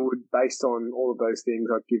I would, based on all of those things,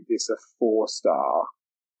 I'd give this a 4-star.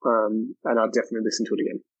 And I'd definitely listen to it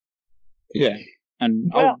again. Yeah.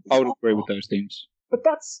 And I would agree with those things. But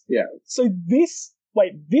that's so this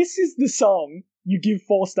is the song you give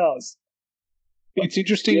 4 stars. It's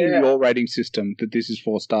interesting in your rating system that this is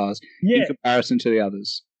 4 stars in comparison to the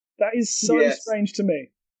others. That is so strange to me.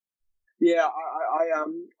 Yeah,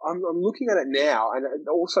 I'm looking at it now, and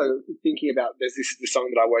also thinking about this is the song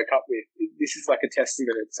that I woke up with. This is like a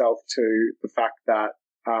testament itself to the fact that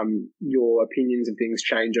your opinions and things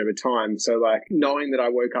change over time. So like knowing that I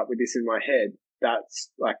woke up with this in my head,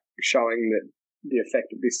 that's like showing that the effect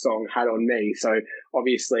that this song had on me. So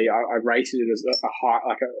obviously I rated it as a high,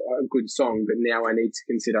 like a good song, but now I need to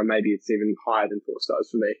consider maybe it's even higher than 4 stars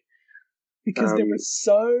for me. Because there were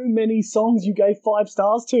so many songs you gave 5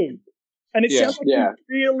 stars to. And it sounds like you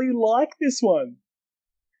really like this one.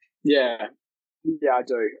 Yeah, I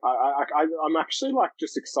do. I'm actually like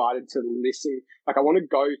just excited to listen. Like I want to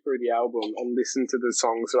go through the album and listen to the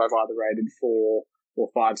songs that I've either rated 4 or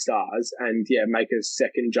 5 stars, and make a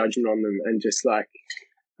second judgment on them, and just like,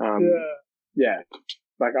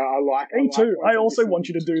 like I like. Me too. I also want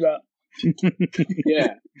you to do that.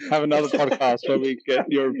 Have another podcast where we get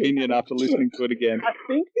your opinion after listening to it again. I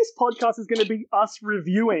think this podcast is going to be us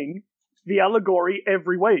reviewing the Allegory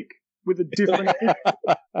every week with a different.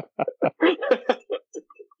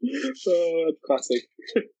 That's classic.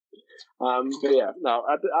 But yeah, no.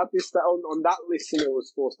 At this on that listen, it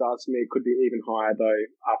was 4 stars for me. It could be even higher though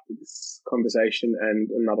after this conversation and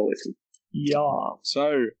another listen. Yeah.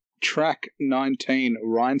 So track 19,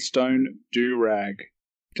 Rhinestone Do-Rag.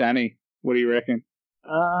 Danny, what do you reckon?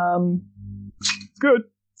 It's good.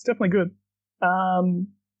 It's definitely good.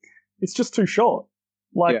 It's just too short.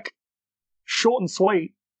 Short and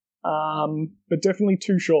sweet, but definitely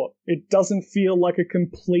too short. It doesn't feel like a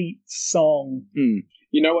complete song.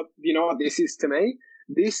 You know what this is to me?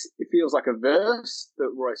 This feels like a verse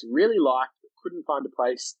that Royce really liked, but couldn't find a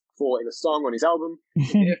place for in a song on his album.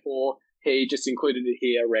 Therefore, he just included it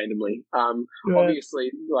here randomly.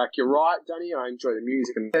 Obviously, like, you're right, Danny, I enjoy the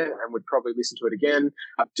music and would probably listen to it again.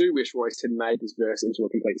 I do wish Royce had made this verse into a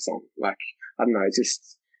complete song. Like, I don't know,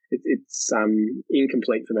 it's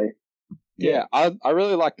incomplete for me. Yeah, I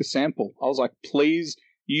really like the sample. I was like, please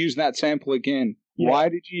use that sample again. Yeah. Why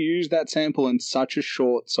did you use that sample in such a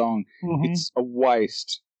short song? It's a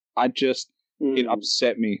waste. It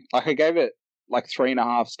upset me. Like, I gave it like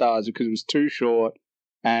 3.5 stars because it was too short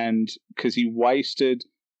and because he wasted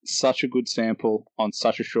such a good sample on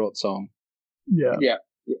such a short song. Yeah,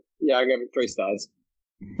 I gave it 3 stars.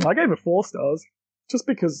 I gave it 4 stars just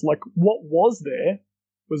because, like, what was there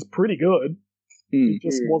was pretty good. It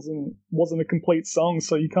just wasn't a complete song,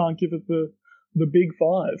 so you can't give it the big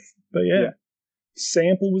 5. But yeah,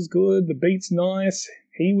 sample was good, the beat's nice,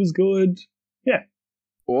 he was good. Yeah.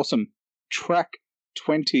 Awesome. Track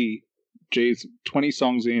 20. Geez, 20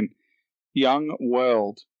 songs in. Young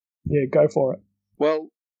World. Yeah, go for it.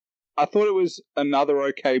 Well, I thought it was another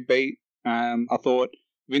okay beat. I thought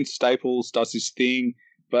Vince Staples does his thing,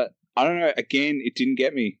 but I don't know, again, it didn't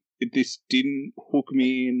get me. This didn't hook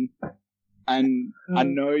me in. And I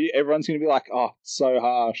know everyone's going to be like, oh, so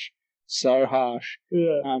harsh.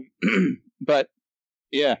 Yeah. But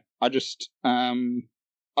yeah, I just, I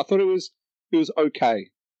thought it was okay.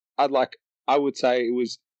 I would say it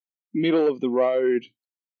was middle of the road.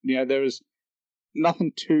 You know, there was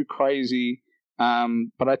nothing too crazy.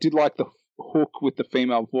 But I did like the hook with the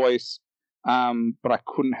female voice. But I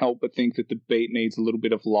couldn't help but think that the beat needs a little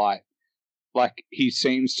bit of life. Like, he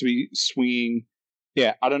seems to be swinging.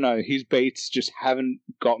 Yeah, I don't know. His beats just haven't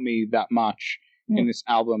got me that much in this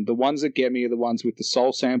album. The ones that get me are the ones with the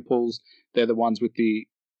soul samples. They're the ones with the,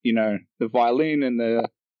 you know, the violin and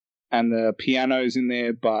the pianos in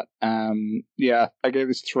there. But yeah, I gave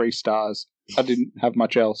this 3 stars. I didn't have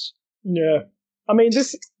much else. Yeah, I mean,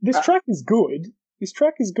 this track is good. This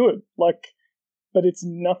track is good. Like, but it's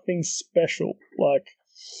nothing special. Like,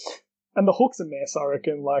 and the hook's a mess, I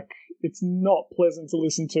reckon. Like, it's not pleasant to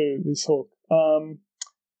listen to, this hook.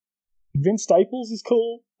 Vince Staples is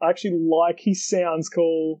cool. I actually like, he sounds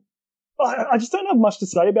cool. I just don't have much to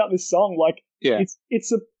say about this song. Like, yeah,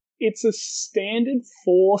 it's a standard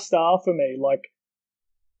 4-star for me. Like,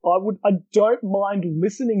 I don't mind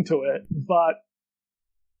listening to it, but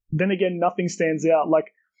then again, nothing stands out.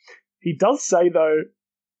 Like, he does say, though,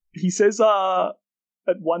 he says,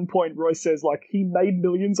 at one point, Royce says, like, he made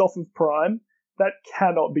millions off of Prime. That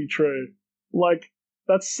cannot be true. Like,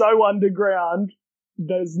 that's so underground.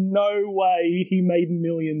 There's no way he made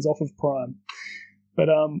millions off of Prime. But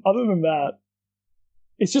other than that,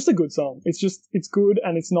 it's just a good song. It's good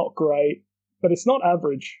and it's not great, but it's not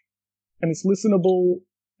average. And it's listenable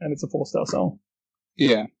and it's a 4-star song.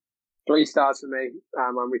 Yeah. 3 stars for me.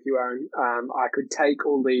 I'm with you, Aaron. I could take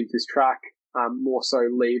or leave this track. More so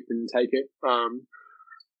leave than take it.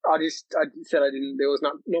 I said I didn't. There was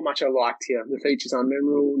not much I liked here. The features are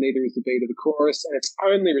memorable. Neither is the beat of the chorus, and its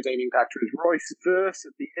only redeeming factor is Royce's verse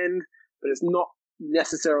at the end. But it's not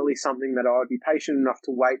necessarily something that I would be patient enough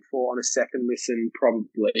to wait for on a second listen.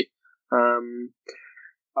 Probably.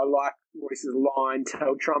 I like Royce's line: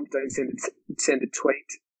 "Tell Trump don't send a tweet.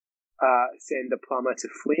 Send a plumber to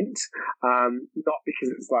Flint." Not because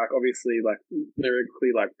it's like obviously like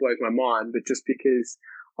lyrically like blows my mind, but just because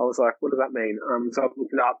I was like, what does that mean? So I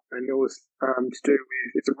looked it up, and it was to do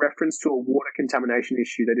with, it's a reference to a water contamination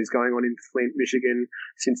issue that is going on in Flint, Michigan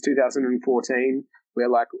since 2014, where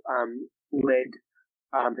like lead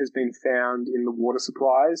has been found in the water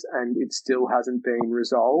supplies, and it still hasn't been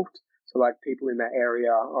resolved. So like people in that area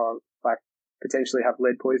are like potentially have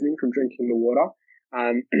lead poisoning from drinking the water.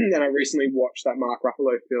 And I recently watched that Mark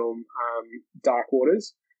Ruffalo film, Dark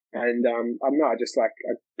Waters. And I don't know, I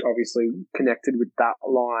obviously connected with that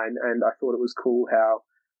line, and I thought it was cool how,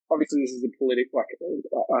 obviously this is a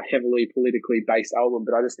heavily politically based album,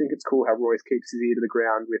 but I just think it's cool how Royce keeps his ear to the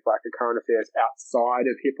ground with like the current affairs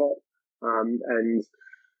outside of hip hop. And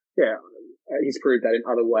yeah, he's proved that in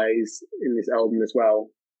other ways in this album as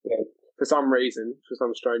well. Yeah, for some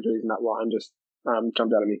strange reason, that line just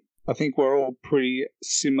jumped out at me. I think we're all pretty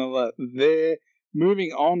similar there.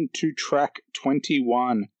 Moving on to track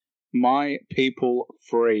 21. My People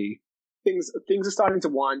Free. Things are starting to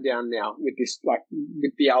wind down now with this, like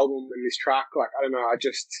with the album and this track. Like, I don't know,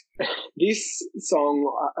 this song,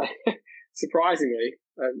 surprisingly,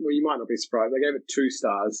 well, you might not be surprised, I gave it 2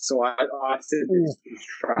 stars. So I said this was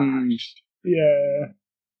trash. Yeah.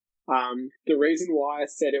 The reason why I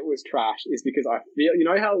said it was trash is because I feel, you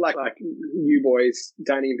know how like you boys,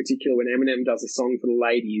 Danny in particular, when Eminem does a song for the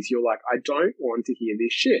ladies, you're like, I don't want to hear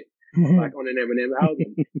this shit. Like on an Eminem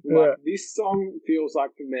album. Like, this song feels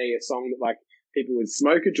like for me a song that like people would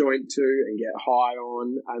smoke a joint to and get high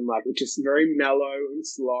on, and like it's just very mellow and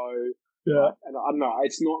slow. Yeah. And I don't know,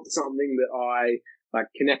 it's not something that I like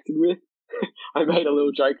connected with. I made a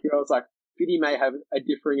little joke here. I was like, Biddy may have a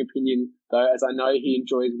differing opinion though, as I know he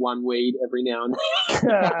enjoys one weed every now and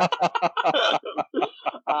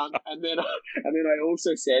then. And then I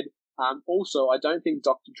also said, also, I don't think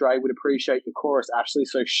Dr. Dre would appreciate the chorus, Ashley,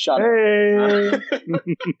 so shut up.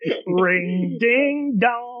 Ring ding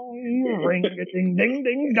dong, ring ding ding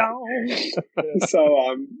ding dong.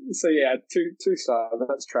 So yeah, 2 stars.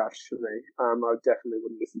 That's trash for me. I definitely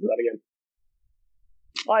wouldn't listen to that again.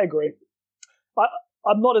 I agree.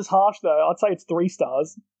 I'm not as harsh though. I'd say it's 3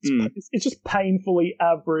 stars. It's just painfully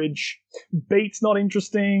average. Beat's not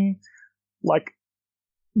interesting. Like,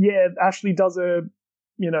 yeah, Ashley does a,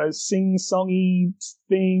 sing-songy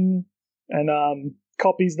thing and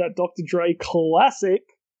copies that Dr. Dre classic.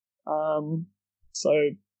 So,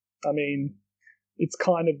 I mean, it's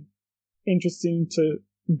kind of interesting to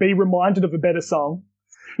be reminded of a better song.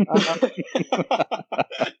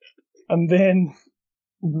 And then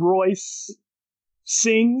Royce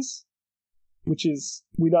sings, which is,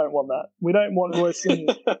 we don't want that. We don't want Royce singing.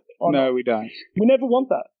 No, we don't. We never want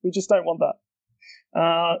that. We just don't want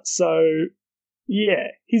that. So, yeah,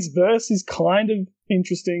 his verse is kind of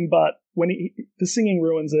interesting, but when the singing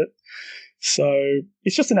ruins it. So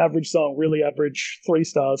it's just an average song, really average, 3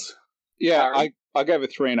 stars. Yeah, I gave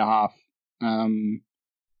it 3.5.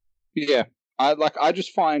 Yeah, I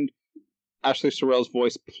just find Ashley Sorrell's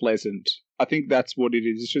voice pleasant. I think that's what it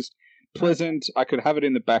is. It's just pleasant. I could have it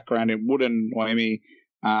in the background. It wouldn't annoy me.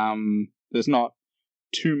 There's not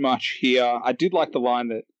too much here. I did like the line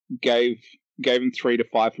that gave him 3 to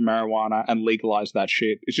 5 for marijuana and legalized that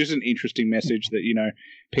shit. It's just an interesting message that,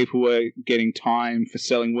 people were getting time for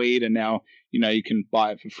selling weed and now, you can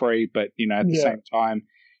buy it for free. But, at the same time,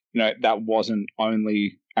 that wasn't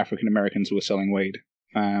only African Americans who were selling weed.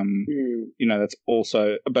 That's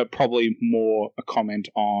also, but probably more a comment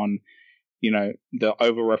on, the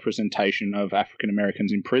overrepresentation of African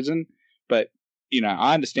Americans in prison. But,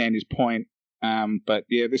 I understand his point. But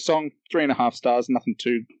yeah, this song, 3.5 stars, nothing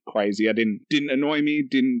too crazy. I didn't annoy me,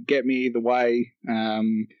 didn't get me either way.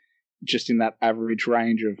 Just in that average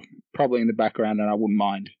range of probably in the background, and I wouldn't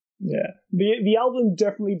mind. Yeah, the album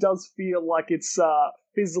definitely does feel like it's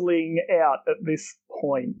fizzling out at this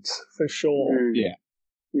point for sure. Yeah.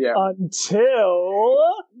 Until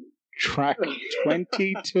track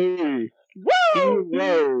 22. Woo!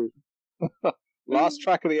 Hero. Last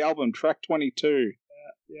track of the album, track 22.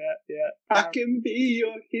 Yeah. I can be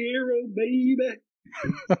your hero, baby.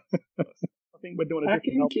 I think we're doing a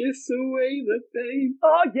different album. Kiss away the pain.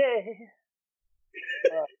 Oh, yeah.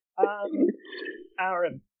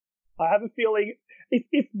 Aaron, I have a feeling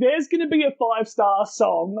if there's going to be a 5-star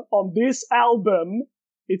song on this album,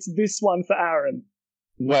 it's this one for Aaron.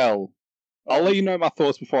 Well, I'll let you know my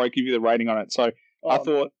thoughts before I give you the rating on it. So I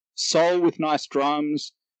thought soul with nice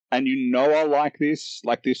drums, and I like this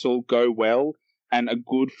will go well, and a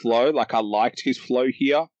good flow. Like, I liked his flow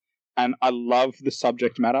here, and I love the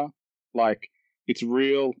subject matter. Like, it's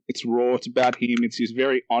real, it's raw, it's about him, he's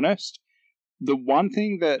very honest. The one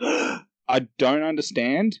thing that I don't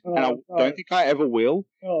understand, and I don't think I ever will,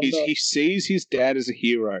 is he sees his dad as a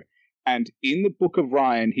hero. And in the Book of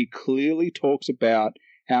Ryan, he clearly talks about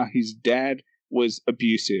how his dad was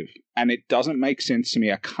abusive. And it doesn't make sense to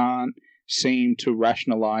me. I can't seem to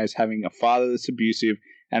rationalize having a father that's abusive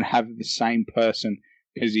and have the same person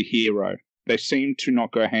as a hero. They seem to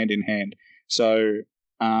not go hand in hand. So,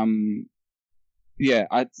 yeah,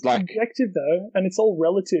 it's subjective though, and it's all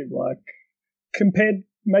relative. Like, compared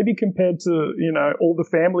to, all the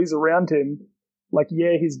families around him, like,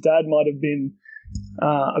 yeah, his dad might have been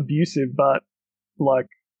abusive, but, like,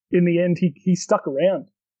 in the end, he stuck around.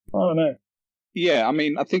 I don't know. Yeah, I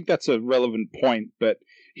mean, I think that's a relevant point, but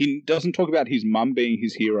he doesn't talk about his mum being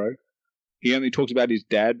his hero. He only talks about his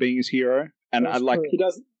dad being his hero, and that's true. He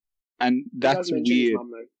doesn't. And that's he weird.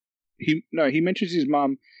 His mum, he mentions his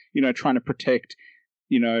mum, trying to protect,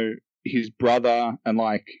 his brother and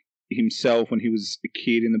like himself when he was a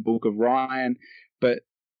kid in the Book of Ryan, but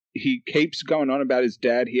he keeps going on about his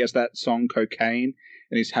dad. He has that song Cocaine,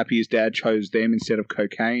 and he's happy his dad chose them instead of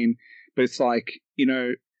cocaine. But it's like,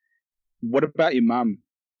 what about your mum?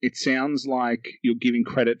 It sounds like you're giving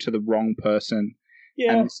credit to the wrong person.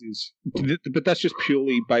 Yeah. And but that's just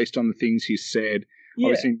purely based on the things he said. Yeah.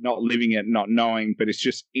 Obviously not living it, not knowing, but it's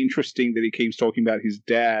just interesting that he keeps talking about his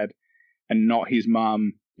dad and not his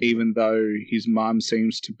mum, even though his mum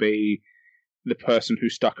seems to be the person who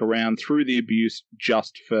stuck around through the abuse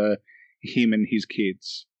just for him and his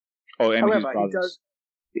kids. However,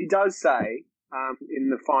 he does say in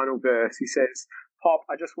the final verse, he says, "Pop,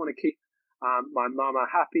 I just want to keep my mama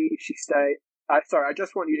happy. She stayed. I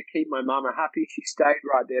just want you to keep my mama happy. She stayed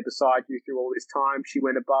right there beside you through all this time. She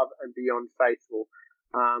went above and beyond faithful."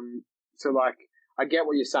 So, like, I get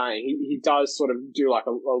what you're saying. He does sort of do like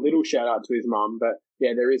a little shout out to his mum, but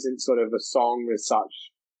yeah, there isn't sort of a song as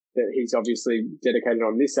such that he's obviously dedicated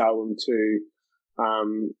on this album to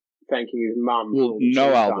thanking his mum. Well,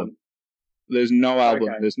 no album. There's no album.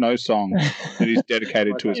 Okay. There's no song that he's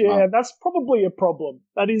dedicated to his mum. Yeah, that's probably a problem.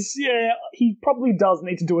 That is, he probably does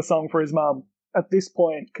need to do a song for his mum at this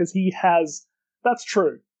point, because he has. That's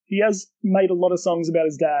true. He has made a lot of songs about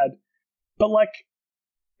his dad, but like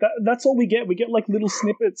that's all we get. We get like little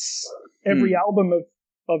snippets every album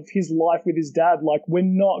of his life with his dad. Like we're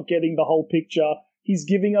not getting the whole picture. He's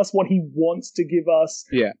giving us what he wants to give us.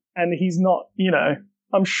 Yeah. And he's not,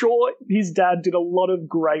 I'm sure his dad did a lot of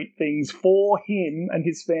great things for him and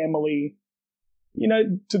his family,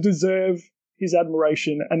 to deserve his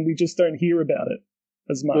admiration, and we just don't hear about it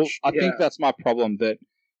as much. Well, I think that's my problem, that,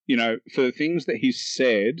 for the things that he's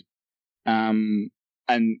said, and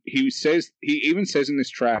he even says in this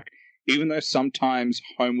track, even though sometimes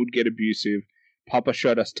home would get abusive, Papa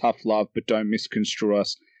showed us tough love, but don't misconstrue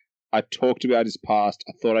us. I talked about his past.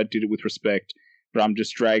 I thought I did it with respect, but I'm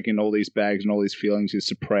just dragging all these bags and all these feelings he's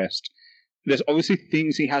suppressed. There's obviously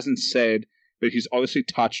things he hasn't said, but he's obviously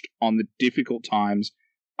touched on the difficult times.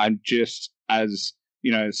 I'm just, as,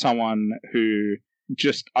 someone who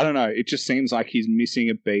just, I don't know, it just seems like he's missing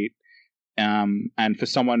a beat. And for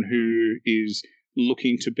someone who is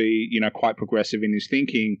looking to be, quite progressive in his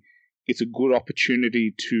thinking, it's a good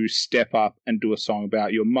opportunity to step up and do a song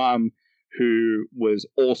about your mum, who was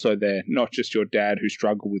also there, not just your dad who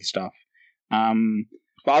struggled with stuff.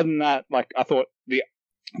 But other than that, like, I thought the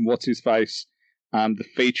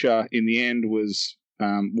feature in the end was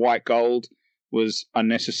White Gold was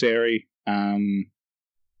unnecessary. I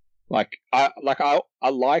like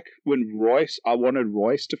when Royce, I wanted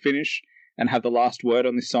Royce to finish and have the last word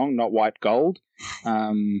on this song, not White Gold.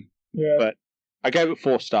 But I gave it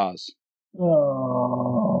 4 stars.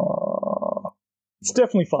 Oh, it's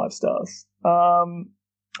definitely 5 stars.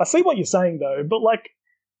 I see what you're saying though, but like,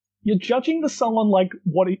 you're judging the song on like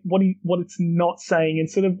what it's not saying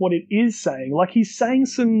instead of what it is saying. Like he's saying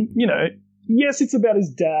some, yes, it's about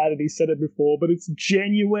his dad, and he said it before, but it's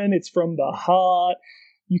genuine. It's from the heart.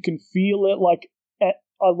 You can feel it. Like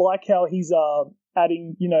I like how he's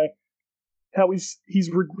adding, how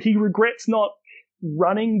he regrets not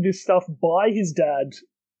running this stuff by his dad.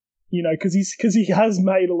 Because he has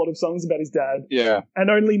made a lot of songs about his dad. Yeah. And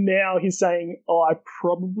only now he's saying, I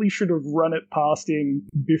probably should have run it past him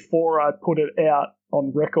before I put it out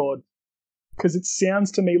on record. Because it sounds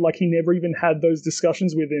to me like he never even had those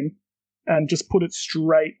discussions with him and just put it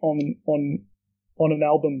straight on an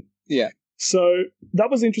album. Yeah. So that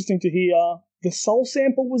was interesting to hear. The soul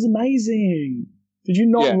sample was amazing. Did you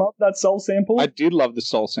not love that soul sample? I did love the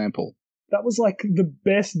soul sample. That was like the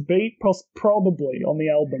best beat probably on the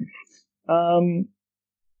album.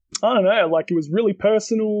 I don't know, like it was really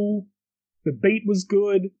personal. The beat was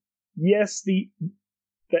good. Yes, the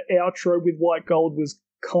outro with White Gold was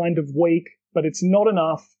kind of weak, but it's not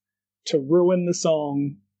enough to ruin the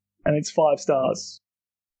song, and it's 5 stars.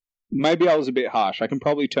 Maybe I was a bit harsh. I can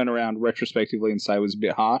probably turn around retrospectively and say I was a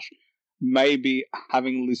bit harsh. Maybe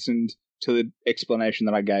having listened to the explanation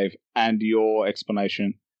that I gave and your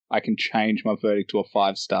explanation, I can change my verdict to a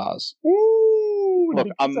 5 stars. Ooh, look,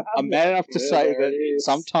 I'm man enough to say that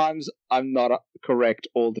sometimes I'm not correct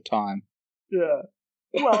all the time. Yeah.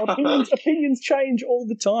 Well, opinions change all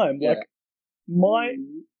the time. Yeah. Like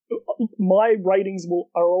my ratings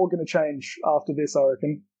are all going to change after this, I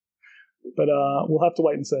reckon. But we'll have to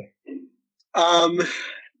wait and see.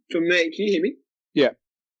 For me, can you hear me? Yeah.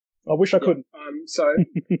 I wish I couldn't. So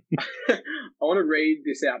I want to read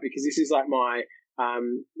this out because this is like my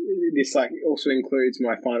this like also includes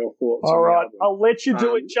my final thoughts. All right, I'll let you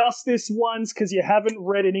do it just this once because you haven't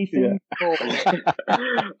read anything.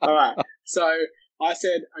 Yeah. All right. So I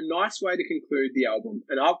said a nice way to conclude the album,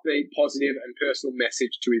 an upbeat, positive, and personal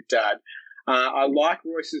message to his dad. I like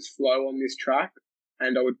Royce's flow on this track,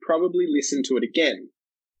 and I would probably listen to it again.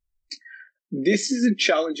 This is a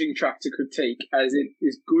challenging track to critique as it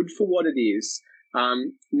is good for what it is.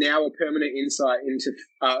 Now a permanent insight into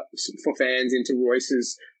for fans into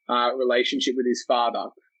Royce's relationship with his father,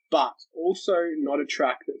 but also not a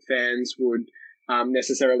track that fans would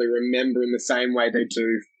necessarily remember in the same way they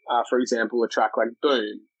do, for example, a track like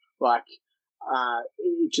Boom. Like,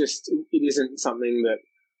 it isn't something that,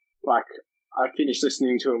 like, I finished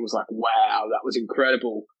listening to and was like, wow, that was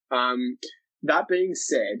incredible. That being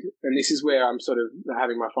said, and this is where I'm sort of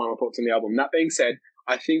having my final thoughts on the album, that being said,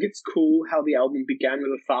 I think it's cool how the album began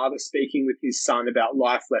with a father speaking with his son about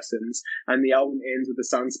life lessons, and the album ends with the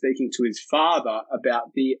son speaking to his father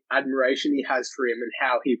about the admiration he has for him and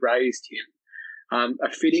how he raised him.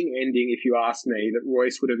 A fitting ending, if you ask me, that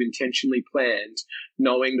Royce would have intentionally planned,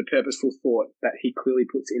 knowing the purposeful thought that he clearly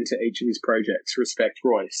puts into each of his projects. Respect,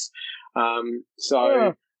 Royce.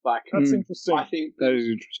 That's interesting. I think that is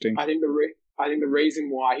interesting. I think the reason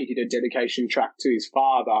why he did a dedication track to his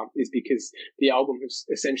father is because the album has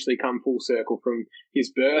essentially come full circle from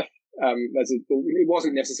his birth it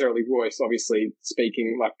wasn't necessarily Royce, obviously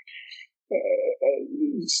speaking like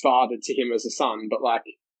father to him as a son, but like,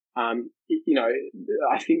 you know,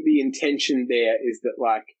 I think the intention there is that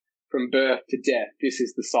like from birth to death, this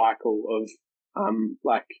is the cycle of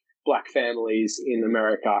like black families in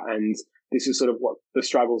America, and this is sort of what the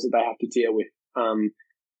struggles that they have to deal with.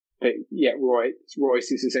 But yeah,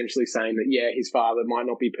 Royce is essentially saying that his father might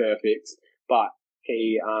not be perfect, but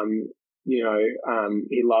he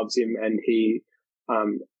he loves him, and he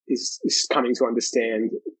is coming to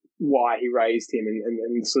understand why he raised him,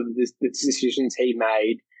 and sort of the decisions he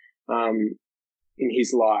made in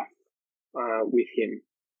his life with him.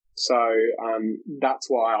 So that's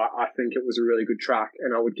why I think it was a really good track,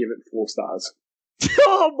 and I would give it 4 stars.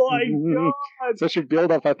 Oh my god! Such a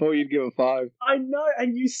build up. I thought you'd give it 5. I know,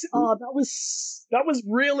 and that was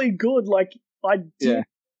really good. Like I didn't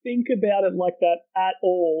think about it like that at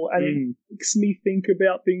all, and it makes me think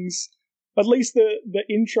about things. At least the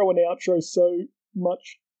intro and outro so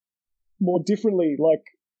much more differently. Like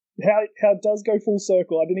how it does go full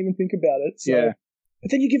circle. I didn't even think about it. So. But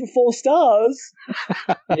then you give it 4 stars.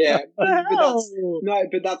 Yeah,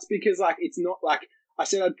 but that's because like it's not like I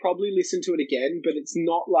said. I'd probably listen to it again, but it's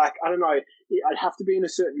not like I don't know. I'd have to be in a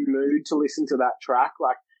certain mood to listen to that track.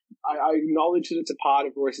 Like I acknowledge that it's a part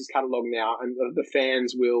of Royce's catalog now, and the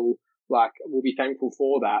fans will be thankful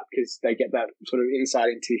for that because they get that sort of insight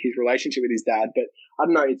into his relationship with his dad. But I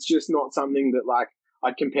don't know. It's just not something that like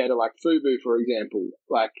I'd compare to like Fubu, for example,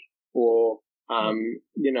 like or.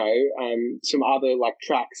 Some other like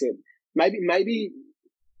tracks that maybe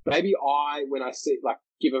I when I see like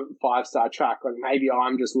give a 5-star track, like maybe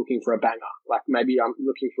I'm just looking for a banger, like maybe I'm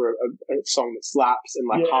looking for a song that slaps and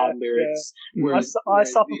like hard lyrics. Yeah. Whereas, I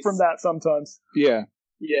suffer from that sometimes. Yeah,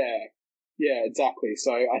 exactly.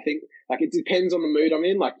 So I think like it depends on the mood I'm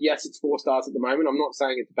in. Like yes, it's 4 stars at the moment. I'm not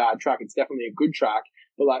saying it's a bad track. It's definitely a good track.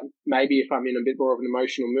 But like maybe if I'm in a bit more of an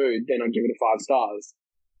emotional mood, then I'd give it a 5 stars.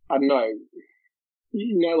 I don't know.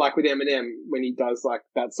 You know, like with Eminem, when he does like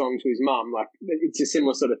that song to his mum, like it's a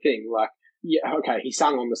similar sort of thing. Like, yeah, okay, he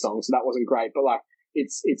sang on the song, so that wasn't great, but like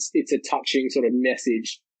it's a touching sort of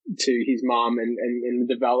message to his mum and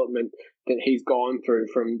the development that he's gone through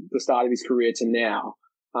from the start of his career to now.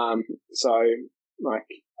 So like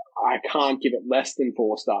I can't give it less than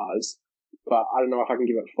 4 stars, but I don't know if I can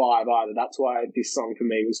give it 5 either. That's why this song for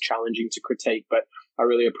me was challenging to critique, but I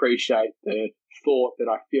really appreciate the thought that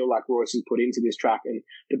I feel like Royce has put into this track and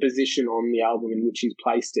the position on the album in which he's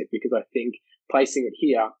placed it, because I think placing it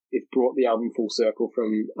here, it brought the album full circle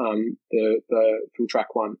from from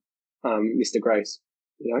track 1, Mr. Grace.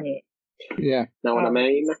 You know? Yeah. Know what I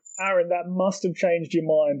mean? Aaron, that must have changed your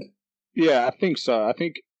mind. Yeah, I think so. I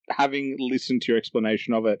think having listened to your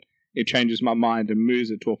explanation of it, it changes my mind and moves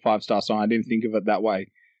it to a 5-star song. I didn't think of it that way.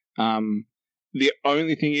 The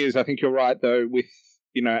only thing is, I think you're right though with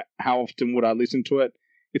how often would I listen to it?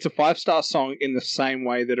 It's a 5-star song in the same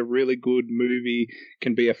way that a really good movie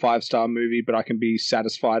can be a 5-star movie, but I can be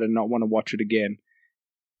satisfied and not want to watch it again.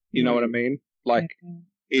 You know what I mean? Like,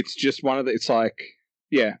 it's just one of the, it's like,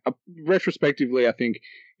 retrospectively, I think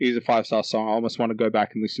it is a 5-star song. I almost want to go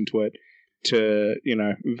back and listen to it to,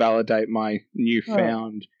 validate my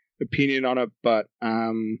newfound opinion on it. But,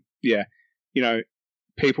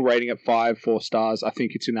 people rating it 4 stars, I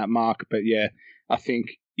think it's in that mark. But yeah, I think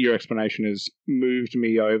your explanation has moved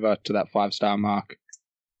me over to that 5-star mark.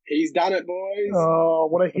 He's done it, boys. Oh,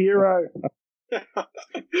 what a hero.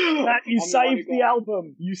 Matt, you saved the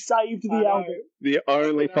album. You saved the album. The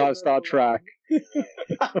only 5-star track.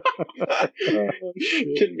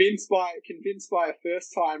 Convinced by a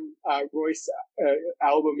first-time Royce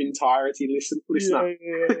album entirety listener.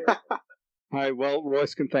 Yeah. Hey, well,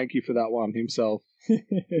 Royce can thank you for that one himself.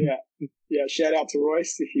 Yeah. Shout out to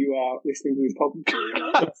Royce if you are listening to this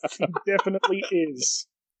podcast. Definitely is.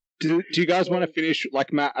 Do you guys want to finish?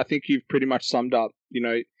 Like Matt, I think you've pretty much summed up.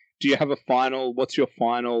 Do you have a final? What's your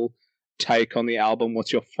final take on the album?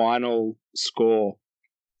 What's your final score?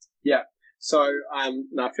 Yeah. So,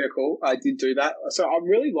 fair call. I did do that. So I'm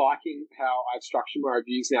really liking how I've structured my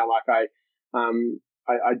reviews now. Like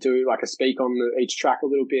I do like I speak on each track a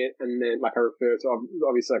little bit, and then like I refer to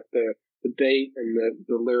obviously like the beat and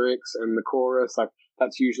the lyrics and the chorus. Like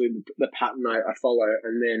that's usually the pattern I follow,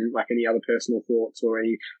 and then like any other personal thoughts or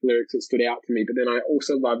any lyrics that stood out to me. But then I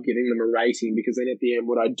also love giving them a rating, because then at the end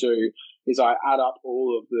what I do is I add up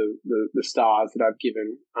all of the stars that I've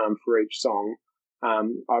given for each song. I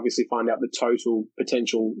obviously find out the total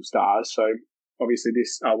potential stars. So obviously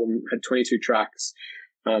this album had 22 tracks,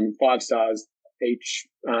 5 stars each.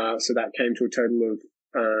 So that came to a total of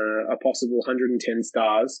a possible 110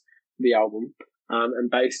 stars, the album. and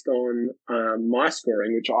based on my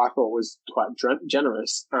scoring, which I thought was quite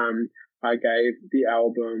generous, I gave the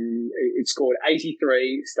album, it scored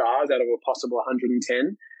 83 stars out of a possible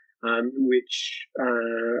 110, which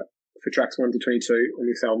for tracks 1 to 22 on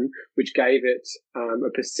this album, which gave it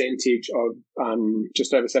a percentage of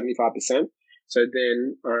just over 75%. So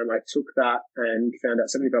then I took that and found out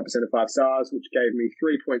 75% of 5 stars, which gave me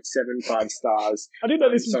 3.75 stars. I didn't know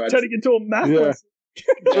this was turning into a math lesson.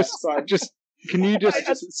 Can you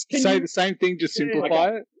say the same thing, just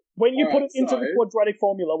simplify it? When you put it into the quadratic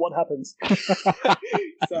formula, what happens?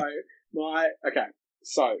 So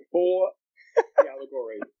for the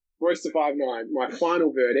Allegory, Royce to 5'9", my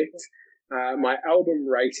final verdict, my album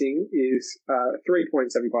rating is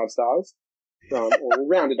 3.75 stars. Or we'll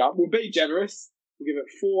round it up. We'll be generous. We'll give it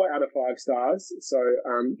 4 out of 5 stars. So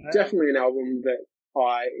definitely an album that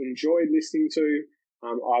I enjoyed listening to.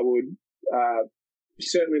 I would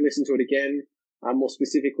certainly listen to it again. More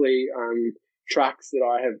specifically, tracks that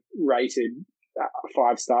I have rated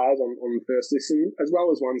 5 stars on the first listen, as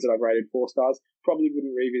well as ones that I've rated 4 stars. Probably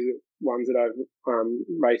wouldn't revisit ones that I've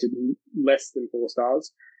rated less than 4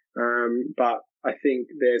 stars. But I think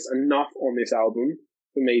there's enough on this album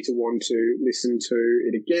for me to want to listen to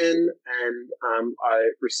it again, and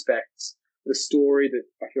I respect the story that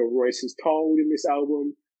I feel Royce has told in this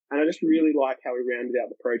album, and I just really like how he rounded out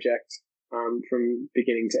the project from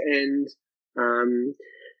beginning to end.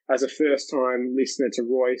 As a first-time listener to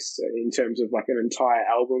Royce, in terms of like an entire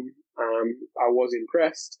album, I was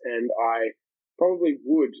impressed, and I probably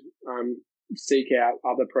would seek out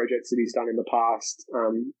other projects that he's done in the past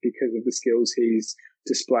because of the skills he's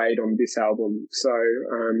displayed on this album. So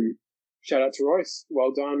shout out to Royce,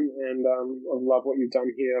 well done, and I love what you've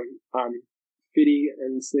done here. Fiddy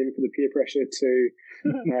and Slim for the peer pressure to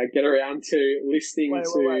get around to listening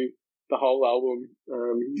to the whole album.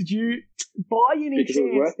 Did you, by any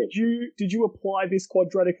chance, did you apply this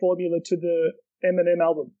quadratic formula to the Eminem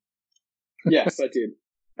album? Yes, I did.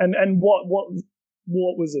 And what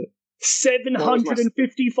was it?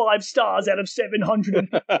 755 stars out of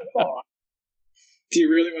 755. Do you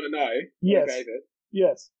really want to know? Yes. I gave it?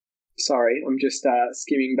 Yes. Sorry, I'm just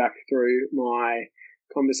skimming back through my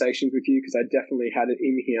conversations with you because I definitely had it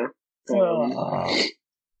in here.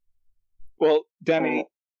 Well, Danny,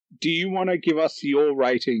 do you want to give us your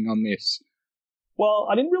rating on this? Well,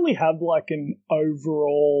 I didn't really have like an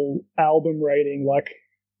overall album rating. Like,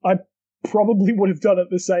 I probably would have done it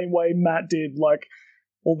the same way Matt did, like,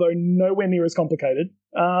 although nowhere near as complicated.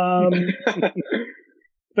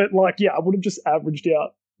 But like, yeah, I would have just averaged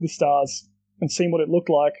out the stars and seen what it looked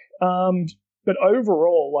like. But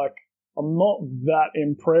overall, like, I'm not that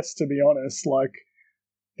impressed, to be honest. Like,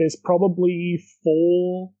 there's probably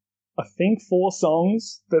 4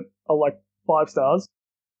 songs that are like 5 stars.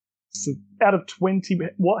 So out of 20,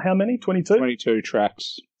 how many? 22? 22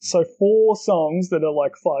 tracks. So 4 songs that are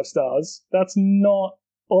like 5 stars. That's not,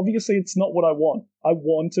 obviously it's not what I want. I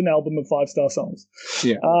want an album of 5-star songs.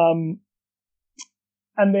 Yeah.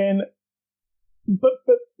 And then, but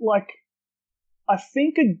like, I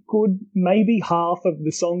think a good, maybe half of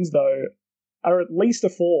the songs though are at least a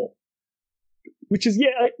 4, which is,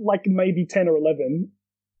 yeah, like maybe 10 or 11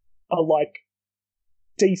 are like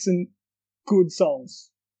decent, good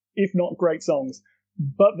songs, if not great songs.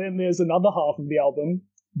 But then there's another half of the album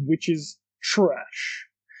which is trash.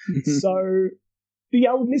 So the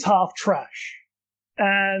album is half trash.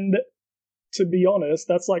 And to be honest,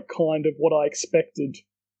 that's like kind of what I expected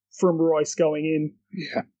from Royce going in.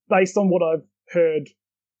 Yeah. Based on what I've heard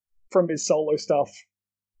from his solo stuff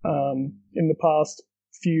in the past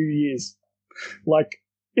few years. Like,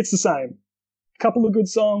 it's the same. A couple of good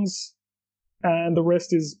songs, and the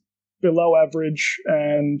rest is below average,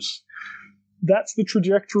 and that's the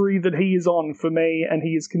trajectory that he is on for me, and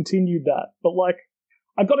he has continued that. But, like,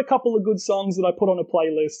 I got a couple of good songs that I put on a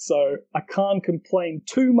playlist, so I can't complain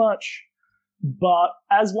too much. But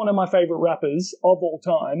as one of my favorite rappers of all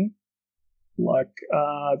time, like,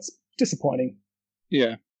 it's disappointing.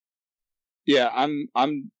 Yeah. Yeah,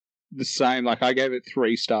 I'm the same. Like, I gave it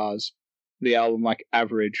 3 stars. The album, like,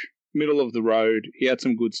 average, middle of the road. He had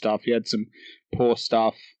some good stuff. He had some poor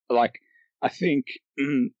stuff. Like, I think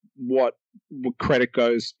what credit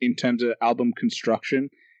goes in terms of album construction,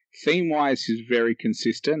 theme-wise, he's very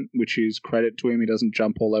consistent, which is credit to him. He doesn't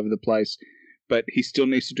jump all over the place, but he still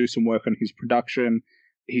needs to do some work on his production.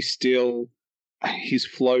 His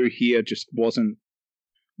flow here just wasn't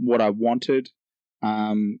what I wanted.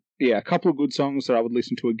 Yeah, a couple of good songs that I would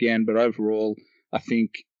listen to again, but overall, I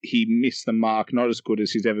think he missed the mark. Not as good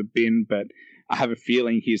as he's ever been, but I have a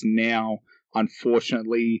feeling he's now,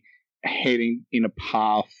 unfortunately, heading in a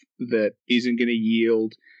path that isn't going to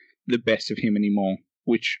yield the best of him anymore,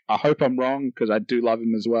 which I hope I'm wrong because I do love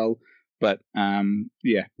him as well. But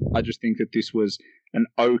yeah, I just think that this was an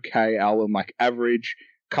okay album, like average,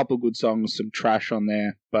 couple good songs, some trash on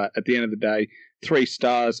there. But at the end of the day, 3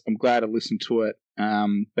 stars. I'm glad I listened to it.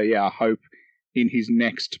 But yeah, I hope in his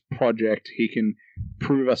next project he can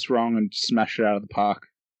prove us wrong and smash it out of the park.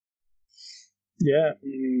 Yeah.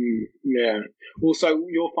 Yeah. Well, so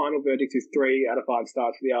your final verdict is 3 out of 5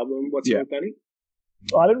 stars for the album. What's yours, Danny?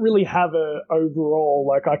 I don't really have a overall.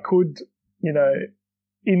 Like, I could,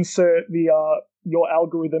 insert the your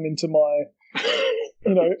algorithm into my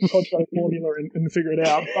contract formula and figure it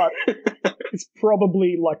out, but it's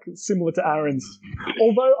probably like similar to Aaron's.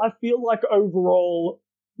 Although I feel like overall,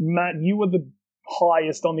 Matt, you were the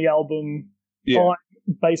highest on the album. Yeah. I'm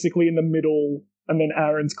basically in the middle, and then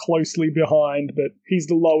Aaron's closely behind, but he's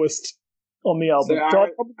the lowest on the album. So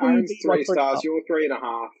Aaron's 3 stars, you're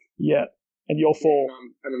 3.5. Yeah, and you're 4.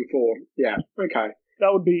 And I'm 4. Yeah, okay.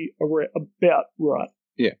 That would be about right.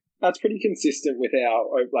 Yeah. That's pretty consistent with our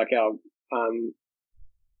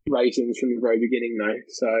ratings from the very beginning, though.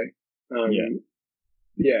 So,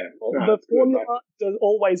 yeah. The formula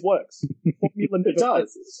always works. Formula it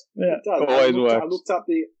does. Yeah. It does. Always works.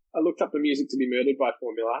 I looked up the music to be murdered by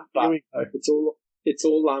formula, but it's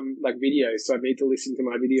all like videos, so I need to listen to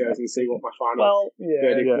my videos and see what my final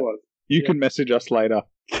verdict was. You can message us later.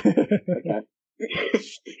 Okay.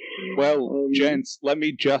 Well, gents, let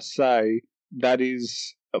me just say that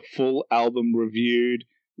is a full album reviewed.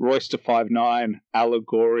 Royce to 5'9",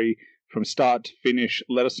 Allegory, from start to finish.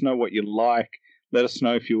 Let us know what you like. Let us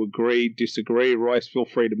know if you agree, disagree. Royce, feel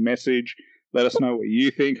free to message. Let us know what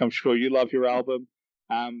you think. I'm sure you love your album.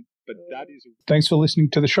 But that is. Thanks for listening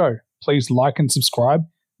to the show. Please like and subscribe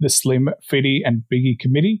the Slim, Fitty and Biggie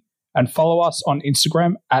Committee, and follow us on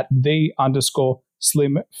Instagram at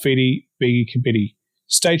 @the_Slim, Fitty, Biggie Committee.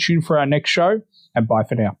 Stay tuned for our next show, and bye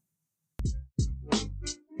for now.